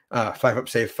consider. 5-up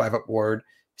save, 5-up ward.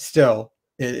 Still,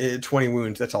 20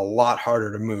 wounds, that's a lot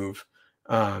harder to move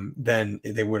than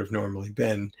they would have normally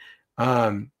been.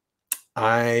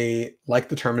 I like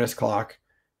the terminus clock,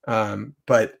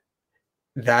 but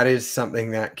that is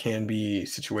something that can be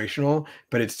situational,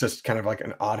 but it's just kind of like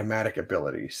an automatic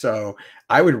ability. So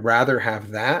I would rather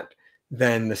have that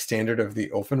than the standard of the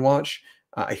Oathwatch,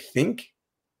 I think.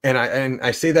 And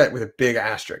I say that with a big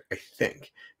asterisk, I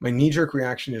think. My knee-jerk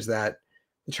reaction is that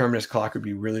the terminus clock would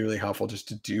be really, really helpful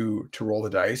just to roll the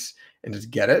dice and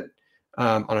just get it.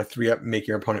 On a 3-up, make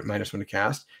your opponent -1 to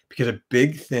cast. Because a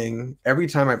big thing, every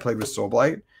time I played with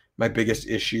Soulblight, my biggest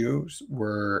issues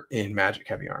were in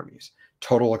magic-heavy armies.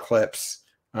 Total Eclipse,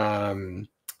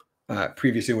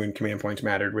 previously when command points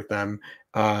mattered with them,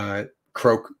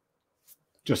 Croak,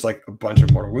 just like a bunch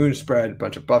of mortal wound spread, a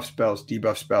bunch of buff spells,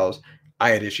 debuff spells,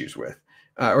 I had issues with.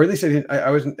 Or at least I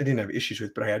didn't have issues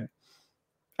with, but I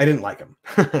didn't like them.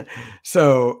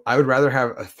 So I would rather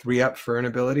have a 3-up for an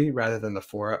ability rather than the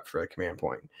 4-up for a command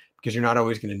point, because you're not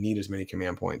always going to need as many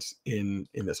command points in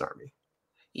this army.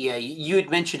 Yeah, you had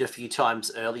mentioned a few times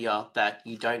earlier that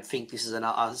you don't think this is a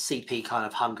CP kind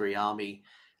of hungry army.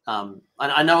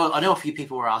 I know a few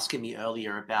people were asking me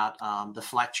earlier about the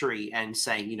phylactery and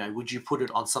saying, you know, would you put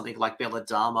it on something like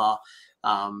Belladama?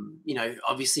 You know,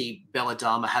 obviously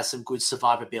Belladama has some good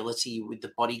survivability with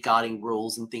the bodyguarding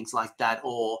rules and things like that,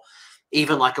 or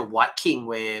even like a White King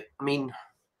where, I mean,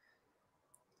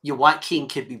 your White King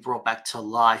could be brought back to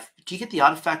life. Do you get the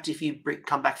artifact if you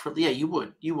come back for? Yeah, you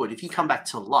would. You would if you come back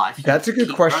to life. That's a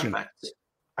good question.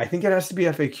 I think it has to be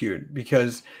FAQ'd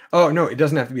because no, it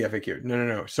doesn't have to be FAQ'd.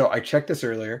 No. So I checked this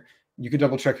earlier. You could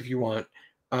double check if you want.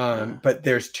 But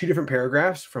there's 2 different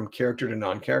paragraphs from character to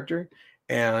non-character,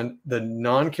 and the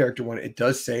non-character one, it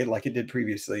does say, like it did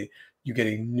previously, you get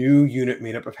a new unit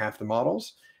made up of half the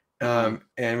models. And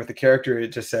with the character, it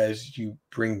just says you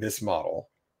bring this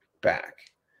model back.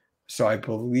 So I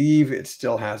believe it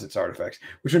still has its artifacts,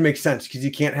 which would make sense because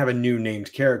you can't have a new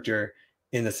named character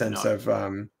in the sense of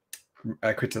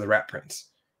Crits of the Rat Prince.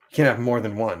 You can't have more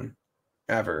than one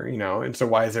ever, you know? And so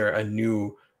why is there a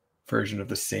new version of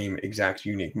the same exact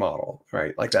unique model,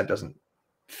 right? Like that doesn't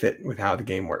fit with how the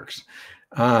game works.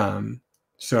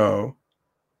 So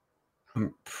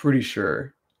I'm pretty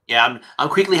sure. Yeah, I'm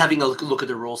quickly having a look at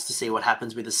the rules to see what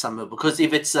happens with the summer, because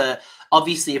if it's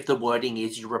obviously if the wording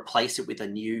is you replace it with a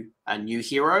new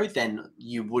hero, then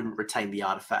you wouldn't retain the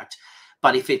artifact.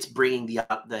 But if it's bringing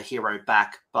the hero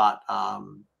back, but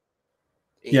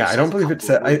yeah, I don't believe it's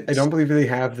I don't believe they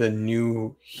have the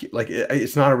new, like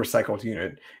it's not a recycled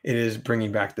unit. It is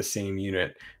bringing back the same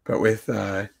unit, but with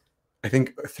I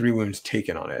think 3 wounds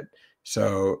taken on it.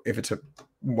 So if it's a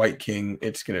White King,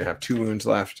 it's going to have 2 wounds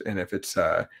left, and if it's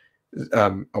a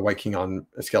White King on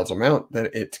a skeletal mount, then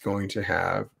it's going to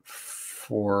have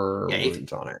 4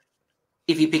 wounds on it.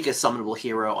 If you pick a summonable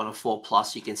hero on a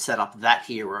 4+, you can set up that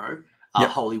hero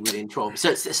wholly within 12.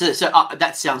 So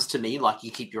that sounds to me like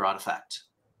you keep your artifact.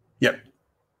 Yep.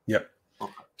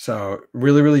 Okay. So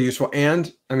really, really useful.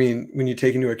 And I mean, when you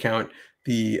take into account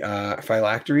the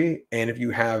phylactery, and if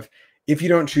you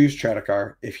don't choose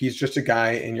Tradakar, if he's just a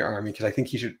guy in your army, because I think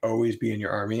he should always be in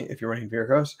your army if you're running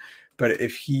Vyrkos, but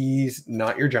if he's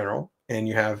not your general and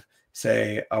you have,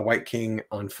 say, a White King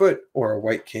on foot or a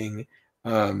White King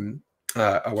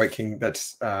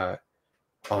that's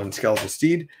on Skeletal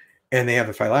Steed, and they have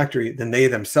the phylactery, then they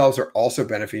themselves are also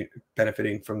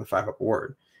benefiting from the 5-up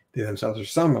ward. They themselves are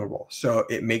summonable, so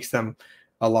it makes them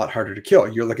a lot harder to kill.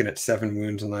 You're looking at 7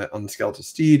 wounds on the Skeletal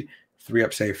Steed,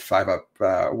 3-up save,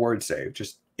 5-up ward save,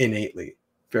 just innately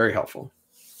very helpful.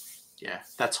 Yeah,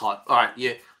 that's hot. All right,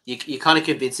 you're kind of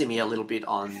convincing me a little bit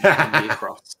on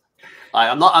Vyrkos.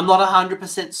 I'm not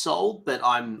 100% sold, but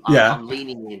I'm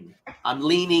leaning in. I'm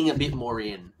leaning a bit more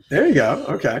in. There you go.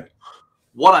 Okay.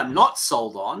 What I'm not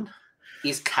sold on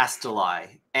is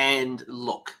Kastalai. And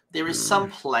look, there is some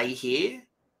play here,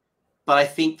 but I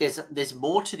think there's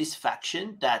more to this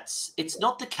faction. It's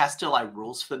not the Kastalai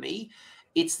rules for me.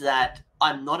 It's that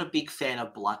I'm not a big fan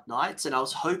of Blood Knights, and I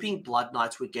was hoping Blood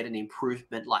Knights would get an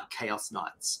improvement like Chaos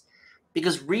Knights,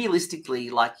 because realistically,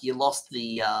 like you lost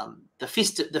the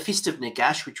Fist of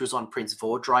Nagash, which was on Prince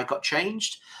Vordry, got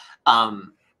changed because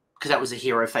that was a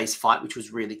hero face fight, which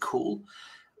was really cool.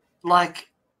 Like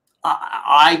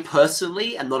I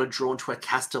personally am not drawn to a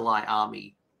Kastalai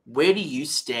army. Where do you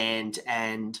stand?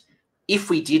 And if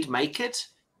we did make it,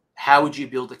 how would you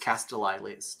build a Kastalai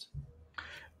list?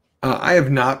 I have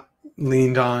not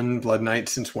leaned on Blood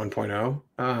Knights since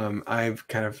 1.0. I've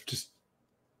kind of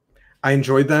I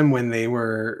enjoyed them when there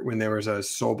was a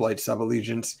Soulblight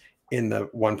sub-allegiance in the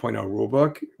 1.0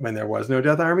 rulebook when there was no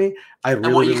Death Army.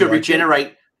 We could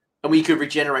regenerate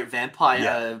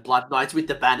vampire Blood Knights with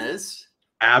the banners.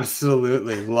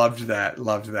 Absolutely. Loved that.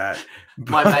 Loved that.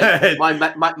 My But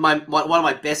one of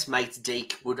my best mates,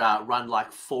 Deke, would run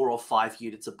like 4 or 5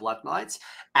 units of Blood Knights,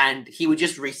 and he would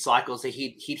just recycle. So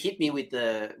he'd hit me with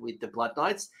the Blood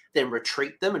Knights, then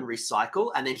retreat them and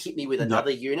recycle, and then hit me with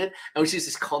another unit. And it was just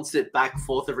this constant back and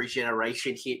forth of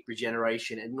regeneration, hit,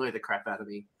 regeneration, and annoy the crap out of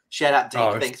me. Shout out,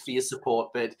 Deke. Thanks for your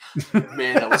support. But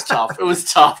man, that was tough. It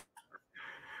was tough.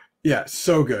 Yeah,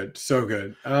 so good. So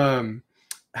good.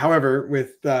 However,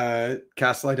 with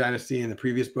Kastalai Dynasty in the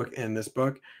previous book and this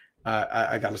book,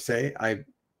 I got to say, I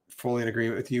fully in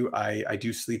agreement with you. I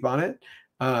do sleep on it.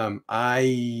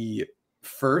 I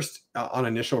first, on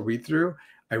initial read through,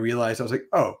 I realized I was like,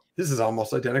 oh, this is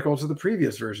almost identical to the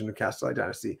previous version of Kastalai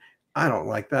Dynasty. I don't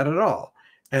like that at all.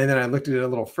 And then I looked at it a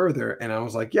little further and I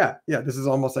was like, yeah, this is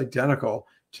almost identical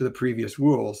to the previous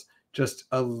rules, just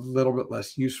a little bit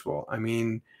less useful. I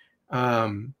mean, I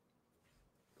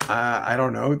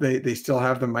don't know. They still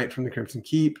have the Might from the Crimson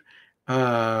Keep.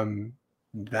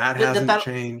 That hasn't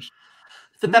changed.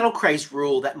 The Battle Craze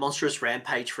rule, that monstrous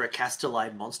rampage for a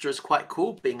Kastalai monster is quite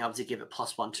cool, being able to give it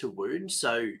 +1 to wound.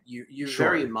 So you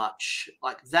very much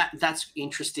like that. That's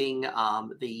interesting.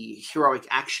 The heroic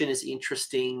action is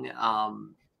interesting.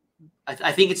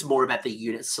 I think it's more about the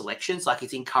unit selections. Like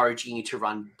it's encouraging you to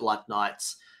run Blood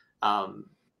Knights. That's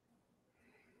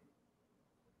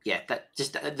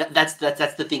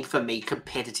the thing for me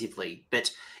competitively.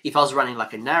 But if I was running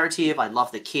like a narrative, I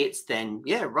love the kits, then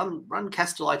yeah, run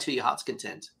Kastalai to your heart's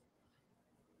content.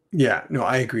 Yeah, no,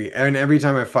 I agree. And every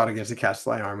time I fought against a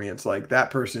Kastalai army, it's like that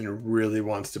person really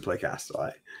wants to play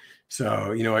Kastalai.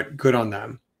 So you know what? Good on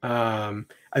them. I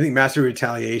think Master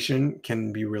Retaliation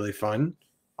can be really fun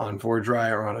on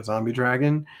Vordry or on a zombie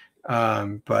dragon.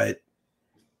 But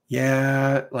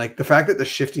yeah, like the fact that the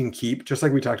shifting keep, just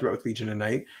like we talked about with Legion of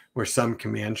Night, where some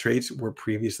command traits were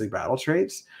previously battle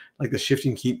traits, like the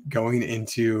shifting keep going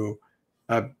into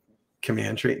a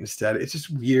command trait instead, it's just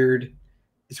weird.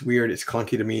 It's weird. It's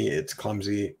clunky to me. It's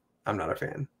clumsy. I'm not a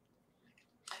fan.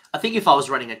 I think if I was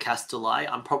running a Kastalai,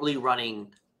 I'm probably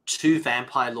running 2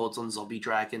 Vampire Lords on Zombie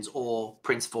Dragons or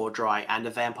Prince Vordry and a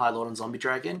Vampire Lord on Zombie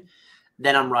Dragon.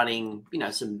 Then I'm running, you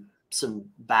know, some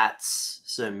Bats,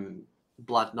 some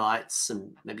Blood Knights,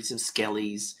 and maybe some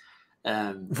Skellies.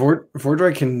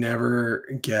 Vordry can never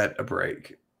get a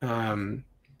break.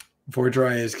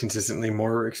 Vordry is consistently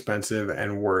more expensive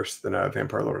and worse than a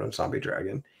Vampire Lord on Zombie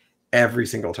Dragon every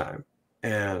single time.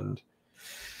 And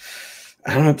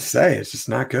I don't know what to say. It's just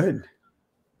not good.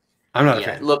 I'm not a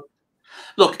fan. Look,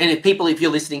 and if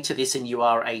you're listening to this and you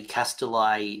are a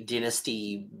Kastalai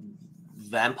Dynasty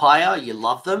vampire, you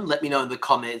love them, let me know in the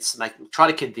comments. Try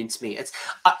to convince me.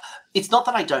 It's not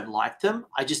that I don't like them,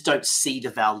 I just don't see the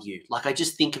value. Like I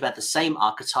just think about the same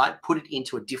archetype, put it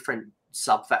into a different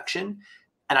sub-faction,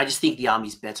 and I just think the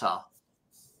army's better.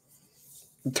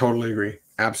 Totally agree.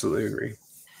 Absolutely agree.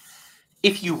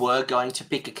 If you were going to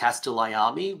pick a Kastalai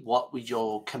army, what would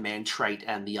your command trait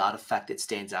and the artifact that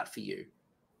stands out for you?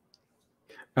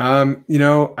 You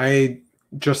know, I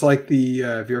just like the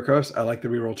Vyrkos, I like the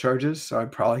reroll charges, so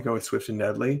I'd probably go with Swift and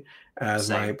Deadly as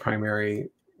my primary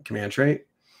command trait.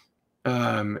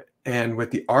 And with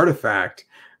the artifact,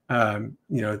 you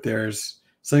know, there's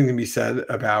something to be said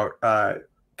about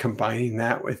combining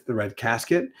that with the Red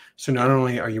Casket. So not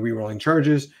only are you rerolling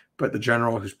charges, but the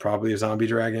general, who's probably a zombie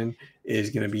dragon, is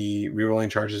going to be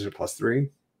rerolling charges at +3.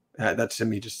 That to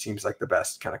me just seems like the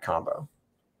best kind of combo.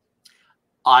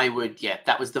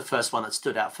 That was the first one that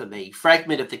stood out for me.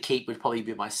 Fragment of the Keep would probably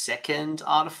be my second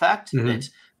artifact, but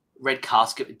Red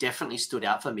Casket definitely stood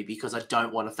out for me because I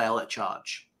don't want to fail that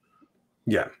charge.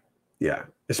 Yeah,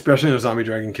 especially in a zombie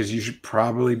dragon, because you should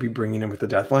probably be bringing in with the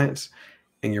Death Lance,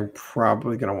 and you're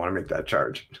probably going to want to make that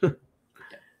charge.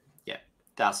 yeah,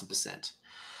 1000%.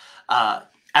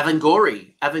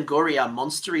 Avangori, a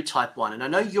monstery type one, and I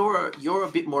know you're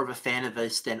a bit more of a fan of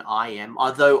this than I am.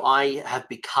 Although I have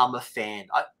become a fan.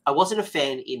 I wasn't a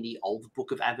fan in the old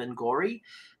book of Avangori.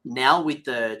 Now with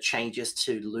the changes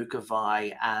to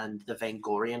Lucavi and the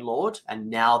Vangorian Lord, and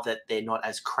now that they're not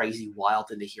as crazy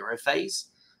wild in the hero phase,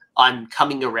 I'm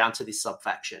coming around to this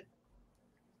sub-faction.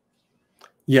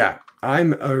 Yeah,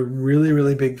 I'm a really,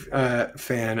 really big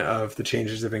fan of the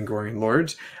changes of Vangorian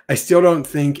Lords. I still don't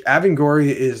think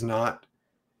Avangori is not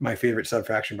my favorite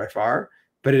sub-faction by far,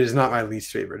 but it is not my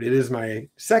least favorite. It is my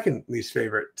second least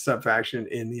favorite sub-faction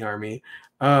in the army,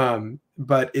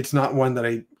 but it's not one that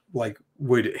I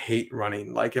would hate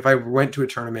running. Like if I went to a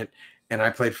tournament and I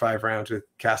played 5 rounds with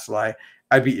Kastalai,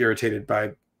 I'd be irritated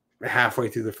by halfway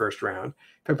through the first round.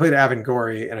 If I played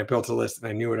Avangori and I built a list and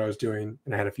I knew what I was doing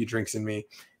and I had a few drinks in me,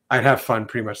 I'd have fun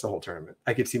pretty much the whole tournament.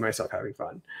 I could see myself having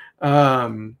fun.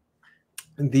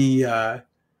 The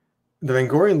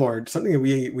Vangorian Lord, something that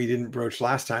we didn't broach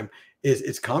last time, is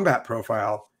its combat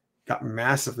profile got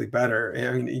massively better.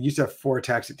 I mean, it used to have 4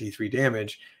 attacks at D3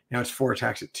 damage. Now it's 4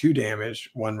 attacks at 2 damage,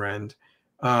 1 rend.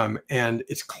 And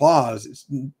its claws, its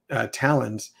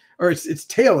talons, or its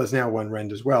tail is now 1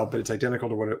 rend as well, but it's identical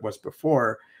to what it was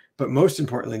before. But most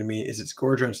importantly to me is its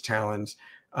Gorgon's talons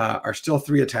are still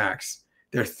 3 attacks.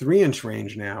 They're 3-inch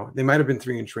range now. They might have been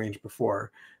 3-inch range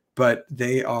before, but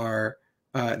they are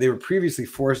they were previously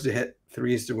 4s to hit,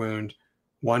 3s to wound,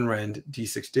 1 rend,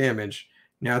 D6 damage.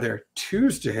 Now they're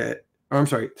 2s to hit, or I'm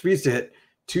sorry, 3s to hit,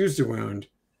 2s to wound,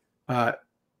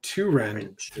 2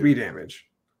 rend, 3 damage,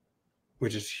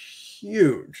 which is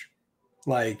huge.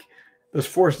 Like, those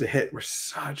 4s to hit were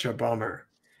such a bummer.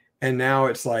 And now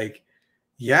it's like,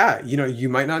 yeah, you know, you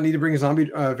might not need to bring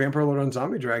a Vampire Lord on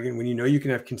Zombie Dragon when you know you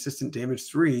can have consistent damage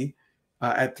 3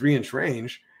 at 3-inch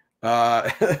range.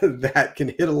 That can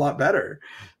hit a lot better.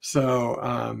 So,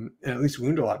 and at least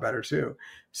wound a lot better too.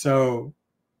 So,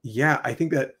 yeah, I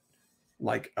think that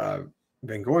like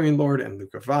Vangorian Lord and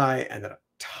Luca Vi and a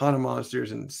ton of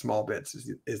monsters and small bits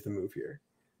is the move here.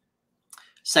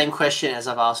 Same question as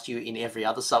I've asked you in every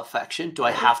other sub-faction. Do I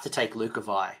have to take Luca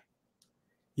Vi?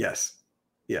 Yes.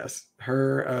 Yes.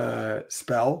 Her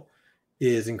spell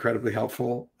is incredibly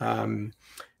helpful. As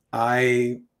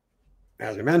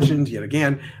I mentioned, yet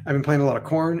again, I've been playing a lot of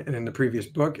Khorne, and in the previous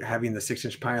book, having the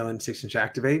 6-inch pile and 6-inch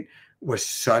activate was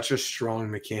such a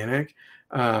strong mechanic,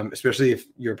 especially if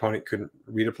your opponent couldn't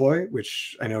redeploy,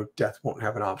 which I know Death won't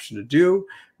have an option to do.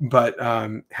 But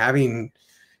having,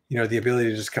 you know, the ability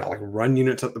to just kind of like run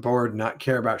units up the board, not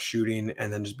care about shooting,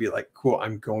 and then just be like, cool,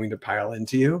 I'm going to pile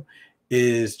into you,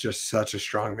 is just such a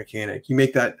strong mechanic. You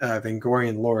make that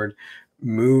Vangorian Lord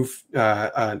move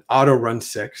an auto run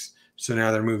 6. So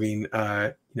now they're moving,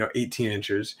 18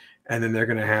 inches, and then they're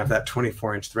going to have that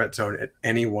 24-inch threat zone at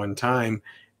any one time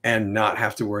and not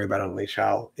have to worry about Unleash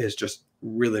Howl is just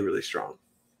really, really strong.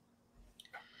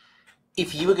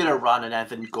 If you were going to run an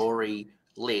Avangori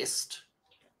list,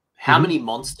 how many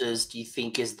monsters do you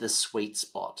think is the sweet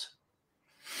spot?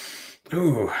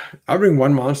 Ooh, I'll bring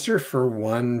 1 monster for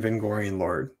 1 Vangorian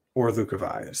Lord or Luca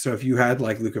Vi. So if you had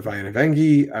like Luca Vi and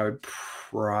Avengi, I would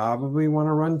probably want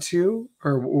to run 2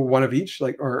 or 1 of each,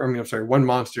 1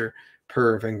 monster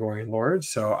per Vangorian Lord.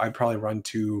 So I'd probably run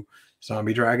 2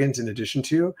 zombie dragons in addition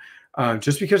to,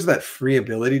 just because of that free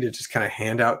ability to just kind of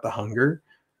hand out the hunger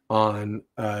on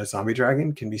zombie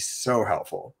dragon can be so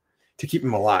helpful to keep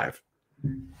them alive.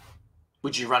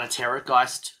 Would you run a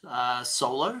Terrorgeist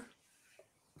solo?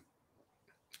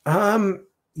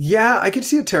 Yeah, I could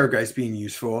see a Terrorgeist being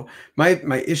useful.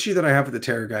 My issue that I have with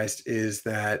the Terrorgeist is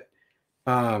that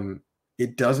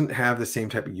it doesn't have the same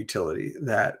type of utility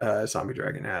that Zombie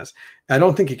Dragon has. I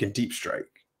don't think it can deep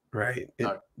strike, right?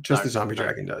 The Zombie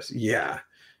Dragon does. Yeah.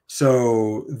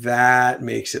 So that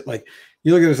makes it like,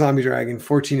 you look at a Zombie Dragon,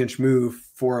 14-inch move,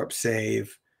 4-up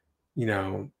save, you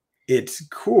know, it's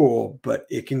cool, but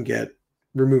it can get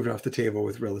removed off the table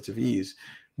with relative ease.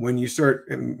 When you start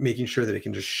making sure that it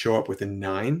can just show up within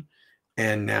 9,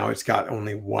 and now it's got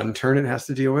only 1 turn it has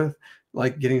to deal with,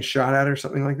 like getting shot at or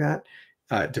something like that,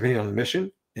 depending on the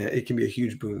mission, it can be a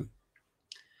huge boon.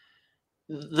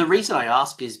 The reason I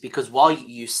ask is because while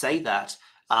you say that,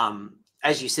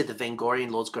 as you said, the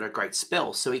Vangorian Lord's got a great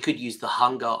spell, so he could use the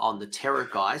hunger on the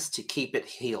Terrorgeist to keep it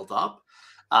healed up.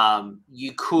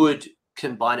 You could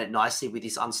combine it nicely with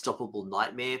this Unstoppable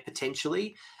Nightmare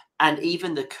potentially, and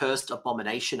even the Cursed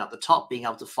Abomination at the top, being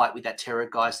able to fight with that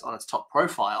Terrorgeist on its top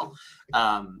profile.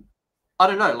 I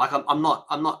don't know, like I'm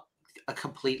not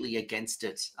completely against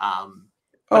it,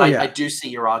 but I do see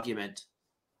your argument.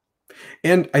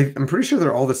 And I'm pretty sure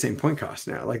they're all the same point cost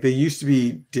now. Like, they used to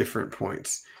be different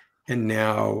points, and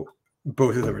now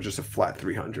both of them are just a flat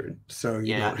 300. So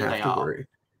you don't have to worry.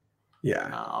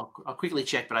 Yeah. I'll quickly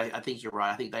check, but I think you're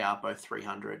right. I think they are both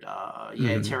 300.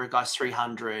 Terrorgeist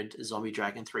 300, Zombie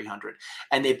Dragon 300.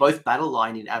 And they're both battle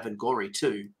line in Avangori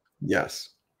too. Yes.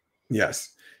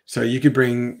 Yes. So you could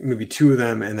bring maybe 2 of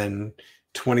them and then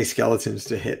 20 skeletons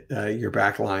to hit your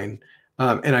back line.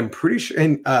 And I'm pretty sure,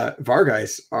 and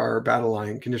Vargeist are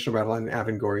conditional battle line in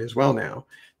Avangori as well now.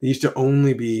 They used to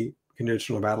only be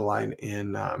conditional battle line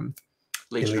in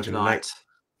Legion of Night.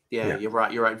 Yeah, you're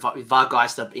right. You're right.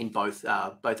 Vargeist are in both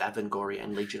Avangori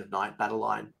and Legion of Night battle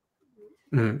line.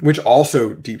 Which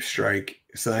also deep strike,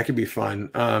 so that could be fun.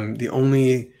 The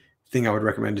only thing I would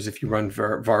recommend is if you run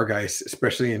Vargeist,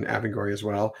 especially in Avangori as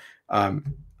well.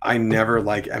 I never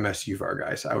like MSU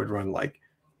Vargeist. I would run like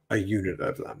a unit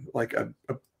of them, like a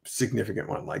significant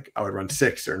one. Like I would run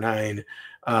 6 or 9,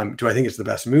 Do I think it's the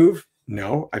best move?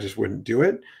 No, I just wouldn't do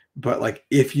it. But like,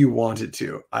 if you wanted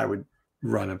to, I would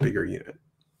run a bigger unit.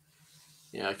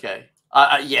 Yeah. Okay.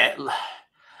 Yeah.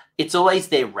 It's always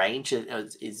their range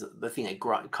is the thing that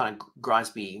kind of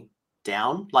grinds me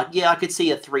down. Like, yeah, I could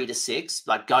see a 3 to 6.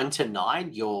 Like going to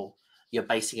 9, you're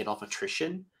basing it off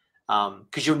attrition,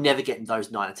 because you'll never get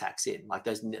those 9 attacks in. Like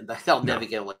they'll never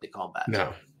get all into combat.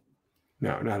 No,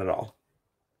 not at all.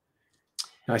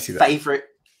 I see that.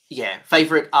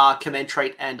 Favorite command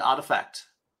trait and artifact.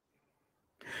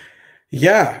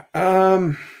 Yeah.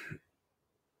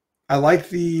 I like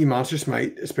the Monster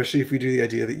Smite, especially if we do the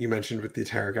idea that you mentioned with the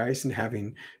Terrorgeist and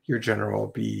having your general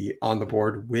be on the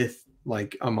board with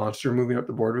like a monster moving up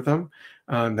the board with them.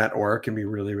 That aura can be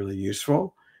really, really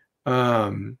useful.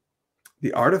 The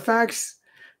artifacts,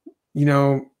 you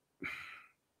know,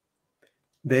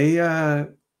 they I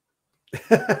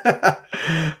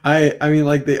mean,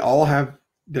 like, they all have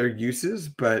their uses,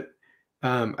 but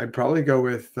I'd probably go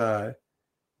with they're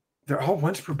all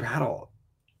once per battle.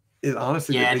 Is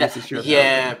honestly the biggest issue.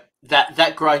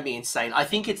 That grind me insane. I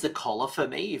think it's the collar for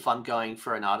me. If I'm going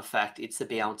for an artifact, it's to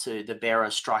be able to the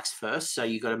bearer strikes first, so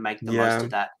you got to make the most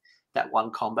of that one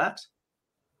combat.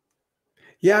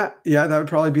 Yeah, that would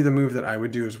probably be the move that I would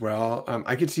do as well.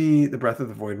 I could see the Breath of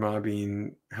the Void Maw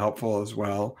being helpful as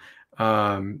well,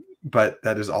 but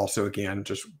that is also, again,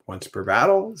 just once per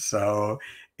battle, so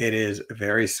it is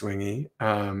very swingy.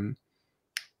 I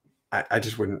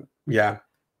just wouldn't. Yeah,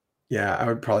 I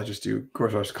would probably just do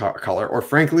Gorzor's Collar, or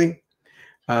frankly,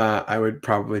 I would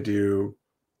probably do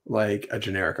like a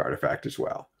generic artifact as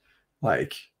well.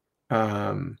 Like,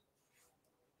 I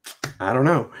don't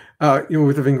know.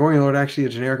 With the Vingorian Lord, actually, a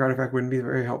generic artifact wouldn't be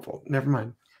very helpful. Never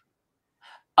mind.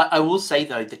 I will say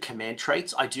though, the command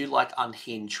traits, I do like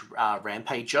Unhinged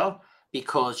Rampager,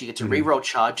 because you get to reroll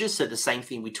charges. So the same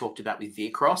thing we talked about with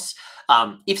Vyrkos.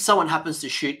 If someone happens to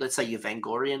shoot, let's say your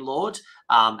Vangorian Lord,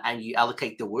 and you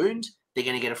allocate the wound, they're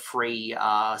going to get a free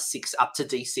 6 up to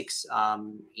D6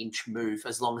 inch move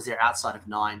as long as they're outside of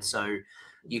 9. So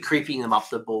you're creeping them up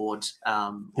the board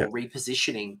or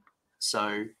repositioning.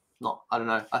 So I don't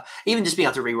know. Even just being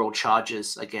able to reroll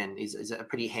charges again is a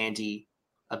pretty handy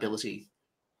ability.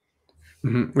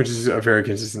 Which is a very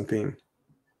consistent theme.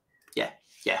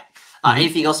 Yeah.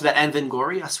 Anything else about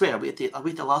Vangori? I swear, are we at the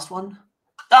last one?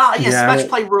 Yes, match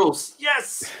play rules.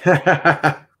 Yes.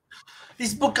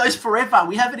 This book goes forever.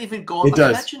 We haven't even gone. It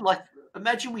does.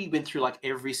 Imagine we went through like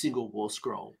every single war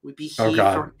scroll. We'd be here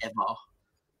forever.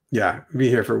 Yeah, we'd be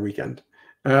here for a weekend.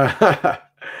 But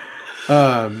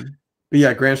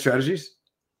yeah, grand strategies.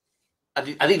 I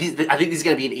think this is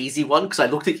going to be an easy one, because I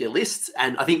looked at your lists,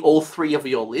 and I think all 3 of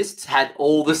your lists had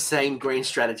all the same grand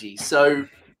strategies. So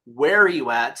where are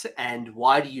you at, and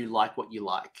why do you like what you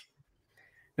like?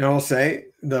 Now, I'll say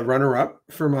the runner-up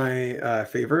for my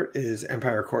favorite is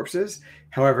Empire Corpses.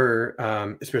 However,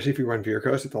 especially if you run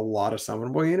Vyrkos, it's a lot of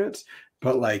summonable units.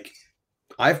 But like,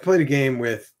 I've played a game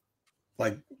with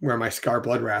like where my Scar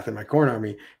Bloodwrath in my Khorne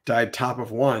army died top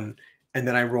of 1, and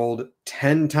then I rolled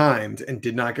 10 times and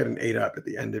did not get an 8 up at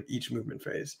the end of each movement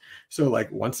phase. So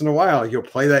like, once in a while, you'll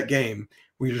play that game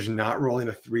where you're just not rolling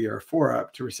a 3 or a 4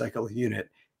 up to recycle a unit,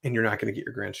 and you're not going to get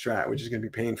your grand strat, which is going to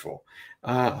be painful,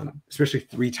 especially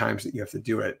 3 times that you have to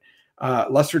do it.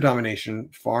 Luster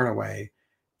Domination, far and away,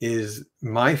 is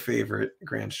my favorite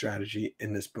grand strategy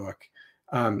in this book.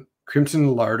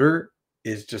 Crimson Larder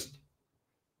is just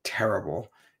terrible.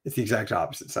 It's the exact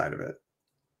opposite side of it.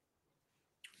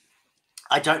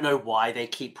 I don't know why they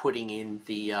keep putting in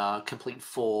the complete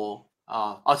 4.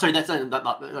 Sorry, that's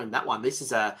not that one. This is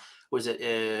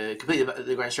completely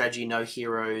the grand strategy? No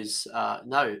heroes.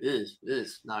 No.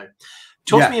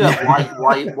 Talk to me about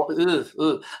why.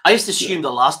 I used to assume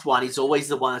the last one is always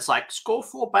the one that's like score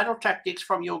 4 battle tactics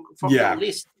from your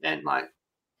list, and like.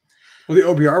 Well, the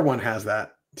OBR one has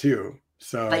that too.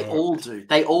 So they all do.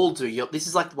 They all do. This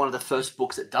is like one of the first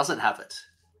books that doesn't have it.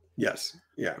 Yes.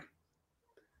 Yeah.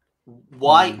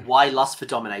 Why Lust for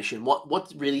Domination?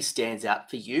 What really stands out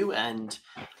for you? And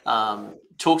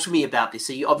talk to me about this.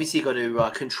 So you obviously got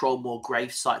to control more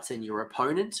grave sites than your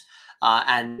opponent,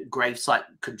 and grave site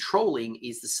controlling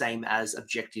is the same as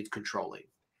objective controlling.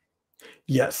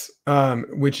 Yes,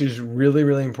 which is really,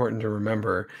 really important to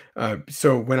remember.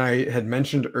 So when I had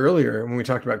mentioned earlier, when we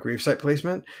talked about gravesite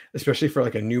placement, especially for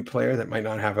like a new player that might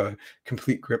not have a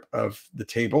complete grip of the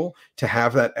table, to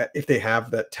have that, if they have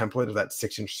that template of that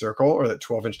 6-inch circle or that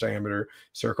 12-inch diameter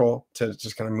circle to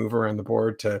just kind of move around the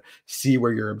board to see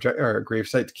where your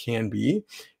gravesites can be,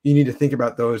 you need to think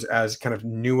about those as kind of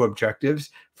new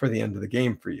objectives for the end of the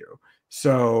game for you.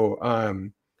 So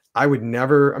I would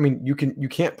never, I mean, you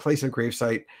can't place a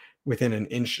gravesite within an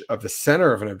inch of the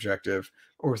center of an objective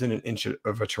or within an inch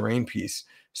of a terrain piece.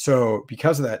 So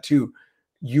because of that too,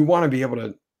 you want to be able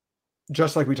to,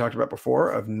 just like we talked about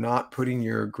before, of not putting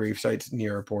your grave sites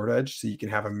near a board edge, so you can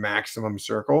have a maximum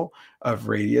circle of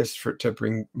radius to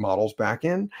bring models back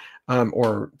in,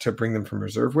 or to bring them from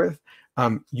reserve with.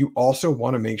 You also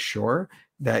want to make sure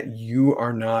that you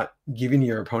are not giving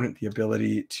your opponent the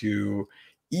ability to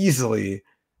easily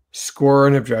score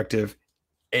an objective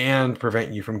and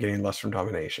prevent you from getting lust from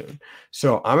domination.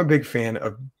 So I'm a big fan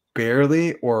of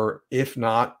barely, or if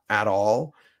not at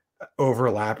all,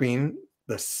 overlapping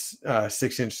the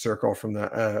 6-inch circle from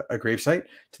the a gravesite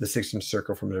to the 6-inch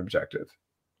circle from an objective.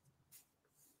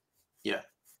 Yeah.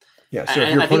 So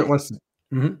if your opponent wants to,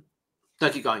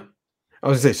 don't keep going. I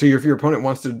was gonna say, so if your opponent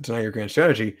wants to deny your grand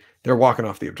strategy, they're walking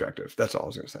off the objective. That's all I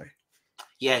was gonna say.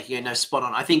 Yeah, no, spot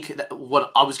on. I think that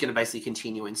what I was going to basically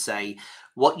continue and say,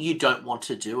 what you don't want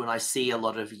to do, and I see a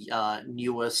lot of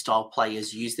newer style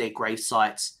players use their grave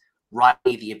sites right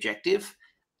near the objective,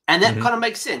 and that kind of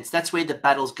makes sense. That's where the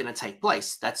battle's going to take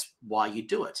place. That's why you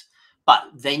do it. But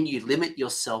then you limit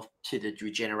yourself to the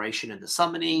regeneration and the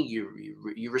summoning.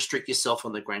 You restrict yourself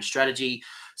on the grand strategy.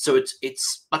 So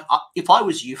it's like, if I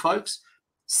was you folks,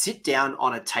 sit down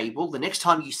on a table. The next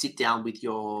time you sit down with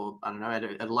your, I don't know,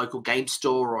 at a local game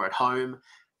store or at home,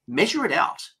 measure it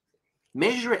out.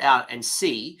 Measure it out and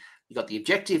see, you got the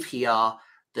objective here,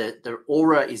 the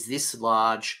aura is this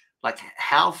large. Like,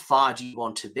 how far do you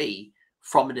want to be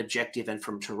from an objective and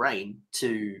from terrain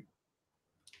to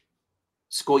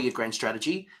score your grand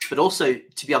strategy, but also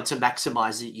to be able to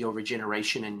maximize your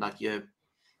regeneration and like your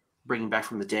bringing back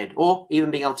from the dead, or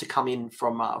even being able to come in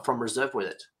from reserve with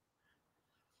it.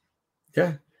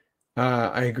 Yeah,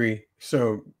 I agree.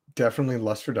 So definitely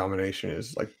lust for domination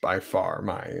is like by far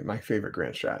my favorite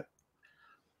grand strat.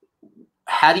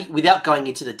 How do you, without going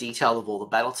into the detail of all the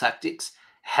battle tactics,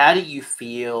 how do you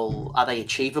feel? Are they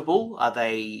achievable? Are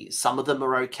they, some of them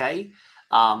are okay?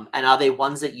 And are there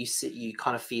ones that you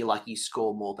kind of feel like you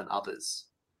score more than others?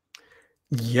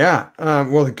 Yeah.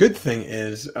 Well, the good thing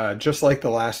is, just like the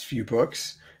last few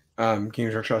books,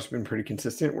 Games Workshop's been pretty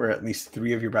consistent, where at least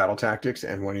 3 of your battle tactics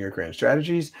and 1 of your grand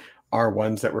strategies are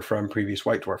ones that were from previous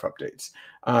White Dwarf updates.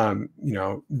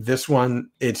 This one,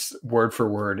 it's word for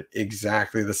word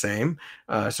exactly the same.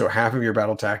 So half of your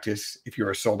battle tactics, if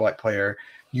you're a Soulblight player,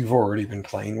 you've already been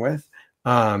playing with.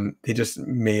 They just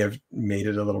may have made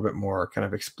it a little bit more kind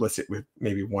of explicit with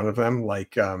maybe one of them,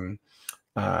 like they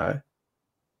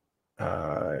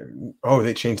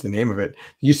changed the name of it. There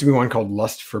used to be one called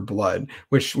Lust for Blood,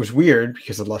 which was weird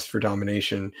because of Lust for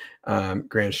Domination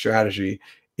grand strategy.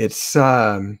 It's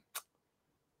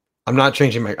I'm not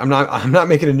changing I'm not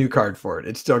making a new card for it.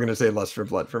 It's still going to say Lust for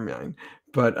Blood for mine,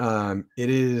 but it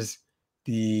is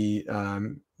the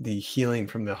healing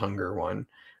from the hunger one.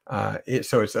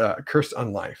 It's Cursed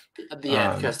on Life.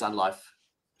 Cursed on Life.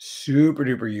 Super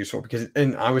duper useful, because,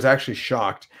 and I was actually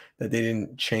shocked that they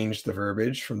didn't change the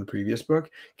verbiage from the previous book,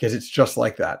 because it's just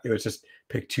like that. It was just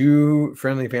pick 2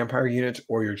 friendly vampire units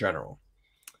or your general.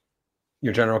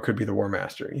 Your general could be the War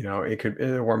Master. It could,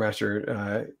 the War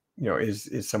Master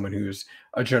is someone who's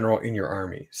a general in your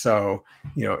army. So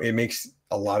it makes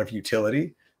a lot of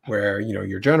utility where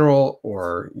your general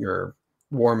or your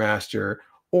War Master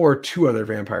or 2 other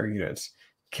vampire units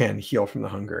can heal from the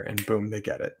hunger, and boom, they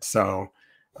get it. So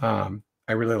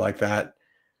I really like that.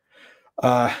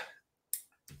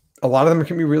 A lot of them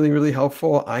can be really, really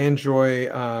helpful. I enjoy,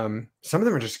 some of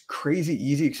them are just crazy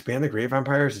easy. Expand the Grave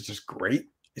Vampires. It's just great.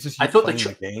 It's just playing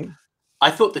the game. I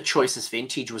thought the Choices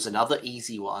Vintage was another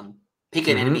easy one. Pick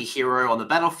an enemy hero on the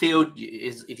battlefield.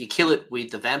 If you kill it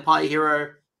with the vampire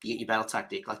hero, you get your battle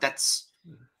tactic. Like, it's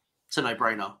a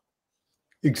no-brainer.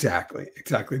 Exactly.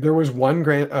 There was one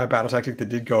battle tactic that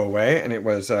did go away, and it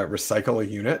was recycle a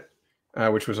unit.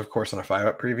 Which was, of course, on a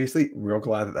 5-up previously. Real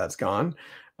glad that that's gone.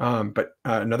 But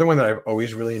another one that I've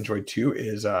always really enjoyed too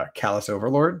is Callous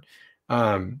Overlord.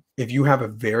 If you have a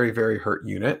very, very hurt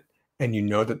unit and you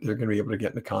know that they're going to be able to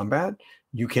get into combat,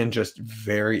 you can just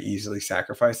very easily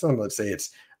sacrifice them. Let's say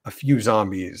it's a few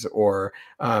zombies, or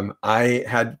I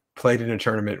had played in a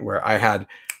tournament where I had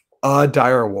a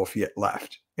dire wolf yet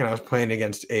left, and I was playing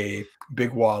against a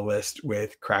big wall list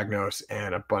with Kragnos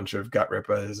and a bunch of gut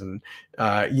rippas and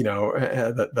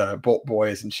the bolt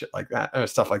boys and shit like that,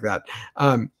 stuff like that.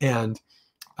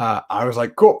 I was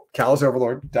like, cool, Callous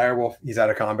Overlord, dire wolf, he's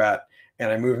out of combat,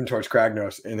 and I move him towards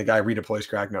Kragnos, and the guy redeploys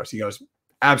Kragnos. He goes,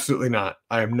 absolutely not,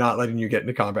 I am not letting you get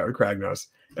into combat with Kragnos.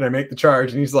 And I make the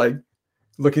charge, and he's like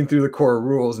looking through the core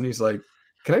rules, and he's like,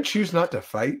 can I choose not to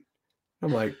fight?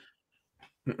 I'm like,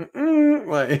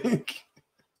 like,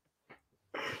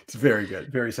 It's very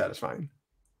good, very satisfying.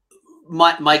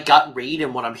 My gut read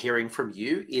and what I'm hearing from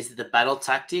you is that the battle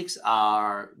tactics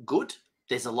are good.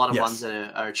 There's a lot of ones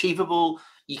that are achievable.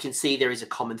 You can see there is a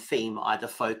common theme, either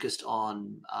focused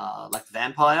on like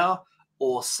vampire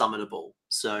or summonable.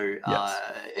 So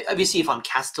obviously, if I'm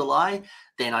Kastalai,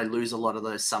 then I lose a lot of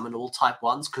those summonable type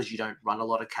ones because you don't run a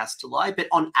lot of Kastalai. But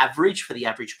on average, for the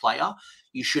average player,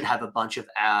 you should have a bunch of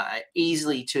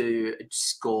easily to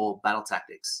score battle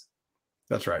tactics.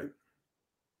 That's right.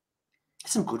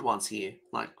 Some good ones here,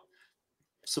 like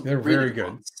some They're really very good.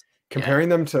 ones. Comparing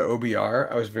them to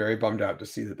OBR, I was very bummed out to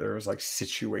see that there was like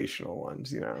situational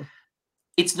ones,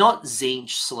 It's not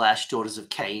Zinch / Daughters of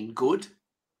Cain good,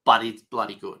 but it's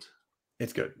bloody good.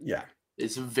 It's good, yeah.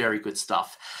 It's very good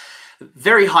stuff.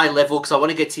 Very high level, because I want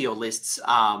to get to your lists,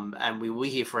 and we will be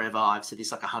here forever. I've said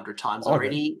this like 100 times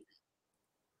already.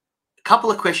 A couple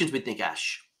of questions with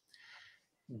Nagash.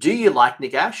 Do you like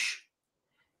Nagash?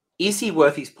 Is he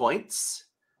worth his points?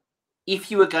 If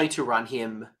you were going to run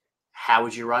him, how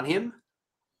would you run him?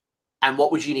 And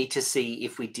what would you need to see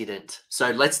if we didn't? So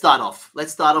let's start off.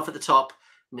 Let's start off at the top.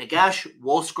 Nagash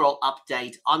War Scroll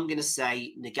update. I'm going to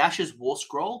say Nagash's War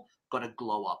Scroll got a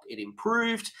glow up. It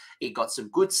improved. It got some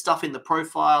good stuff in the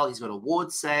profile. He's got a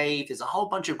ward save. There's a whole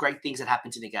bunch of great things that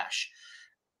happened to Nagash.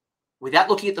 Without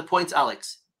looking at the points,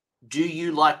 Alex, do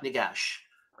you like Nagash?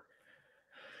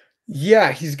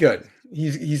 Yeah, he's good.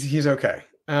 He's okay.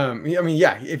 I mean,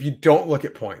 yeah, if you don't look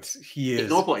at points, he is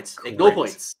ignore points. Great. Ignore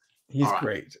points. He's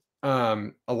great.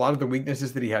 A lot of the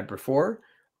weaknesses that he had before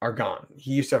are gone.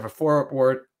 He used to have a 4-up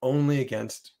ward only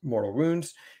against mortal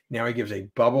wounds. Now he gives a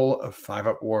bubble of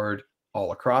 5-up ward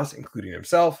all across, including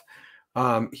himself.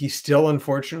 He still,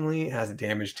 unfortunately, has a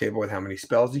damage table with how many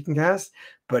spells he can cast,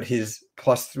 but his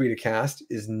 +3 to cast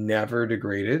is never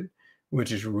degraded,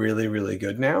 which is really, really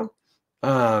good now.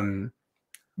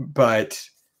 But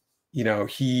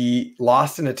he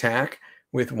lost an attack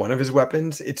with one of his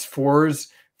weapons. It's 4s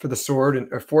for the sword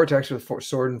and 4 attacks with the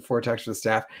sword and 4 attacks with the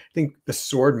staff. I think the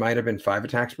sword might have been 5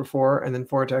 attacks before and then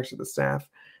 4 attacks with the staff.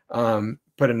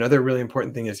 But another really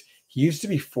important thing is he used to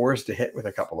be forced to hit with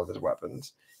a couple of his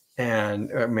weapons and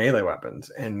melee weapons,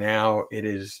 and now it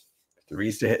is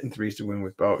 3s to hit and 3s to wound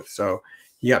with both. So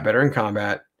he got better in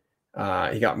combat.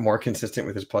 He got more consistent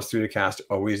with his +3 to cast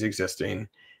always existing,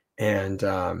 and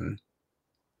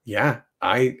yeah,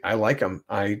 I like him.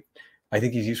 I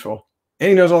think he's useful, and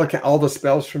he knows all the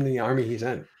spells from the army he's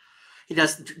in. He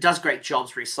does great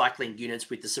jobs recycling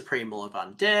units with the Supreme Law of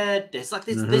Undead. There's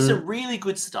some really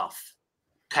good stuff.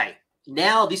 Okay,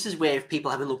 now this is where if people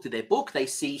haven't looked at their book, they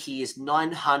see he is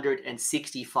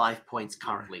 965 points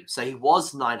currently. So he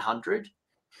was 900.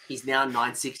 He's now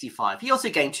 965. He also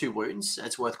gained 2 wounds.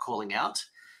 It's worth calling out.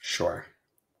 Sure.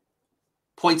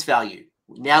 Points value.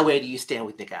 Now where do you stand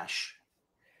with Nagash?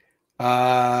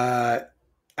 I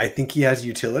think he has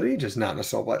utility, just not in a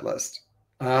Soulblight list.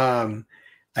 For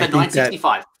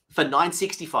 965. For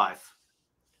 965.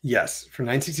 Yes, for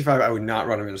 965, I would not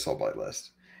run him in a Soulblight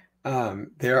list.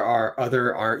 There are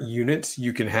other units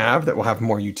you can have that will have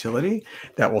more utility,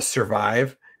 that will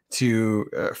survive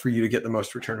for you to get the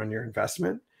most return on your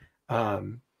investment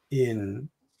in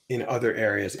other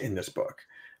areas in this book.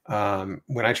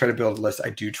 When I try to build a list, I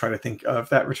do try to think of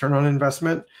that return on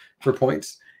investment for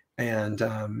points. And,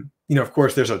 of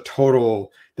course, there's a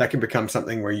total that can become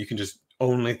something where you can just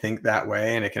only think that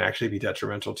way, and it can actually be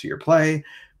detrimental to your play.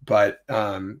 But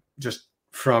just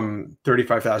from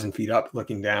 35,000 feet up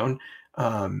looking down,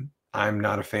 I'm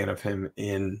not a fan of him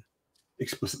in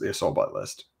explicitly a Soulblight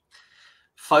list.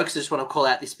 Folks, I just want to call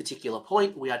out this particular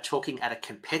point. We are talking at a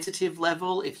competitive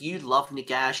level. If you love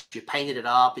Nagash, you painted it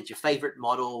up, it's your favorite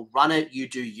model, run it, you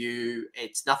do you.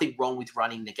 It's nothing wrong with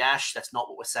running Nagash. That's not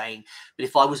what we're saying. But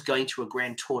if I was going to a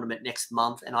grand tournament next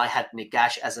month and I had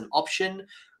Nagash as an option,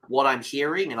 what I'm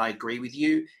hearing, and I agree with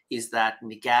you, is that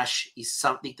Nagash is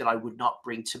something that I would not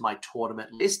bring to my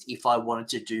tournament list if I wanted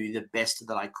to do the best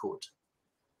that I could.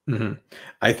 Mm-hmm.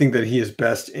 I think that he is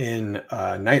best in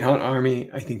a Night Hunt army.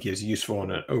 I think he is useful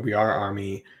in an OBR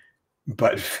army,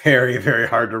 but very, very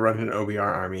hard to run an OBR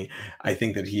army. I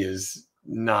think that he is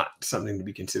not something to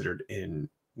be considered in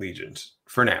Legions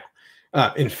for now.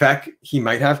 In fact, he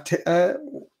might have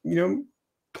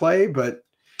play, but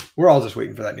we're all just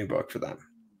waiting for that new book for them.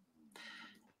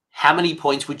 How many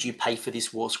points would you pay for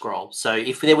this War Scroll? So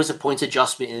if there was a points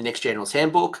adjustment in the next General's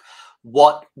Handbook,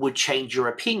 what would change your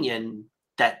opinion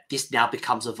that this now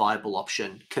becomes a viable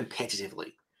option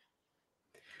competitively?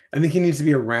 I think he needs to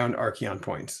be around Archeon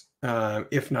points.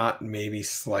 If not, maybe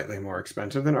slightly more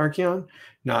expensive than Archeon,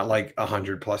 not like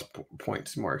 100+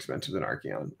 points more expensive than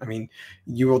Archeon. I mean,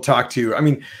 you will talk to,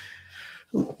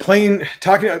 talking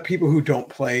to people who don't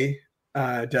play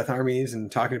death armies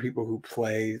and talking to people who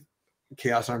play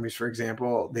chaos armies, for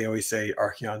example, they always say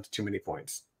Archaon's too many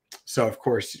points. So of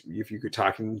course, if you could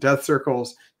talk in death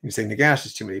circles, you can say Nagash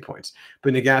is too many points.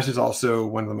 But Nagash is also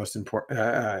one of the most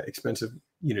important, expensive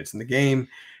units in the game.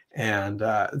 And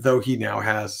though he now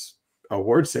has a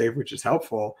ward save, which is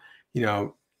helpful, you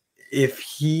know, if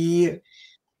he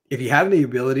had the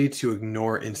ability to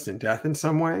ignore instant death in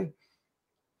some way,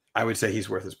 I would say he's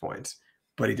worth his points,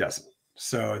 but he doesn't.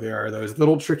 So there are those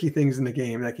little tricky things in the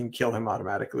game that can kill him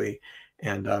automatically,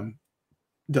 and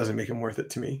doesn't make him worth it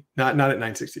to me. Not at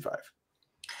 965.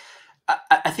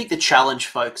 I think the challenge,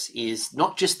 folks, is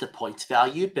not just the points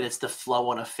value, but it's the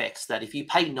flow-on effects. That if you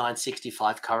pay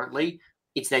 965 currently,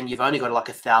 it's then you've only got like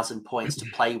 1,000 points to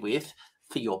play with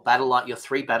for your battle line, your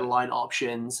 3 battle line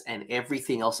options, and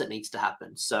everything else that needs to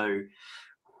happen. So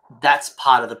that's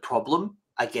part of the problem,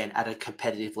 again, at a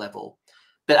competitive level.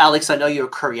 But Alex, I know you're a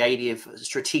creative,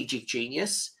 strategic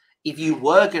genius. If you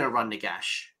were going to run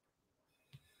Nagash,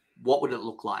 what would it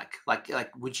look like? Like,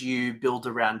 would you build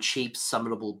around cheap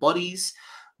summonable bodies?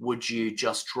 Would you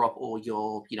just drop all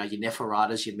your, your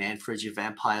Neferatas, your Manfreds, your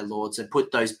Vampire Lords, and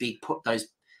put those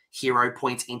hero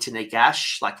points into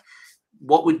Nagash? Like,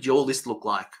 what would your list look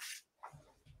like?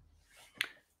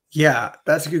 Yeah,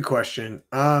 that's a good question.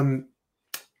 I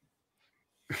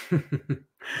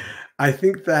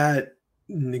think that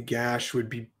Nagash would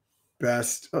be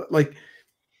best. Like,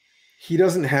 he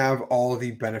doesn't have all of the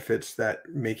benefits that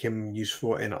make him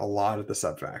useful in a lot of the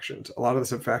sub-factions. A lot of the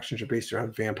sub-factions are based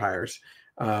around vampires.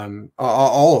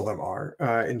 All of them are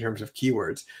in terms of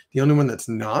keywords. The only one that's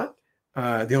not,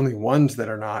 the only ones that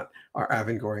are not are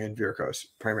Avangori and Vyrkos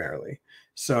primarily.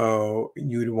 So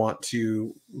you'd want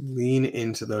to lean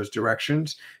into those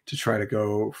directions to try to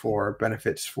go for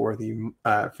benefits for the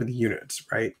units,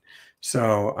 right?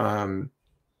 So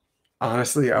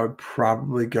honestly, I would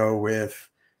probably go with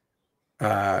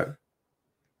the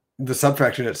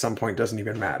subfaction at some point doesn't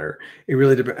even matter. It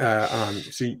really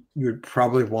depends. So you would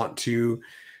probably want to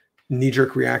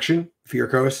knee-jerk reaction,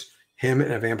 Vyrkos, him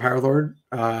and a Vampire Lord,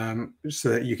 so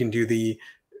that you can do the,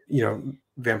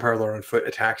 Vampire Lord on foot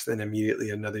attacks, then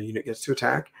immediately another unit gets to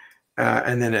attack.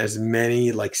 And then as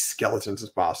many like skeletons as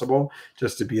possible,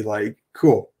 just to be like,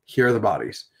 cool, here are the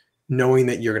bodies, knowing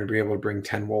that you're going to be able to bring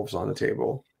 10 wolves on the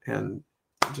table and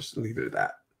just leave it at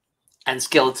that. And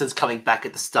skeletons coming back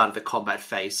at the start of the combat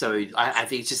phase. So I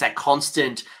think it's just that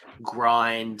constant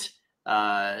grind.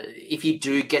 If you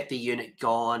do get the unit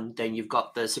gone, then you've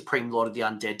got the Supreme Lord of the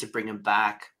Undead to bring them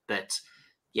back. But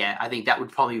yeah, I think that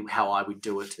would probably be how I would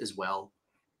do it as well.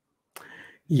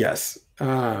 Yes.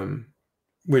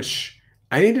 Which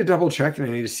I need to double check, and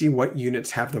I need to see what units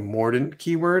have the Mordant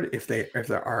keyword, if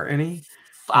there are any.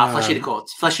 Flesh Eater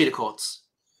Courts. Flesh Eater Courts.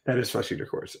 That is Flesh Eater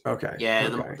Courts. Okay. Yeah,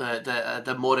 okay.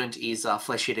 The Mordant is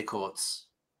Flesh Eater Courts.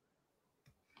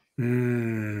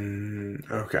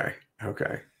 Okay.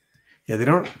 Okay. Yeah, they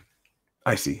don't.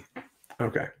 I see.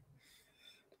 Okay.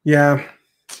 Yeah.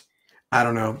 I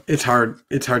don't know. It's hard.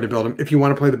 It's hard to build them. If you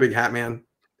want to play the Big Hat Man,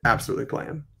 absolutely play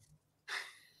him.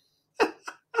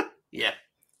 Yeah.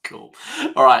 Cool.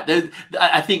 All right.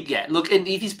 I think, yeah, look, and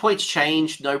if his points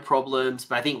change, no problems.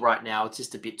 But I think right now it's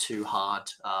just a bit too hard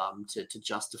to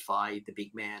justify the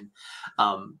big man.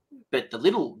 But the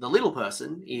little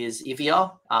person is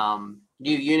Ivia.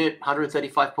 New unit,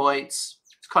 135 points.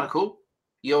 It's kind of cool.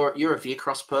 You're a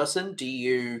Vyrkos person.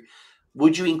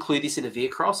 Would you include this in a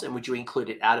Vyrkos, and would you include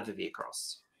it out of a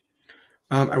Vyrkos?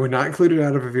 I would not include it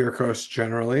out of a Vyrkos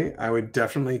generally. I would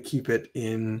definitely keep it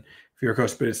in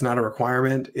Vyrkos, but it's not a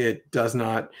requirement.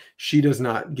 She does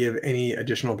not give any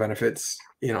additional benefits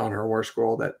on her war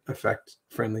scroll that affect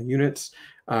friendly units.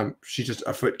 She's just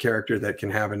a foot character that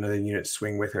can have another unit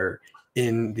swing with her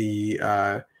in the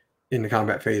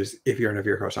combat phase if you're in a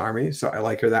Vyrkos army. So I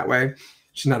like her that way.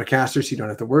 She's not a caster, so you don't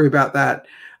have to worry about that.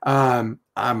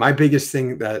 My biggest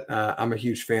thing that I'm a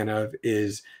huge fan of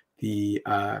is the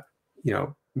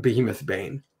Behemoth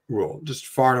Bane rule. Just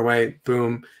far and away,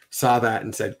 boom, saw that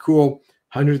and said, cool,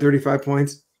 135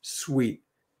 points, sweet,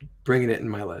 bringing it in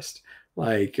my list.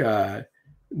 Like the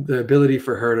ability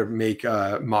for her to make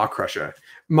Maw Crusher.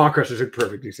 Maw Crusher is a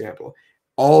perfect example.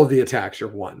 All of the attacks are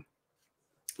one.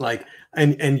 Like,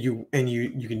 and you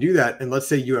can do that. And let's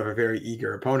say you have a very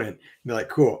eager opponent. And be like,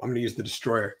 cool, I'm going to use the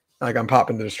Destroyer. Like, I'm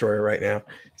popping the Destroyer right now.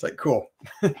 It's like, cool,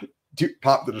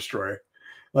 pop the Destroyer.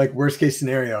 Like, worst case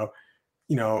scenario,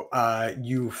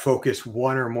 you focus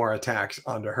one or more attacks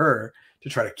onto her to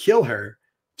try to kill her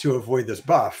to avoid this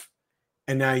buff.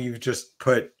 And now you've just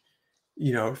put,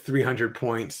 300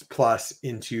 points plus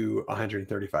into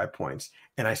 135 points.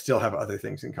 And I still have other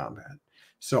things in combat.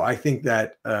 So I think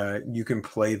that you can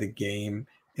play the game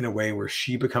in a way where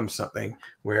she becomes something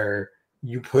where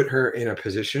you put her in a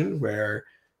position where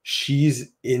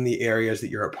she's in the areas that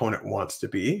your opponent wants to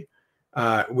be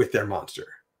with their monster,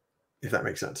 if that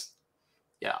makes sense.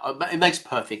 Yeah, it makes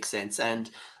perfect sense. And,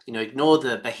 ignore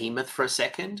the behemoth for a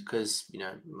second, because,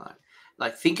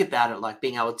 like think about it, like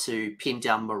being able to pin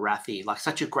down Marathi, like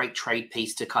such a great trade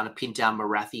piece to kind of pin down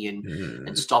Marathi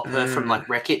and stop her from like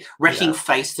wrecking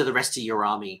face to the rest of your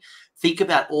army. Think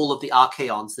about all of the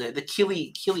Archaons, the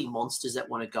killy monsters that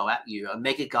want to go at you, a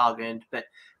Mega Gargant, but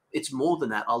it's more than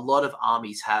that. A lot of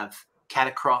armies have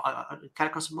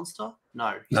Catacross a monster?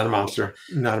 No, not a monster.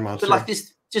 Not a monster. But like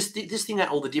this thing that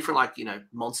all the different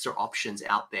monster options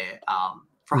out there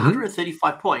for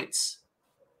 135 points.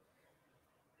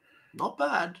 Not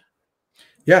bad.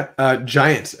 Yeah,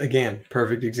 giants, again,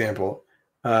 perfect example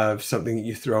of something that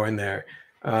you throw in there.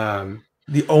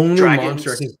 The only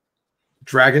monster, I think,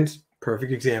 dragons,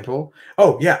 perfect example.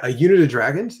 Oh, yeah, a unit of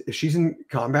dragons. If she's in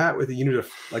combat with a unit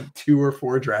of like 2 or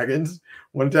 4 dragons,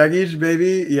 1 attack each,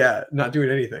 baby, yeah, not doing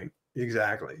anything.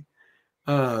 Exactly.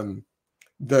 The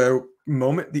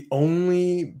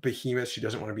only behemoth she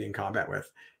doesn't want to be in combat with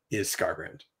is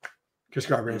Scarbrand. Because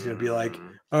Scarbrand's going to be like,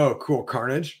 oh, cool,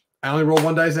 Carnage. I only roll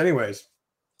 1 dice anyways.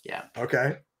 Yeah.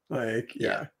 Okay. Like,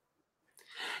 yeah.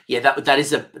 Yeah, that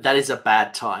is a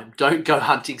bad time. Don't go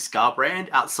hunting Scarbrand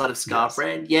outside of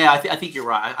Scarbrand. Yes. Yeah, I think you're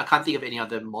right. I can't think of any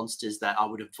other monsters that I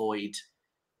would avoid.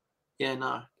 Yeah,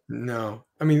 no. No.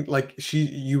 I mean, like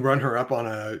you run her up on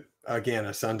a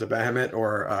Sons of Bahamut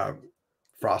or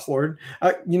Frostlord.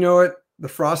 You know what? The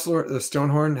Frostlord, the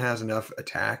Stonehorn has enough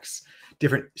attacks,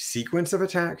 different sequence of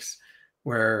attacks,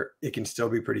 where it can still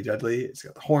be pretty deadly. It's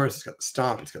got the horns, it's got the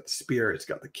stomp, it's got the spear, it's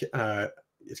got the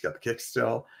kick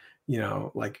still.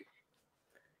 Like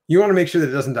you want to make sure that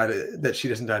it doesn't die that she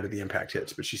doesn't die to the impact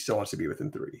hits, but she still wants to be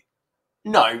within 3.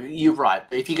 No, you're right.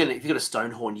 But if you're gonna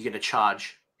Stonehorn, you're gonna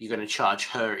charge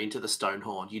her into the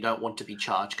Stonehorn. You don't want to be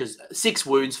charged because 6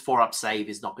 wounds, 4 up save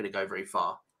is not going to go very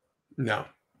far. No.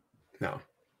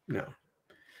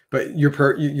 But you're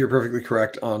perfectly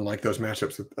correct on like those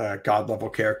matchups with god level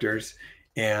characters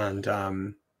and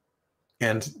some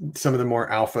of the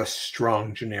more alpha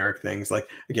strong generic things. Like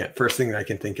again, first thing that I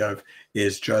can think of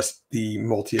is just the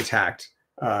multi-attacked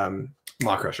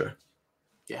Maw Crusher.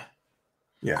 Yeah.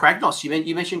 Kragnos.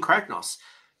 You mentioned Kragnos.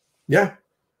 Yeah.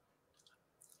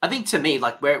 I think to me,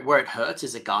 like where it hurts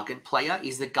as a Gargant player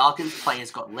is the Gargant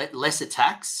player's got less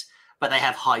attacks, but they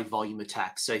have high volume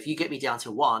attacks. So if you get me down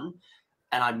to 1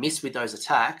 and I miss with those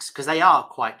attacks, because they are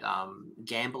quite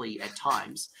gambly at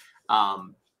times,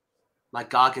 my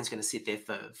Gargant's going to sit there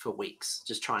for weeks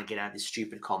just trying to get out of this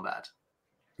stupid combat.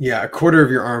 Yeah, a quarter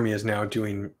of your army is now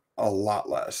doing a lot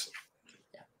less.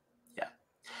 Yeah.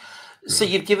 So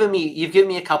you've given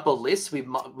me a couple of lists. We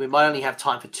might only have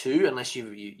time for 2 unless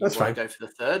you want to go for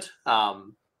the 3rd.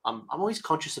 I'm always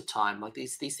conscious of time. Like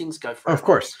these things go forever. Of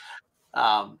course.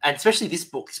 And especially this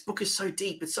book. This book is so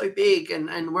deep. It's so big,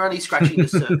 and we're only scratching the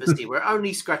surface here. We're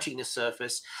only scratching the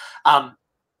surface.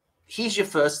 Here's your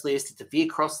first list. It's a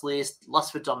Vyrkos list.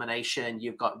 Lust for Domination.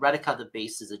 You've got Radika the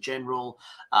Beast as a general,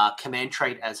 command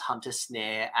trait as Hunter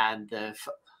Snare, and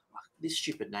this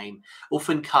stupid name,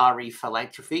 Ulfankari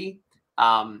Philanthropy.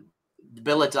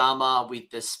 Belladama with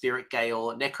the Spirit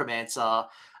Gale, Necromancer,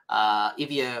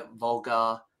 Ivia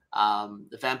Volga,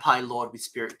 the Vampire Lord with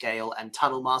Spirit Gale, and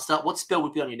Tunnel Master. What spell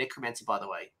would be on your Necromancer, by the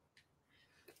way?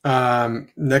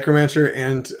 Necromancer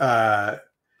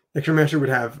would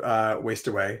have Waste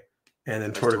Away, and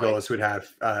then Tortigolis would have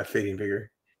Fading Vigor.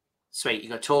 Sweet. You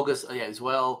got Torgus as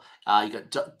well. You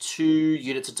got 2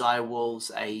 units of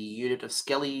Direwolves, a unit of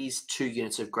Skellies, 2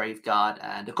 units of Graveguard,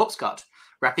 and a Corpse Guard.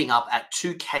 Wrapping up at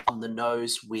 2k on the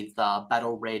nose with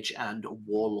Battle Reg and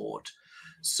Warlord.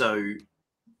 So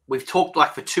we've talked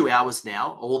like for 2 hours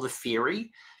now, all the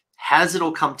theory. How does it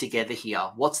all come together here?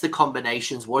 What's the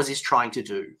combinations? What is this trying to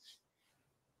do?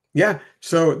 Yeah.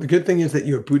 So the good thing is that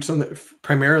you have boots on the,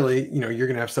 primarily, you're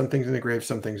going to have some things in the grave,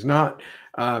 some things not.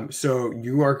 So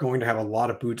you are going to have a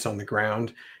lot of boots on the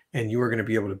ground, and you are going to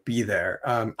be able to be there.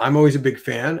 I'm always a big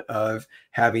fan of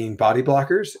having body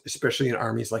blockers, especially in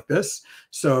armies like this.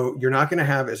 So you're not going to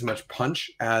have as much punch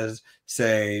as,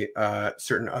 say,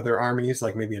 certain other armies,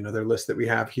 like maybe another list that we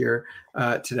have here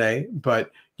today.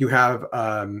 But you have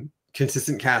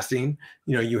consistent casting.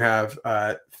 You have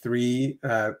 3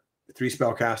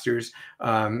 spellcasters.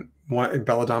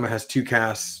 Belladama has 2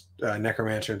 casts,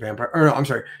 Necromancer and Vampire. Or no, I'm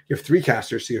sorry. You have 3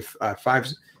 casters, so you have 5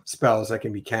 spells that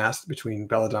can be cast between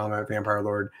Belladama, Vampire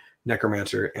Lord,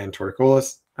 Necromancer, and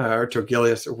Tortigolis or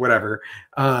Torgilius or whatever.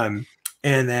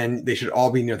 And then they should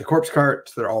all be near the corpse cart.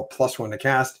 So they're all +1 to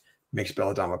cast. Makes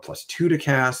Belladonna +2 to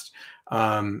cast.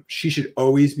 She should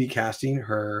always be casting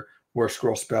her War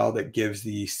Scroll spell that gives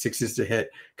the 6s to hit,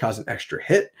 cause an extra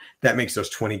hit. That makes those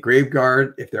 20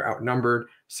 Graveguard, if they're outnumbered,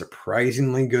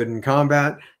 surprisingly good in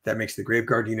combat. That makes the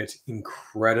Graveguard units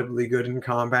incredibly good in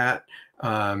combat.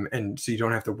 And so you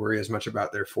don't have to worry as much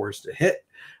about their force to hit.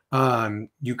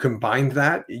 You combine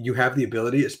that, you have the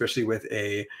ability, especially with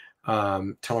a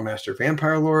Telemaster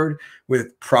Vampire Lord,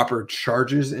 with proper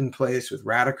charges in place with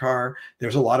Radikar.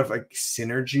 There's a lot of like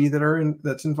synergy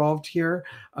that's involved here.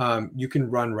 You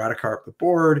can run Radikar up the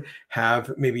board,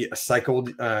 have maybe a cycled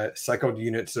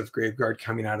units of Graveguard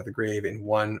coming out of the grave in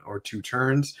 1 or 2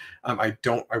 turns. I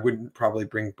wouldn't probably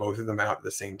bring both of them out at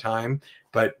the same time,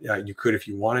 but you could if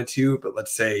you wanted to. But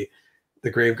let's say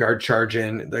the Graveguard charge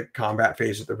in the combat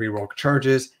phase with the reroll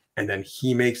charges, and then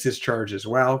he makes his charge as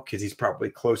well because he's probably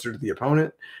closer to the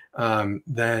opponent.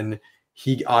 Then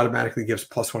he automatically gives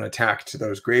 +1 attack to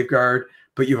those Graveguard,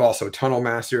 but you've also Tunnel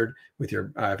Mastered with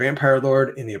your Vampire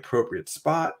Lord in the appropriate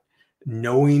spot,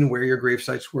 knowing where your grave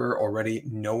sites were already,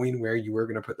 knowing where you were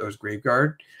going to put those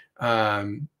Graveguard,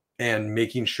 and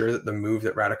making sure that the move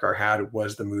that Radikar had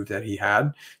was the move that he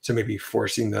had. So maybe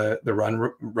forcing the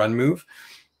run move.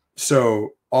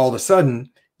 So all of a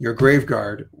sudden, your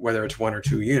Graveguard, whether it's 1 or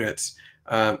 2 units,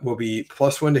 will be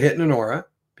 +1 to hit in an aura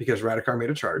because Radikar made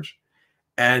a charge.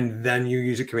 And then you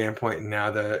use a command point, and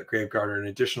now the Graveguard are an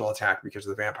additional attack because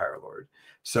of the Vampire Lord.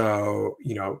 So,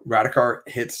 Radikar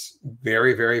hits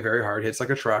very, very, very hard, hits like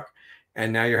a truck.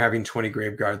 And now you're having 20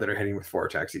 Graveguard that are hitting with 4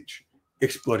 attacks each,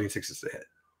 exploding 6s to hit.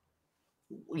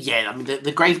 Yeah, I mean,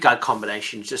 the Graveguard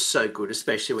combination is just so good,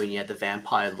 especially when you had the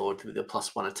Vampire Lord with the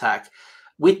 +1 attack.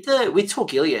 With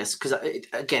Torgilius, because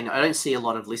again, I don't see a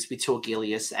lot of lists with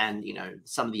Torgilius and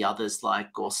some of the others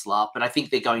like Gorslar, but I think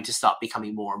they're going to start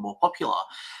becoming more and more popular.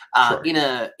 Sure. In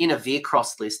a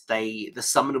Vyrkos list, the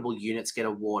summonable units get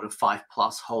a ward of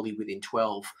 5+ wholly within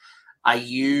 12. Are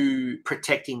you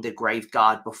protecting the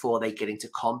Graveguard before they get into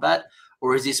combat,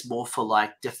 or is this more for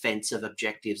like defensive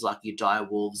objectives like your Dire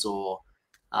Wolves or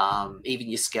even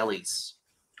your Skellies?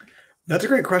 That's a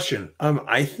great question.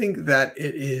 I think that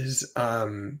it is.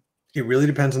 It really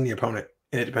depends on the opponent,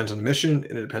 and it depends on the mission,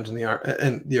 and it depends on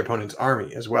the opponent's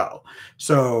army as well.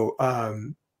 So,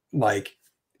 like,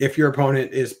 if your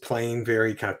opponent is playing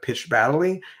very kind of pitched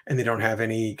battle-y, and they don't have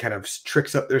any kind of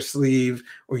tricks up their sleeve,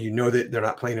 or that they're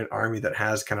not playing an army that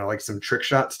has kind of like some trick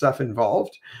shot stuff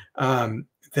involved,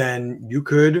 then you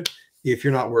could, if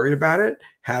you're not worried about it,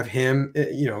 have him,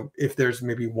 if there's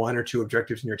maybe 1 or 2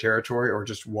 objectives in your territory or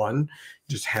just 1,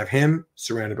 just have him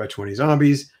surrounded by 20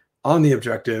 zombies on the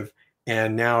objective.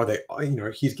 And now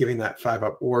he's giving that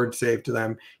 5+ ward save to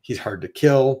them. He's hard to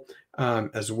kill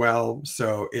as well.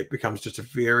 So it becomes just a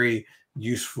very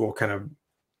useful kind of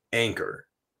anchor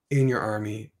in your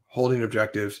army, holding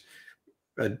objectives,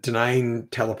 denying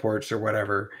teleports or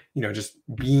whatever, just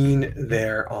being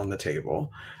there on the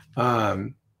table.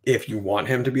 If you want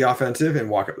him to be offensive and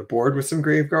walk up the board with some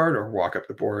Graveguard or walk up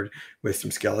the board with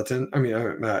some skeletons,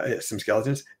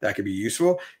 that could be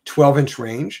useful. 12-inch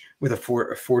range with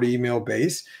a 40 mil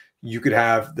base. You could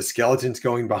have the skeletons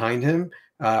going behind him,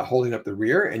 holding up the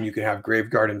rear, and you could have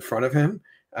Graveguard in front of him,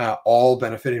 all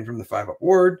benefiting from the 5+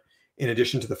 ward, in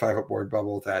addition to the 5+ ward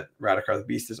bubble that Radikar the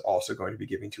Beast is also going to be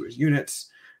giving to his units.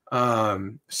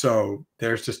 So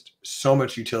there's just so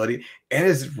much utility, and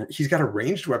he's got a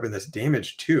ranged weapon that's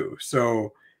damaged too,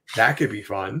 so that could be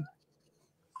fun.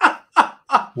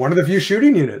 One of the few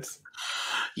shooting units.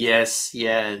 Yes,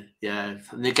 yeah.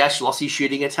 Nagash lost his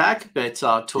shooting attack, but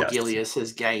Torgilius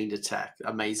has gained attack.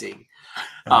 Amazing.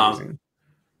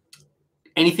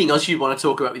 Anything else you want to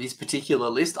talk about with this particular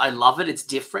list? I love it. It's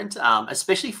different,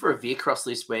 especially for a Vyrkos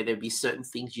list where there'd be certain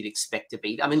things you'd expect to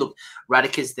beat. I mean, look,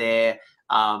 Radica's there.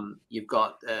 You've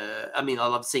got, I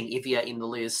love seeing Ivia in the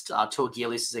list.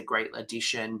 Torgilius is a great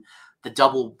addition. The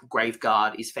double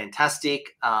Graveguard is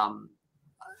fantastic. I'm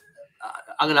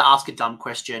going to ask a dumb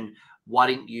question. Why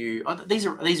didn't you? These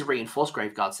are reinforced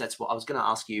Graveguards. That's what I was going to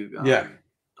ask you. I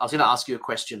was going to ask you a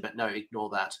question, but no,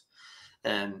 ignore that.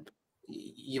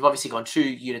 You've obviously got 2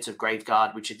 units of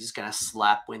Graveguard, which are just going to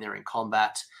slap when they're in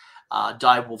combat.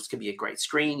 Dire Wolves can be a great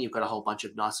screen. You've got a whole bunch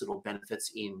of nice little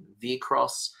benefits in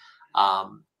Vyrkos.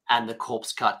 And the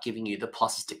Corpse Cut giving you the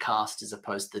pluses to cast as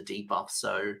opposed to the debuff.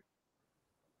 So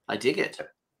I dig it.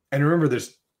 And remember,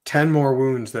 there's 10 more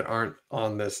wounds that aren't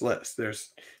on this list.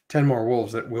 There's 10 more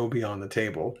wolves that will be on the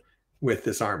table with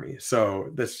this army.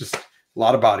 So that's just a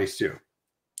lot of bodies too.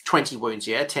 20 wounds,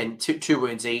 yeah, 2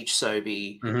 wounds each. So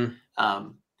be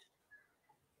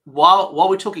while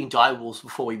we're talking Dire Wolves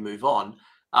before we move on,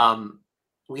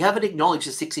 we haven't acknowledged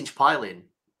the 6-inch pile-in.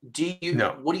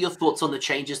 No. What are your thoughts on the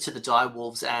changes to the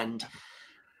direwolves, and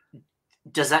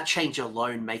does that change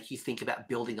alone make you think about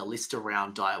building a list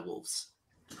around direwolves?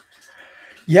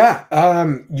 Yeah,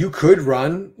 you could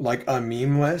run like a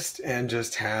meme list and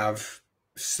just have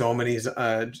so many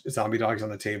zombie dogs on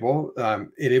the table.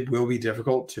 It will be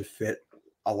difficult to fit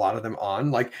a lot of them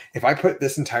on. Like if I put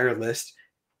this entire list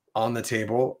on the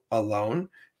table alone,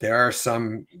 there are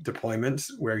some deployments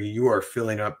where you are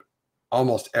filling up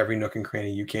almost every nook and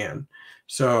cranny you can.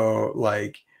 So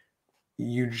like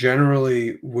you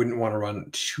generally wouldn't want to run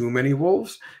too many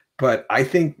wolves. But I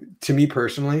think, to me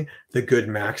personally, the good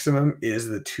maximum is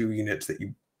the 2 units that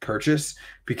you purchase,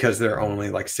 because they're only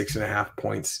like 6.5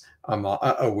 points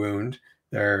a wound.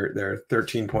 They're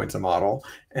 13 points a model,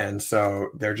 and so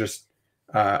they're just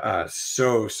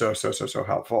so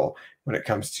helpful when it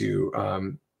comes to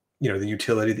the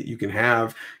utility that you can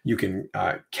have. You can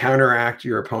counteract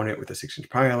your opponent with a 6-inch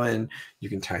pile-in. You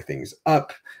can tie things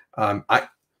up.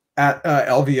 At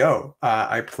LVO,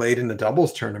 I played in the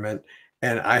doubles tournament,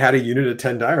 and I had a unit of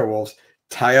 10 direwolves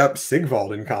tie up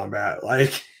Sigvald in combat.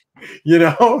 Like,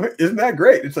 isn't that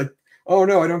great? It's like, oh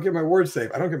no, I don't get my ward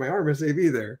save. I don't get my armor save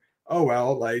either. Oh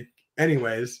well, like,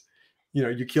 anyways,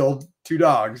 you killed 2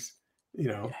 dogs.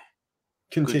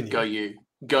 Continue. Good.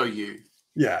 Go you.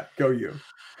 Yeah, go you.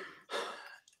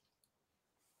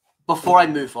 Before I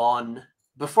move on,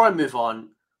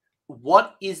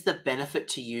 what is the benefit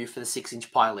to you for the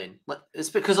 6-inch pile-in? It's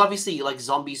because obviously, like,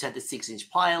 zombies had the 6-inch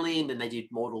pile-in, and they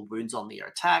did mortal wounds on their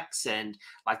attacks, and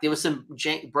like there was some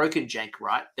broken jank,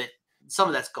 right? That some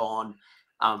of that's gone.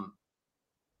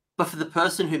 But for the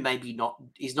person who maybe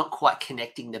is not quite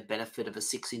connecting the benefit of a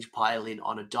 6-inch pile-in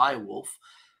on a direwolf,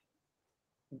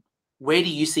 where do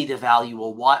you see the value,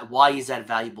 or why is that a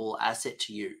valuable asset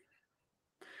to you?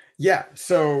 Yeah,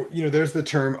 so there's the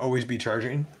term always be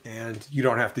charging, and you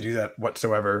don't have to do that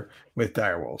whatsoever with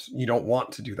direwolves. You don't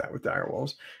want to do that with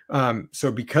direwolves.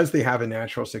 So because they have a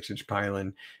natural 6-inch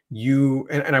pile-in,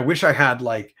 and I wish I had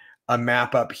like a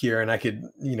map up here and I could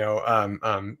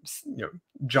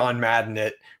John Madden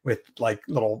it with like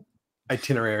little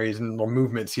itineraries and little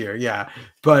movements here. Yeah,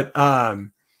 but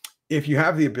if you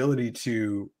have the ability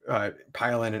to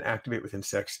pile in and activate within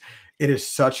 6, it is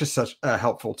such a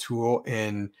helpful tool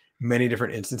in many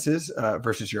different instances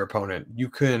versus your opponent. You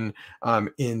can,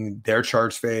 in their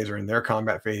charge phase or in their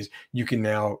combat phase, you can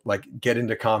now like get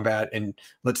into combat, and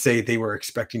let's say they were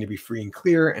expecting to be free and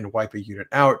clear and wipe a unit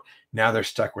out. Now they're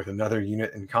stuck with another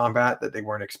unit in combat that they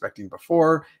weren't expecting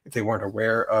before, if they weren't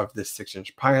aware of this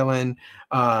 6-inch pile-in.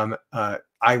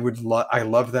 I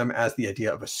love them as the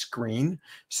idea of a screen.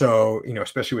 So,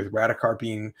 especially with Radikar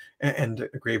being and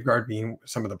Graveguard being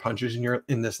some of the punches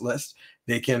in this list,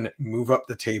 they can move up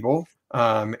the table.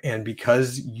 And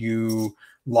because you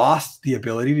lost the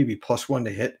ability to be +1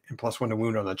 to hit and +1 to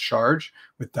wound on the charge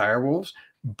with direwolves,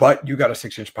 but you got a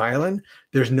 6-inch pile-in,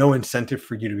 there's no incentive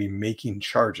for you to be making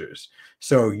charges.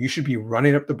 So you should be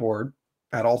running up the board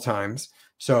at all times.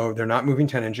 So they're not moving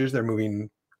 10 inches, they're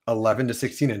moving 11 to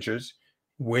 16 inches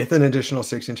with an additional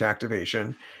 6-inch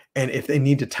activation. And if they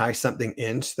need to tie something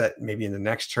in, so that maybe in the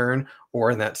next turn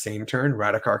or in that same turn,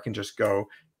 Radikar can just go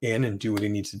in and do what he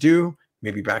needs to do,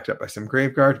 maybe backed up by some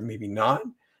Graveguard, maybe not,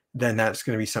 then that's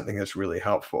going to be something that's really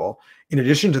helpful. In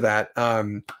addition to that,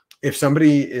 if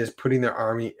somebody is putting their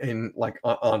army in like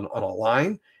on a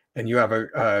line, and you have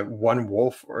a one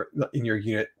wolf or in your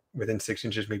unit within 6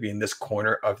 inches, maybe in this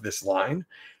corner of this line,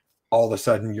 all of a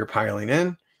sudden you're piling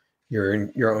in, you're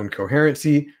in your own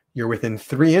coherency, you're within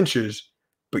 3 inches,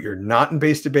 but you're not in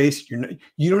base to base. You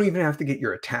don't even have to get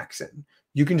your attacks in.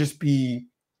 You can just be,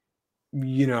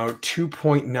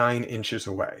 2.9 inches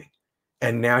away.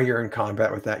 And now you're in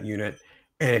combat with that unit.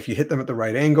 And if you hit them at the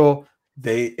right angle,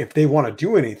 if they want to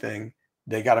do anything,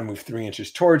 they got to move 3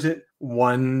 inches towards it.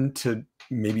 1 to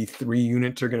maybe 3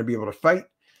 units are going to be able to fight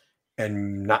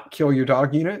and not kill your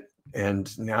dog unit.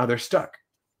 And now they're stuck.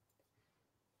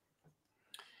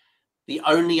 The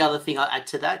only other thing I'll add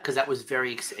to that, because that was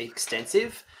very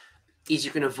extensive, is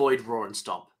you can avoid roar and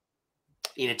stomp.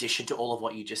 In addition to all of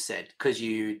what you just said, because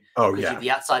you'd be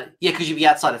outside. Yeah, because you'd be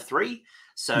outside of 3.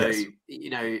 So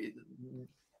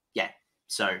yes.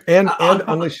 So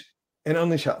unleash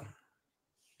hell.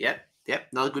 Yep.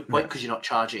 Another good point, because you're not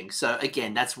charging. So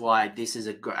again, that's why this is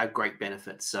a great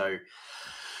benefit. So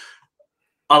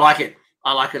I like it.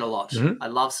 I like it a lot. Mm-hmm. I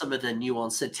love some of the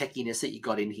nuance and techiness that you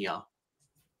got in here.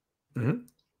 Mm-hmm.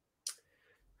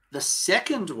 The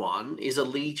second one is a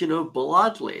Legion of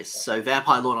Blood list. So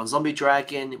Vampire Lord on Zombie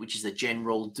Dragon, which is a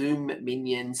general, Doom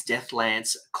Minions, Death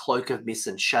Lance, Cloak of Mist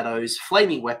and Shadows,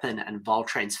 Flaming Weapon, and Vile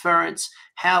Transference.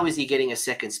 How is he getting a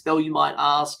second spell, you might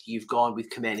ask? You've gone with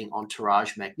Commanding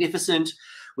Entourage Magnificent,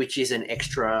 which is an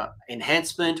extra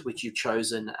enhancement, which you've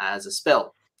chosen as a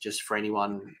spell. Just for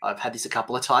anyone, I've had this a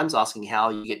couple of times asking how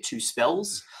you get 2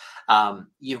 spells.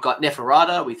 You've got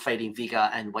Neferata with Fading Vigor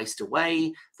and Waste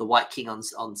Away, the White King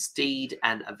on Steed,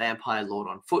 and a Vampire Lord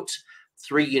on foot.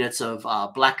 3 units of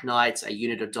Black Knights, a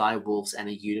unit of Dire Wolves, and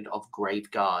a unit of Grave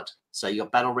Guard. So you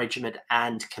got Battle Regiment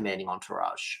and Commanding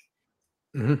Entourage.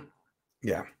 Mm-hmm.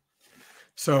 Yeah.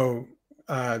 So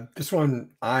this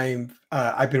one I've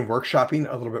been workshopping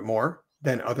a little bit more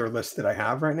than other lists that I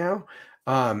have right now,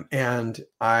 and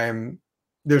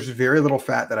there's very little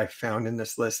fat that I found in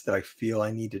this list that I feel I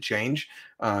need to change.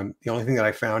 The only thing that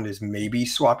I found is maybe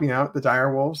swapping out the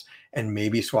Dire Wolves and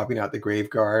maybe swapping out the Grave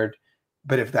Guard.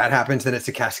 But if that happens, then it's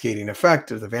a cascading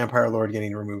effect of the Vampire Lord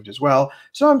getting removed as well.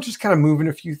 So I'm just kind of moving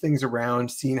a few things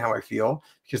around, seeing how I feel,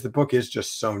 because the book is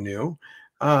just so new.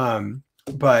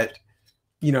 But,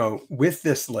 you know, with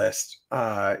this list,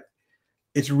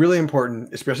 it's really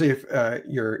important, especially if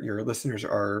your listeners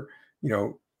are, you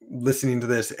know, listening to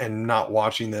this and not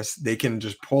watching this, they can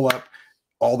just pull up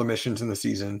all the missions in the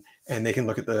season and they can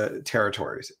look at the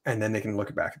territories, and then they can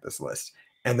look back at this list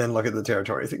and then look at the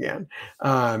territories again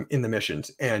in the missions.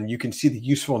 And you can see the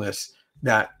usefulness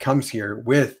that comes here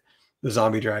with the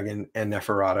Zombie Dragon and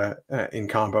Neferata in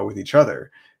combo with each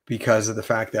other, because of the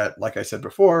fact that, like I said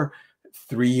before,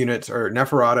 3 units, or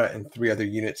Neferata and 3 other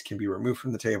units, can be removed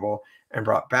from the table and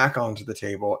brought back onto the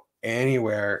table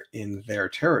anywhere in their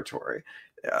territory.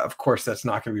 Of course, that's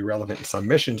not going to be relevant in some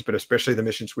missions, but especially the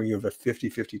missions where you have a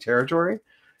 50-50 territory.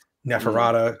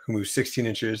 Neferata, who moves 16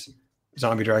 inches,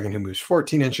 Zombie Dragon, who moves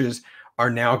 14 inches,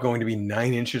 are now going to be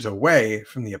 9 inches away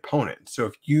from the opponent. So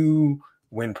if you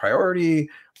win priority,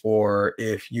 or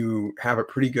if you have a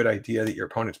pretty good idea that your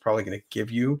opponent's probably going to give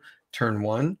you turn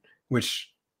 1,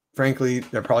 which frankly,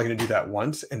 they're probably going to do that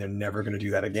once and they're never going to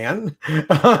do that again,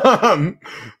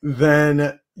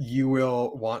 then you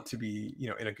will want to be, you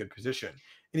know, in a good position.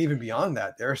 And even beyond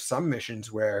that, there are some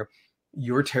missions where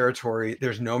your territory,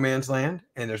 there's no man's land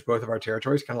and there's both of our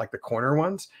territories, kind of like the corner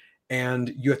ones,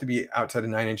 and you have to be outside of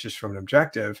 9 inches from an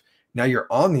objective. Now you're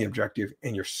on the objective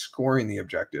and you're scoring the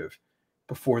objective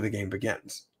before the game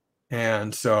begins.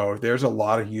 And so there's a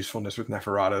lot of usefulness with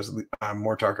Neferata's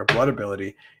Mortarka Blood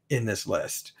ability in this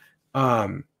list.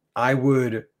 I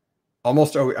would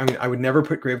almost always, I mean, I would never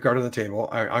put Graveguard on the table.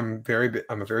 I'm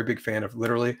a very big fan of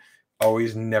literally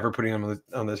always never putting them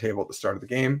on the table at the start of the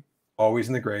game, always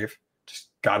in the grave. Just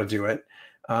got to do it.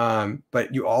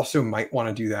 But you also might want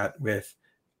to do that with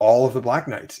all of the Black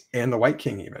Knights and the White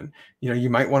King even. You know, you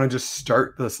might want to just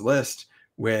start this list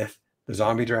with the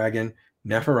Zombie Dragon,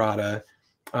 Neferata,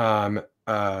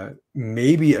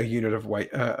 maybe a unit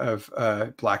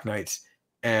of Black Knights,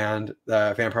 and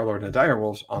the Vampire Lord and the Dire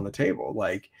Wolves on the table.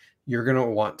 Like, you're going to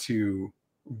want to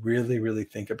really, really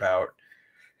think about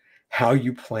how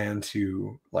you plan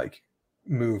to, like,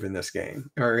 move in this game,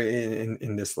 or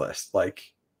in this list. Like,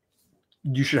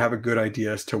 you should have a good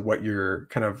idea as to what your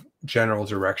kind of general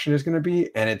direction is going to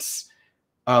be. And it's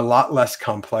a lot less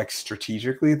complex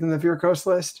strategically than the Vyrkos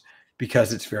list,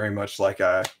 because it's very much like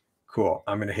a, cool,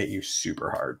 I'm going to hit you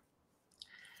super hard.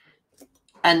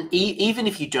 And even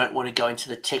if you don't want to go into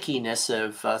the techiness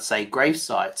of, say, grave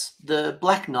sites, the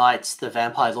Black Knights, the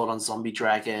Vampire Lord on Zombie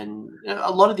Dragon,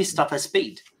 a lot of this stuff has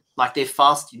speed. Like, they're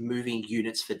fast-moving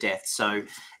units for death. So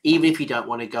even if you don't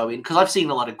want to go in, because I've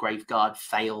seen a lot of Graveguard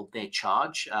fail their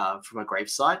charge from a grave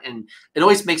site, and it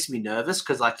always makes me nervous,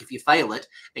 because, like, if you fail it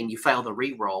and you fail the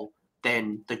reroll,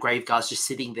 then the Graveguard's just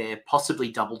sitting there,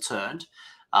 possibly double-turned,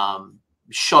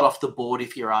 shot off the board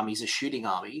if your army's a shooting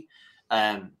army.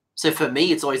 So for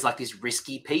me, it's always like this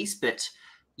risky piece, but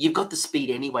you've got the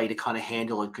speed anyway to kind of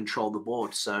handle and control the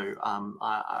board. So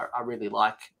I really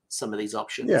like some of these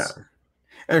options. Yeah.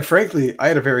 And frankly, I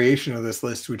had a variation of this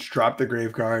list which dropped the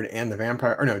Graveguard and the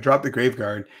Vampire, or no, dropped the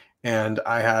Graveguard, and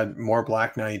I had more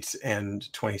Black Knights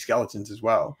and 20 skeletons as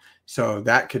well. So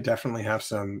that could definitely have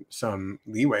some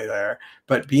leeway there.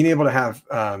 But being able to have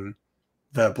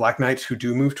the Black Knights who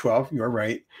do move 12, you're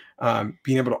right,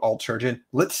 being able to alt charge in,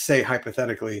 let's say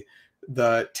hypothetically,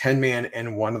 the 10-man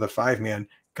and one of the 5-man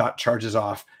got charges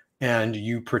off, and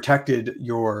you protected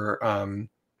your,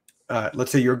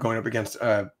 let's say you're going up against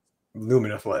a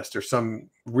Lumineth list or some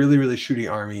really, really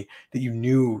shooty army that you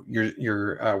knew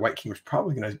your White King was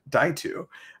probably going to die to.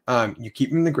 You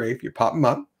keep him in the grave, you pop him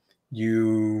up,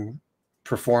 you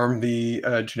perform the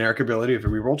generic ability of the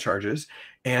reroll charges,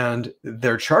 And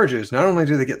their charges, not only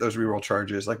do they get those reroll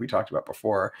charges like we talked about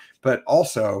before, but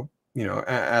also, you know,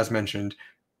 as mentioned,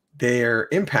 their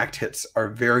impact hits are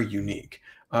very unique.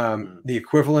 The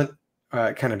equivalent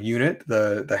kind of unit,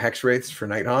 the Hex Wraiths for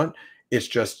Night Haunt, is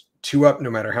just 2 up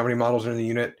no matter how many models are in the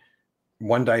unit,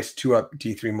 1 dice, 2 up,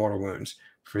 D3 mortal wounds.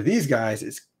 For these guys,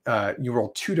 it's you roll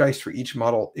 2 dice for each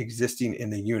model existing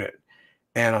in the unit.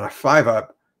 And on a 5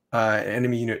 up, an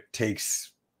enemy unit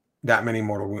takes that many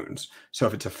mortal wounds. So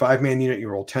if it's a 5-man unit, you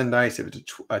roll 10 dice. If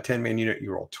it's a 10-man unit,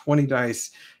 you roll 20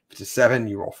 dice. If it's a 7,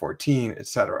 you roll 14,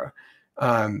 etc.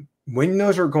 When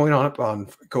those are going off on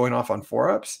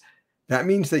 4-ups, that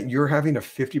means that you're having a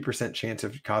 50% chance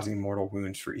of causing mortal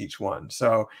wounds for each one.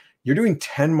 So you're doing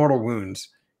 10 mortal wounds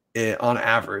on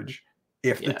average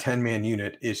if the 10-man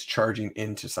unit is charging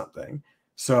into something.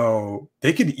 So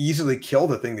they could easily kill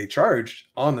the thing they charged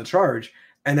on the charge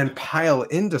and then pile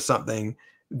into something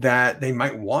that they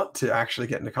might want to actually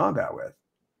get into combat with.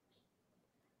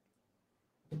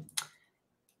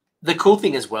 The cool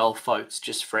thing as well, folks,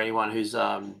 just for anyone who's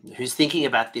thinking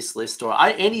about this list or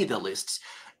any of the lists,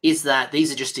 is that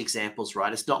these are just examples,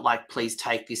 right? It's not like, please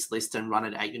take this list and run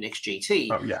it at your next GT.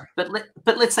 Oh, yeah. But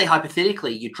let's say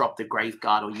hypothetically you drop the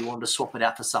Graveguard or you want to swap it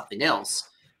out for something else.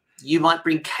 You might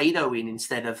bring Kato in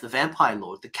instead of the Vampire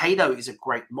Lord. The Kato is a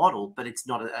great model, but it's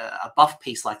not a buff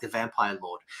piece like the Vampire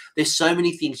Lord. There's so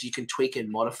many things you can tweak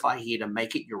and modify here to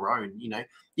make it your own. You know,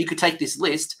 you could take this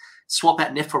list, swap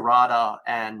out Neferata,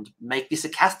 and make this a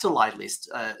Kastalai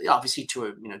list. Obviously, to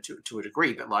a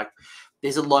degree, but like,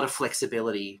 there's a lot of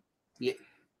flexibility. Yeah,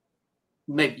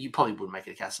 maybe you probably wouldn't make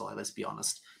it a Kastalai. Let's be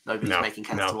honest. Nobody's making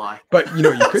Kastalai. No. But you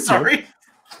know, you could Sorry.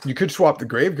 You could swap the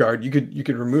Graveguard. You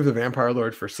could remove the Vampire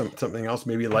Lord for something else,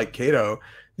 maybe like Kato.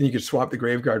 Then you could swap the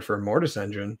Graveguard for a Mortis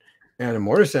Engine. And a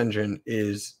Mortis Engine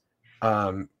is,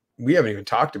 we haven't even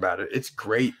talked about it. It's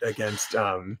great against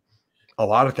a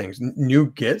lot of things.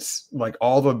 New Gits, like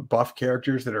all the buff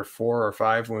characters that are 4 or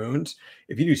 5 wounds.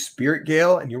 If you do Spirit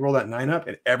Gale and you roll that 9 up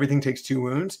and everything takes 2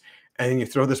 wounds, and then you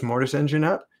throw this Mortis Engine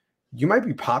up, you might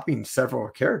be popping several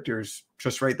characters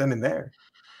just right then and there.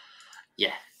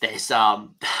 Yeah. There's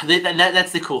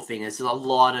that's the cool thing. There's a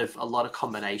lot of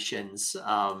combinations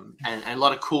and a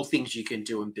lot of cool things you can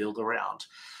do and build around.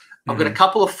 I've got a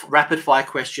couple of rapid fire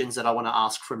questions that I want to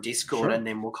ask from Discord, and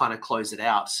then we'll kind of close it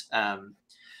out.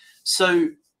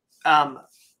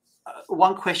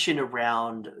 One question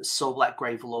around Soulblight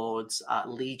Gravelords,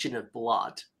 Legion of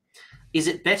Blood. Is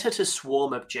it better to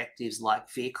swarm objectives like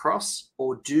Vyrkos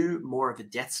or do more of a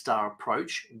Death Star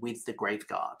approach with the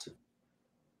Graveguard?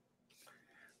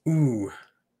 Ooh,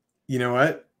 you know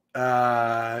what?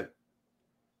 I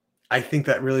think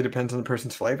that really depends on the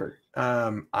person's flavor.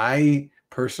 I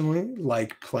personally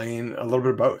like playing a little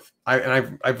bit of both.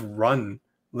 I've run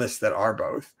lists that are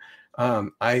both.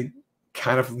 I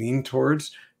kind of lean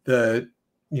towards the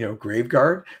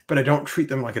Graveguard, but I don't treat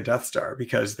them like a Death Star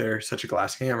because they're such a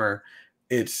glass hammer.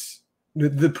 It's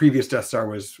the previous Death Star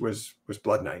was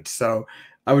Blood Knight, so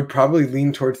I would probably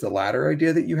lean towards the latter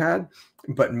idea that you had,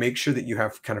 but make sure that you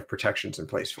have kind of protections in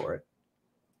place for it.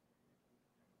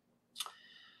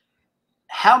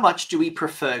 How much do we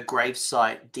prefer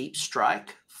Gravesite Deep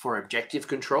Strike for objective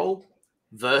control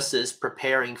versus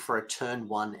preparing for a turn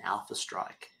 1 Alpha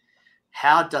Strike?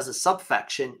 How does a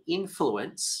subfaction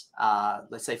influence,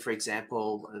 let's say, for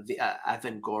example, the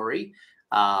Avangori,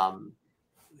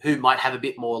 who might have a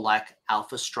bit more like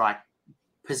Alpha Strike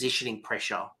positioning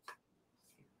pressure?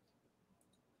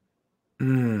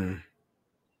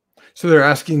 So they're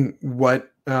asking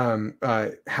what,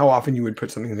 how often you would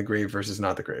put something in the grave versus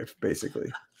not the grave,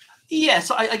 basically. Yeah,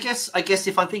 so I guess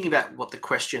if I'm thinking about what the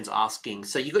question's asking,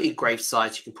 so you've got your grave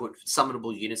sites, you can put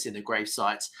summonable units in the grave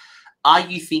sites. Are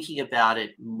you thinking about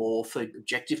it more for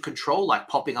objective control, like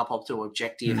popping up optimal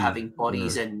objective, having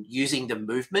bodies and using the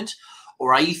movement?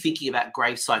 Or are you thinking about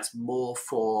grave sites more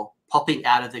for popping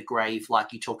out of the grave,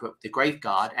 like you talked about the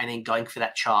Graveguard, and then going for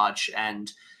that charge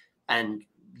and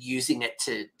using it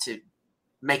to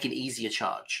make an easier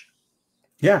charge?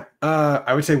 Yeah,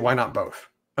 I would say why not both?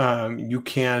 You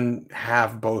can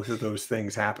have both of those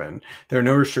things happen. There are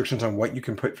no restrictions on what you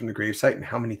can put from the gravesite and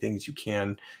how many things you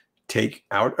can take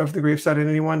out of the gravesite at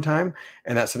any one time.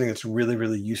 And that's something that's really,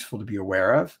 really useful to be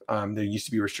aware of. There used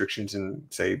to be restrictions in,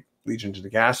 say, Legion of the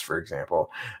Ghast, for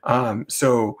example.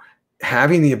 So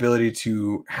having the ability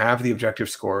to have the objective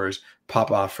scores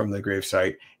pop off from the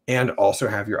gravesite and also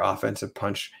have your offensive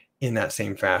punch in that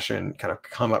same fashion kind of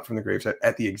come up from the gravesite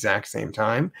at the exact same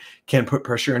time can put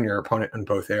pressure on your opponent in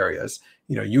both areas.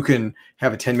 You can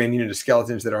have a 10-man unit of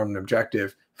skeletons that are on an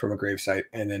objective from a gravesite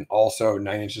and then also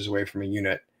 9 inches away from a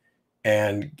unit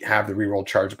and have the reroll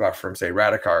charge buff from, say,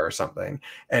 Radikar or something.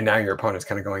 And now your opponent's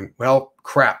kind of going, well,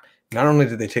 crap. Not only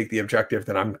did they take the objective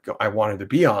that I wanted to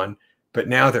be on, but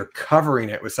now they're covering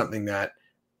it with something that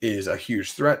is a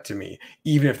huge threat to me.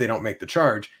 Even if they don't make the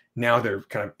charge, now they're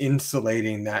kind of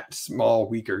insulating that small,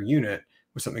 weaker unit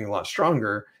with something a lot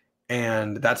stronger.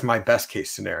 And that's my best case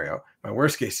scenario. My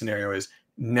worst case scenario is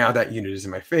now that unit is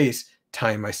in my face,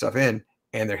 tying my stuff in,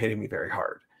 and they're hitting me very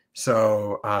hard.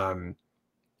 So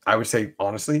I would say,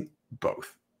 honestly,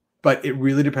 both. But it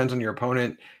really depends on your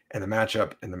opponent and the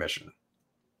matchup and the mission.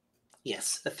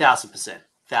 Yes, 1,000%.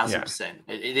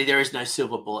 1,000%. There is no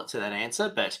silver bullet to that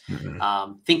answer, but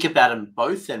think about them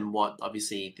both and what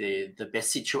obviously the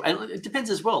best situation. And it depends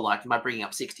as well. Like, am I bringing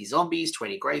up 60 zombies,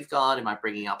 20 Graveguard? Am I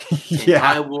bringing up 10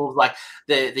 direwolves? Like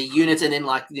the units, and then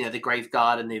like the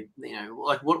Graveguard and the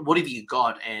like what have you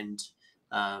got? And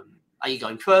are you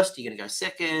going first? Are you going to go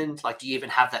second? Like, do you even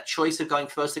have that choice of going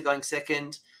first or going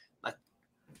second? Like,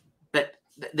 but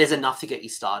there's enough to get you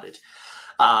started.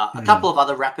 A couple of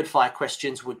other rapid fire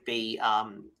questions would be,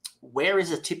 where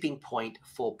is a tipping point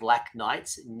for Black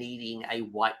Knights needing a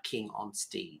White King on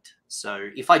Steed? So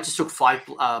if I just took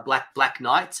 5 Black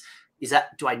Knights,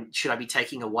 should I be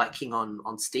taking a White King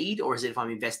on Steed, or is it if I'm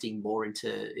investing more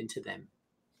into them?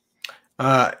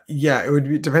 Yeah, it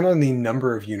would depend on the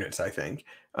number of units, I think.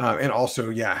 And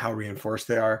also, how reinforced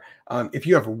they are. If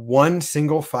you have one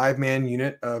single 5-man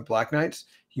unit of Black Knights,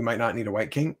 you might not need a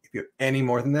White King. If you have any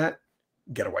more than that,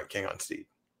 get a White King on Steed.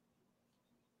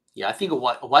 Yeah, I think a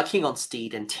White King on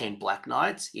Steed and 10 Black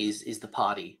Knights is the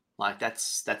party. Like,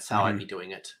 that's how I'd be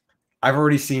doing it. I've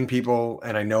already seen people,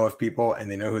 and I know of people, and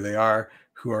they know who they are,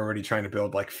 who are already trying to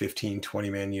build like 15,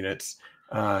 20-man units.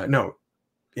 No,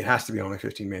 it has to be only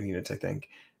 15-man units, I think,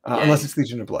 unless it's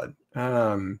Legion of Blood.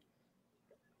 And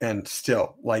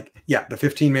still, like, the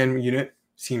 15-man unit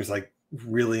seems like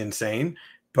really insane,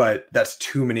 but that's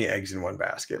too many eggs in one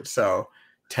basket. So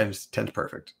 10's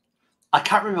perfect. I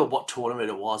can't remember what tournament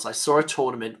it was. I saw a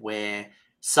tournament where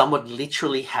someone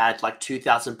literally had like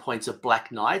 2,000 points of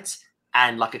Black Knights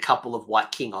and like a couple of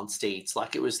White King on Steeds.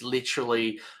 Like, it was like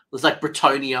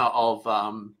Bretonia of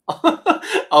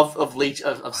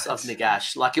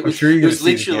Nagash. Like, it was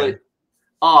literally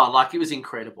like, it was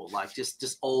incredible. Like,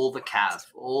 just all the cav.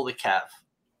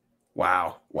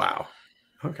 Wow.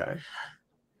 Okay.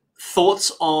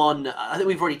 Thoughts on? I think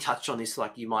we've already touched on this.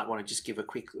 Like, you might want to just give a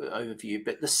quick overview.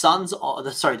 But the thoughts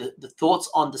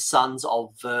on the sons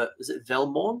of is it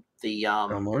Velmorn?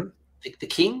 Velmorn? The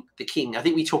king. I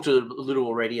think we talked a little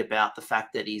already about the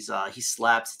fact that his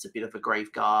slabs. It's a bit of a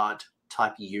Graveguard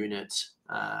type unit.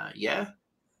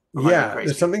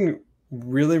 There's something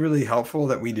really, really helpful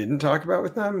that we didn't talk about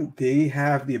with them. They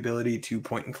have the ability to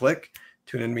point and click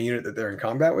to an enemy unit that they're in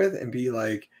combat with and be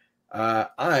like,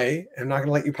 I am not going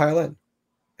to let you pile in.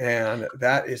 And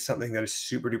that is something that is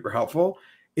super duper helpful.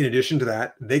 In addition to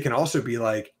that, they can also be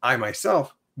like, I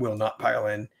myself will not pile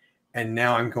in, and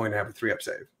now I'm going to have a 3-up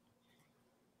save.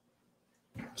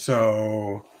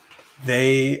 So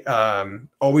they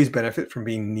always benefit from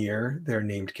being near their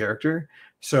named character.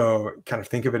 So kind of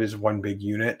think of it as one big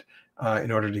unit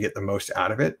in order to get the most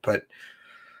out of it. But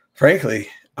frankly,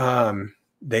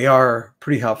 they are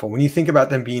pretty helpful. When you think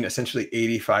about them being essentially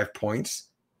 85 points,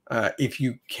 if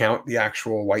you count the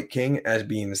actual White King as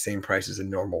being the same price as a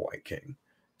normal White King.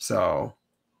 So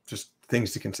just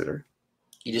things to consider.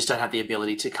 You just don't have the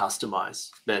ability to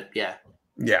customize, but yeah.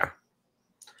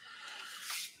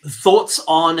 Thoughts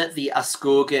on the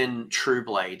Askurgan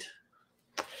Trueblade?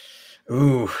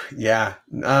 Ooh, yeah.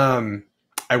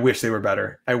 I wish they were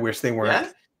better. I wish they weren't.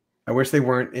 Yeah? I wish they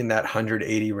weren't in that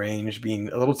 180 range, being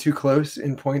a little too close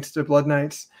in points to Blood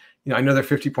Knights. I know they're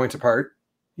 50 points apart,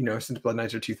 since Blood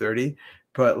Knights are 230,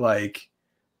 but like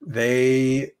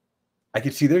I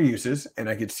could see their uses, and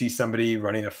I could see somebody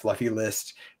running a fluffy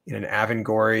list in an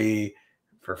Avangori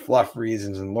for fluff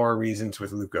reasons and lore reasons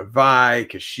with Luca Vi,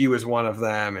 because she was one of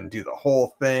them, and do the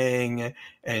whole thing.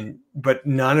 But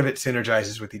none of it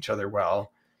synergizes with each other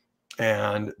well,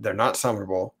 and they're not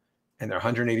summonable, and they're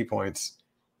 180 points.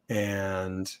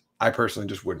 And I personally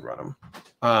just wouldn't run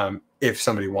them. If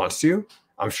somebody wants to,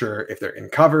 I'm sure if they're in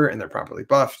cover and they're properly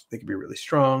buffed, they could be really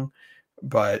strong.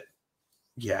 But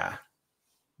yeah,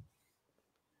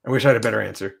 I wish I had a better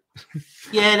answer.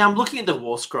 Yeah, and I'm looking at the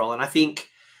War Scroll, and I think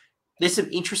there's some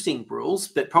interesting rules,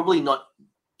 but probably not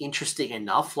interesting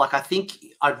enough. Like, I think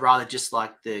I'd rather just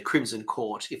like the Crimson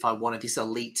Court if I wanted this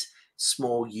elite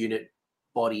small unit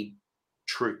bodied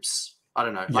troops. I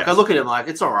don't know. Like, I look at it like,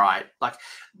 it's all right. Like,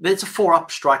 there's a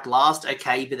 4-up strike last,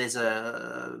 okay, but there's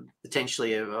a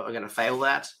potentially are going to fail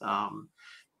that.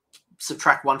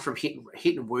 subtract 1 from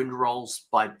hit and wound rolls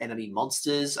by enemy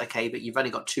monsters. Okay, but you've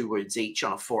only got 2 wounds each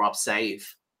on a 4-up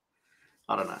save.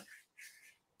 I don't know.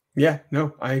 Yeah,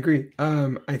 no, I agree.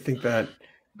 I think that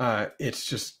it's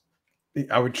just,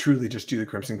 I would truly just do the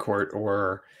Crimson Court,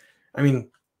 or, I mean,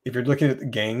 if you're looking at the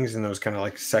gangs and those kind of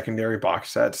like secondary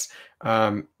box sets,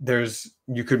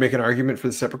 you could make an argument for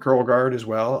the Sepulchral Guard as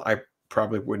well. I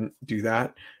probably wouldn't do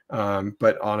that.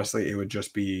 But honestly, it would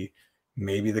just be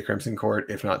maybe the Crimson Court,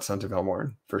 if not Sons of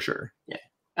Elmorn, for sure. Yeah.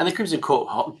 And the Crimson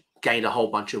Court gained a whole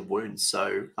bunch of wounds,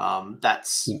 so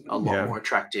that's a lot more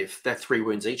attractive. They're 3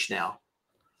 wounds each now.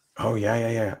 Oh,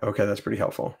 yeah. Okay, that's pretty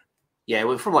helpful. Yeah,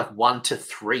 we're from like 1 to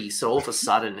 3, so all of a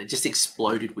sudden it just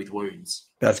exploded with wounds.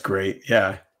 That's great,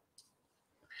 yeah.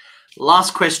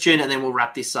 Last question, and then we'll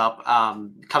wrap this up.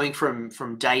 Coming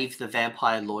from Dave, the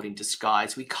Vampire Lord in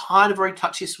Disguise. We kind of already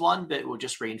touched this one, but we'll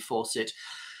just reinforce it.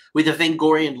 With the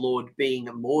Vengorian Lord being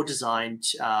more designed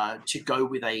to go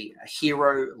with a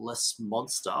hero-less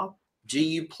monster, do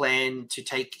you plan to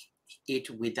take it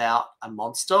without a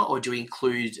monster, or do you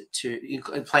plan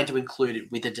to include it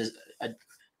with a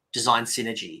design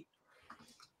synergy?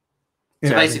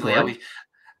 So basically,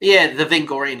 the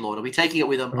Vengorian Lord, are we taking it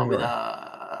with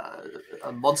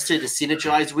a monster to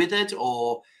synergize with it,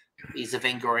 or is the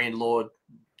Vengorian Lord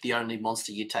the only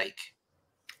monster you take?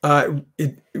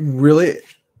 It really,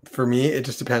 for me, it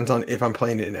just depends on if I'm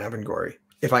playing it in Avengory.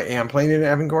 If I am playing it in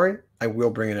Avengory, I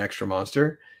will bring an extra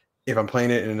monster. If I'm playing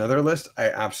it in another list, I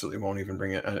absolutely won't even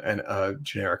bring a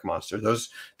generic monster. Those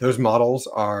models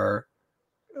are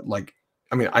like,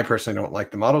 I mean, I personally don't like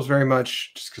the models very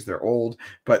much just because they're old,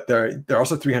 but they're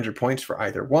also 300 points for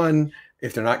either one.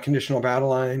 If they're not conditional battle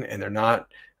line and they're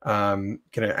not going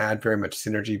to add very much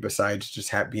synergy besides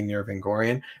just being near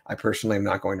Vengorian, I personally am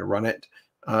not going to run it.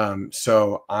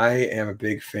 So I am a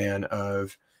big fan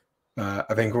of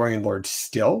Vengorian Lord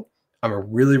still. I'm a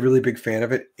really, really big fan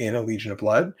of it in a Legion of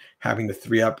Blood, having the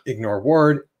 3-up ignore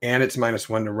ward and it's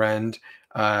 -1 to rend,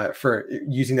 for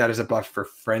using that as a buff for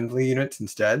friendly units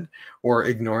instead, or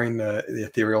ignoring the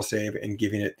ethereal save and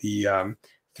giving it the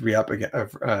 3-up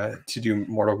to do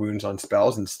mortal wounds on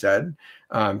spells instead,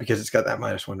 because it's got that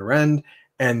 -1 to rend.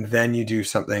 And then you do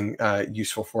something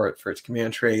useful for it for its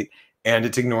command trait, and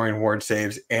it's ignoring ward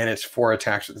saves, and it's 4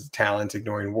 attacks with its talents,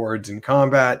 ignoring wards in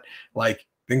combat. Like,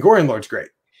 Vengorian Lord's great.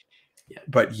 Yeah.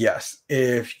 But yes,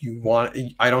 if you want,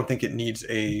 I don't think it needs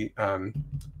a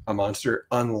monster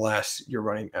unless you're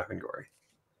running Avengory.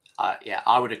 Yeah,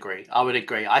 I would agree.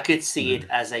 I could see it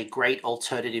as a great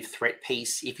alternative threat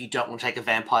piece if you don't want to take a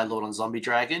Vampire Lord on Zombie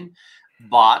Dragon.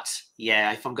 But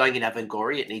yeah, if I'm going in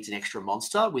Avengory, it needs an extra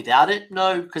monster. Without it,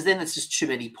 no, because then it's just too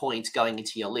many points going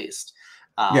into your list.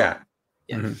 Yeah.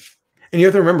 Mm-hmm. And you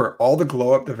have to remember, all the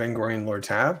glow up the Vengorian Lords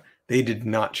have, they did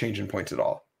not change in points at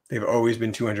all. They've always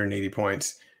been 280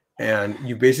 points. And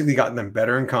you basically gotten them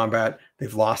better in combat.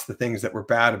 They've lost the things that were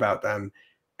bad about them.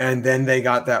 And then they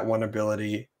got that one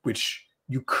ability, which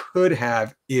you could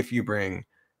have if you bring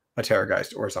a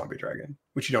Terrorgeist or a Zombie Dragon,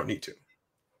 which you don't need to.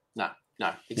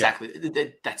 No, exactly. Yeah.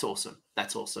 That's awesome.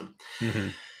 Mm-hmm.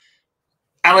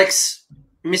 Alex,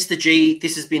 Mr. G,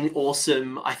 this has been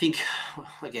awesome. I think,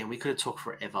 again, we could have talked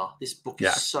forever. This book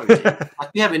is so deep.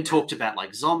 Like, we haven't talked about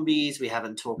like zombies. We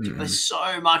haven't talked. There's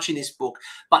so much in this book,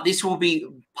 but this will be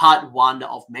part 1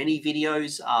 of many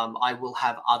videos. I will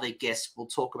have other guests. We'll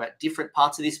talk about different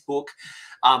parts of this book.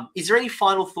 Is there any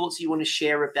final thoughts you want to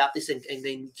share about this, and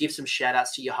then give some shout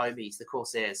outs to your homies, the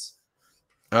Corsairs?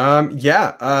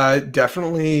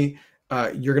 Definitely.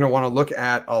 You're going to want to look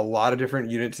at a lot of different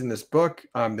units in this book.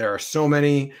 There are so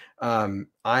many. I'm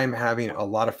having a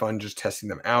lot of fun just testing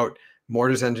them out.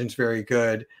 Mortar's Engine's very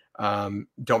good.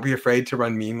 Don't be afraid to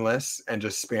run meme lists and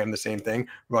just spam the same thing.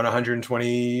 Run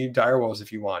 120 direwolves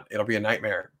if you want. It'll be a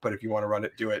nightmare, but if you want to run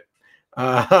it, do it.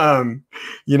 Blood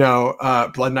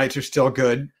Knights are still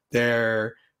good.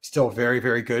 They're still very,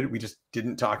 very good. We just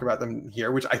didn't talk about them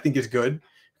here, which I think is good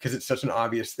because it's such an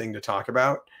obvious thing to talk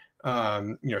about.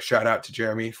 Shout out to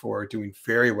Jeremy for doing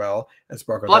very well at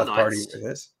Sparkle Death Party with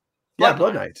this.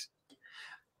 Blood Knights.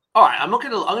 All right, I'm not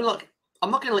gonna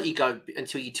let you go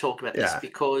until you talk about this,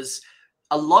 because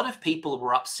a lot of people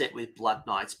were upset with Blood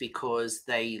Knights because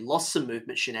they lost some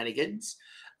movement shenanigans,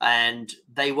 and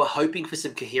they were hoping for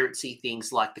some coherency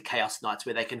things like the Chaos Knights,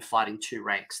 where they can fight in 2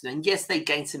 ranks. And yes, they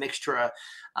gain some extra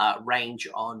range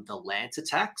on the lance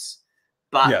attacks,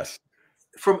 but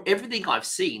from everything I've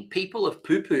seen, people have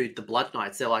poo-pooed the Blood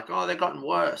Knights. They're like, oh, they've gotten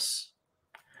worse.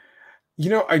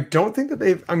 I don't think that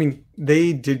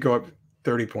they did go up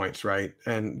 30 points, right?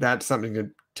 And that's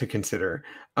something to consider.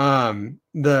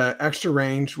 The extra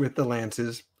range with the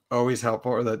lances, always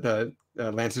helpful, or the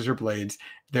lances or blades.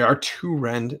 There are 2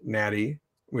 rend natty,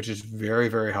 which is very,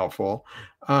 very helpful.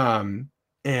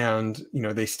 And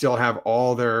they still have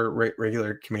all their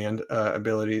regular command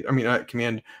abilities. I mean,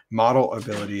 command model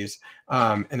abilities,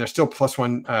 and they're still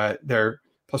 +1. They're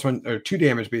 +1 or 2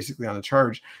 damage basically on the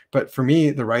charge. But for me,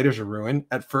 the Riders of Ruin,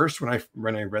 at first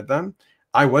when I read them,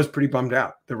 I was pretty bummed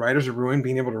out. The Riders of Ruin,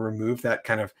 being able to remove that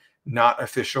kind of not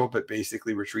official but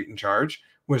basically retreat and charge,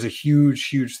 was a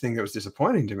huge thing that was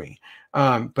disappointing to me.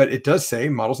 But it does say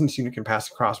models in this unit can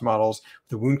pass across models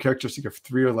with a wound characteristic of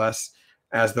 3 or less,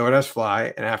 as though it has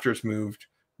fly, and after it's moved,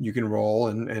 you can roll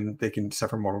and they can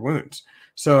suffer mortal wounds.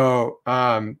 So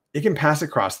it can pass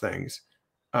across things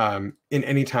in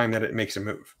any time that it makes a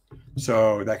move.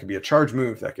 So that could be a charge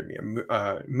move, that could be a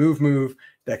move,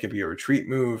 that could be a retreat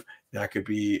move, that could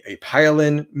be a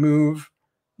pile-in move,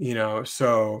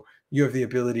 so you have the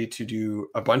ability to do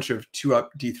a bunch of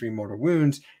 2-up D3 mortal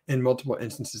wounds in multiple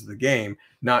instances of the game,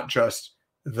 not just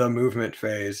the movement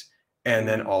phase and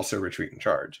then also retreat and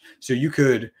charge. So you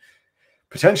could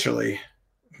potentially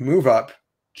move up,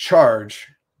 charge.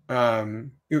 You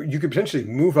could potentially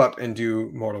move up and do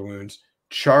mortal wounds,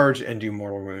 charge and do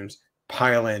mortal wounds,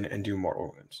 pile in and do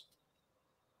mortal wounds.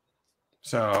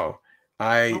 So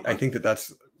I think that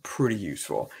that's pretty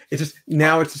useful. It's just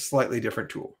now it's a slightly different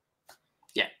tool.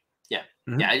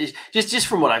 Yeah, just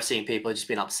from what I've seen, people have just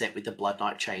been upset with the Blood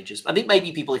Knight changes. I think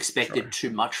maybe people expected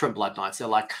too much from Blood Knights. They're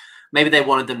like, maybe they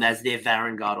wanted them as their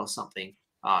Vanguard or something.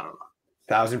 I don't know.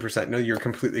 1000%. No, you're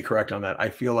completely correct on that. I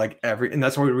feel like and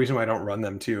that's the reason why I don't run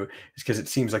them too, is because it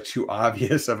seems like too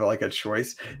obvious of like a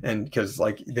choice, and because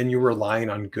then you're relying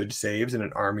on good saves in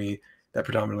an army that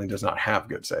predominantly does not have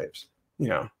good saves.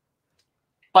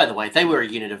 By the way, if they were a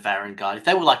unit of Vanguard, if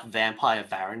they were like Vampire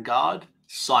Vanguard,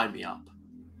 sign me up.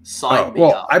 Sign me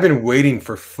up. I've been waiting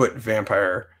for foot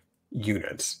vampire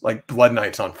units, like Blood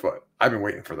Knights on foot. I've been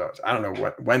waiting for those. I don't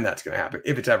know when that's going to happen,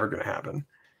 if it's ever going to happen.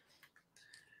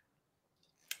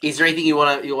 Is there anything you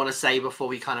want to say before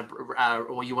we kind of,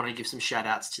 or you want to give some shout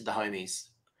outs to the homies?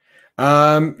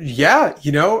 My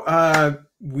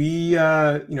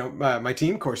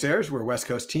team, Corsairs, we're a West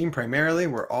Coast team primarily.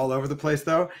 We're all over the place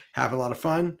though, have a lot of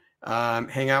fun.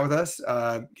 Hang out with us,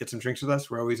 get some drinks with us.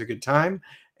 We're always a good time.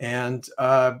 And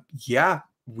if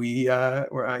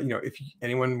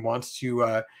anyone wants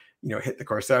to hit the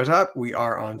Corsairs up, we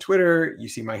are on Twitter. You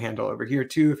see my handle over here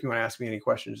too if you want to ask me any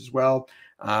questions as well.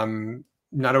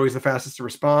 Not always the fastest to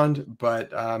respond,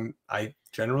 but I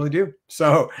generally do.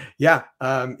 So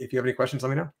if you have any questions, let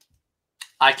me know.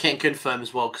 I can confirm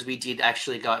as well, because we did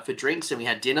actually go out for drinks and we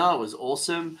had dinner. It was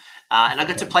awesome. And I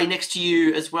got to play next to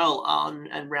you as well on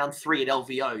round 3 at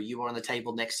LVO. You were on the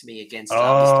table next to me against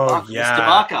Mr.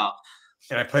 Barker.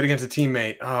 And I played against a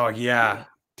teammate. Oh, yeah.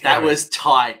 That was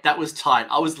tight. I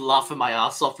was laughing my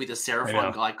ass off with a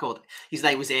Seraphon guy his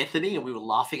name was Anthony, and we were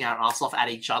laughing our ass off at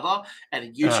each other.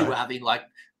 And you two were having like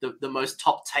the most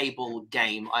top table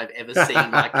game I've ever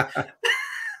seen.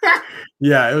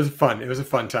 Yeah, it was fun. It was a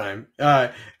fun time.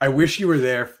 I wish you were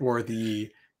there for you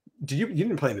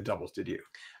didn't play in the doubles, did you?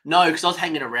 No, because I was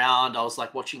hanging around. I was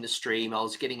like watching the stream. I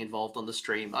was getting involved on the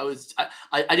stream.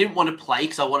 I didn't want to play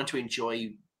because I wanted to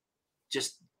enjoy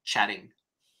just chatting.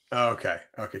 Okay.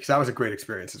 Because that was a great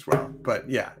experience as well. But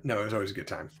yeah, no, it was always a good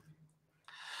time.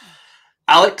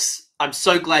 Alex, I'm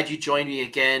so glad you joined me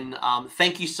again.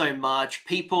 Thank you so much.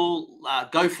 People,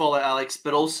 go follow Alex,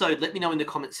 but also let me know in the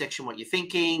comment section what you're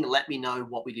thinking. Let me know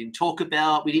what we didn't talk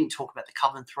about. We didn't talk about the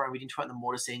Covenant Throne. We didn't talk about the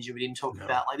Mortis Engine. We didn't talk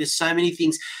about, there's so many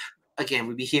things. Again,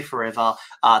 we'd be here forever.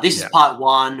 This is part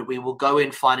 1. We will go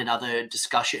and find another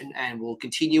discussion and we'll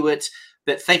continue it.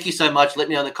 But thank you so much. Let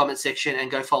me know in the comment section and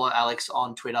go follow Alex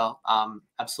on Twitter.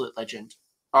 Absolute legend.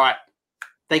 All right.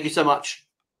 Thank you so much.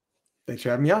 Thanks for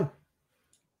having me on.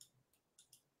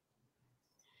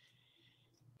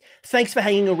 Thanks for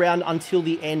hanging around until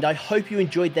the end. I hope you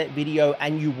enjoyed that video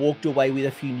and you walked away with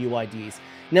a few new ideas.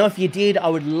 Now, if you did, I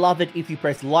would love it if you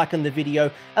pressed like on the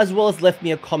video, as well as left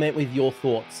me a comment with your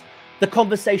thoughts. The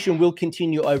conversation will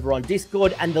continue over on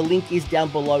Discord, and the link is down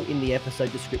below in the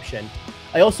episode description.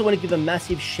 I also want to give a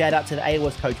massive shout out to the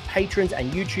AOS Coach patrons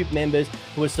and YouTube members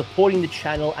who are supporting the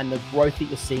channel and the growth that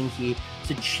you're seeing here.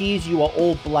 So cheers, you are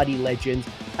all bloody legends.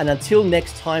 And until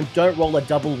next time, don't roll a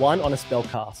 1-1 on a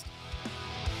spellcast.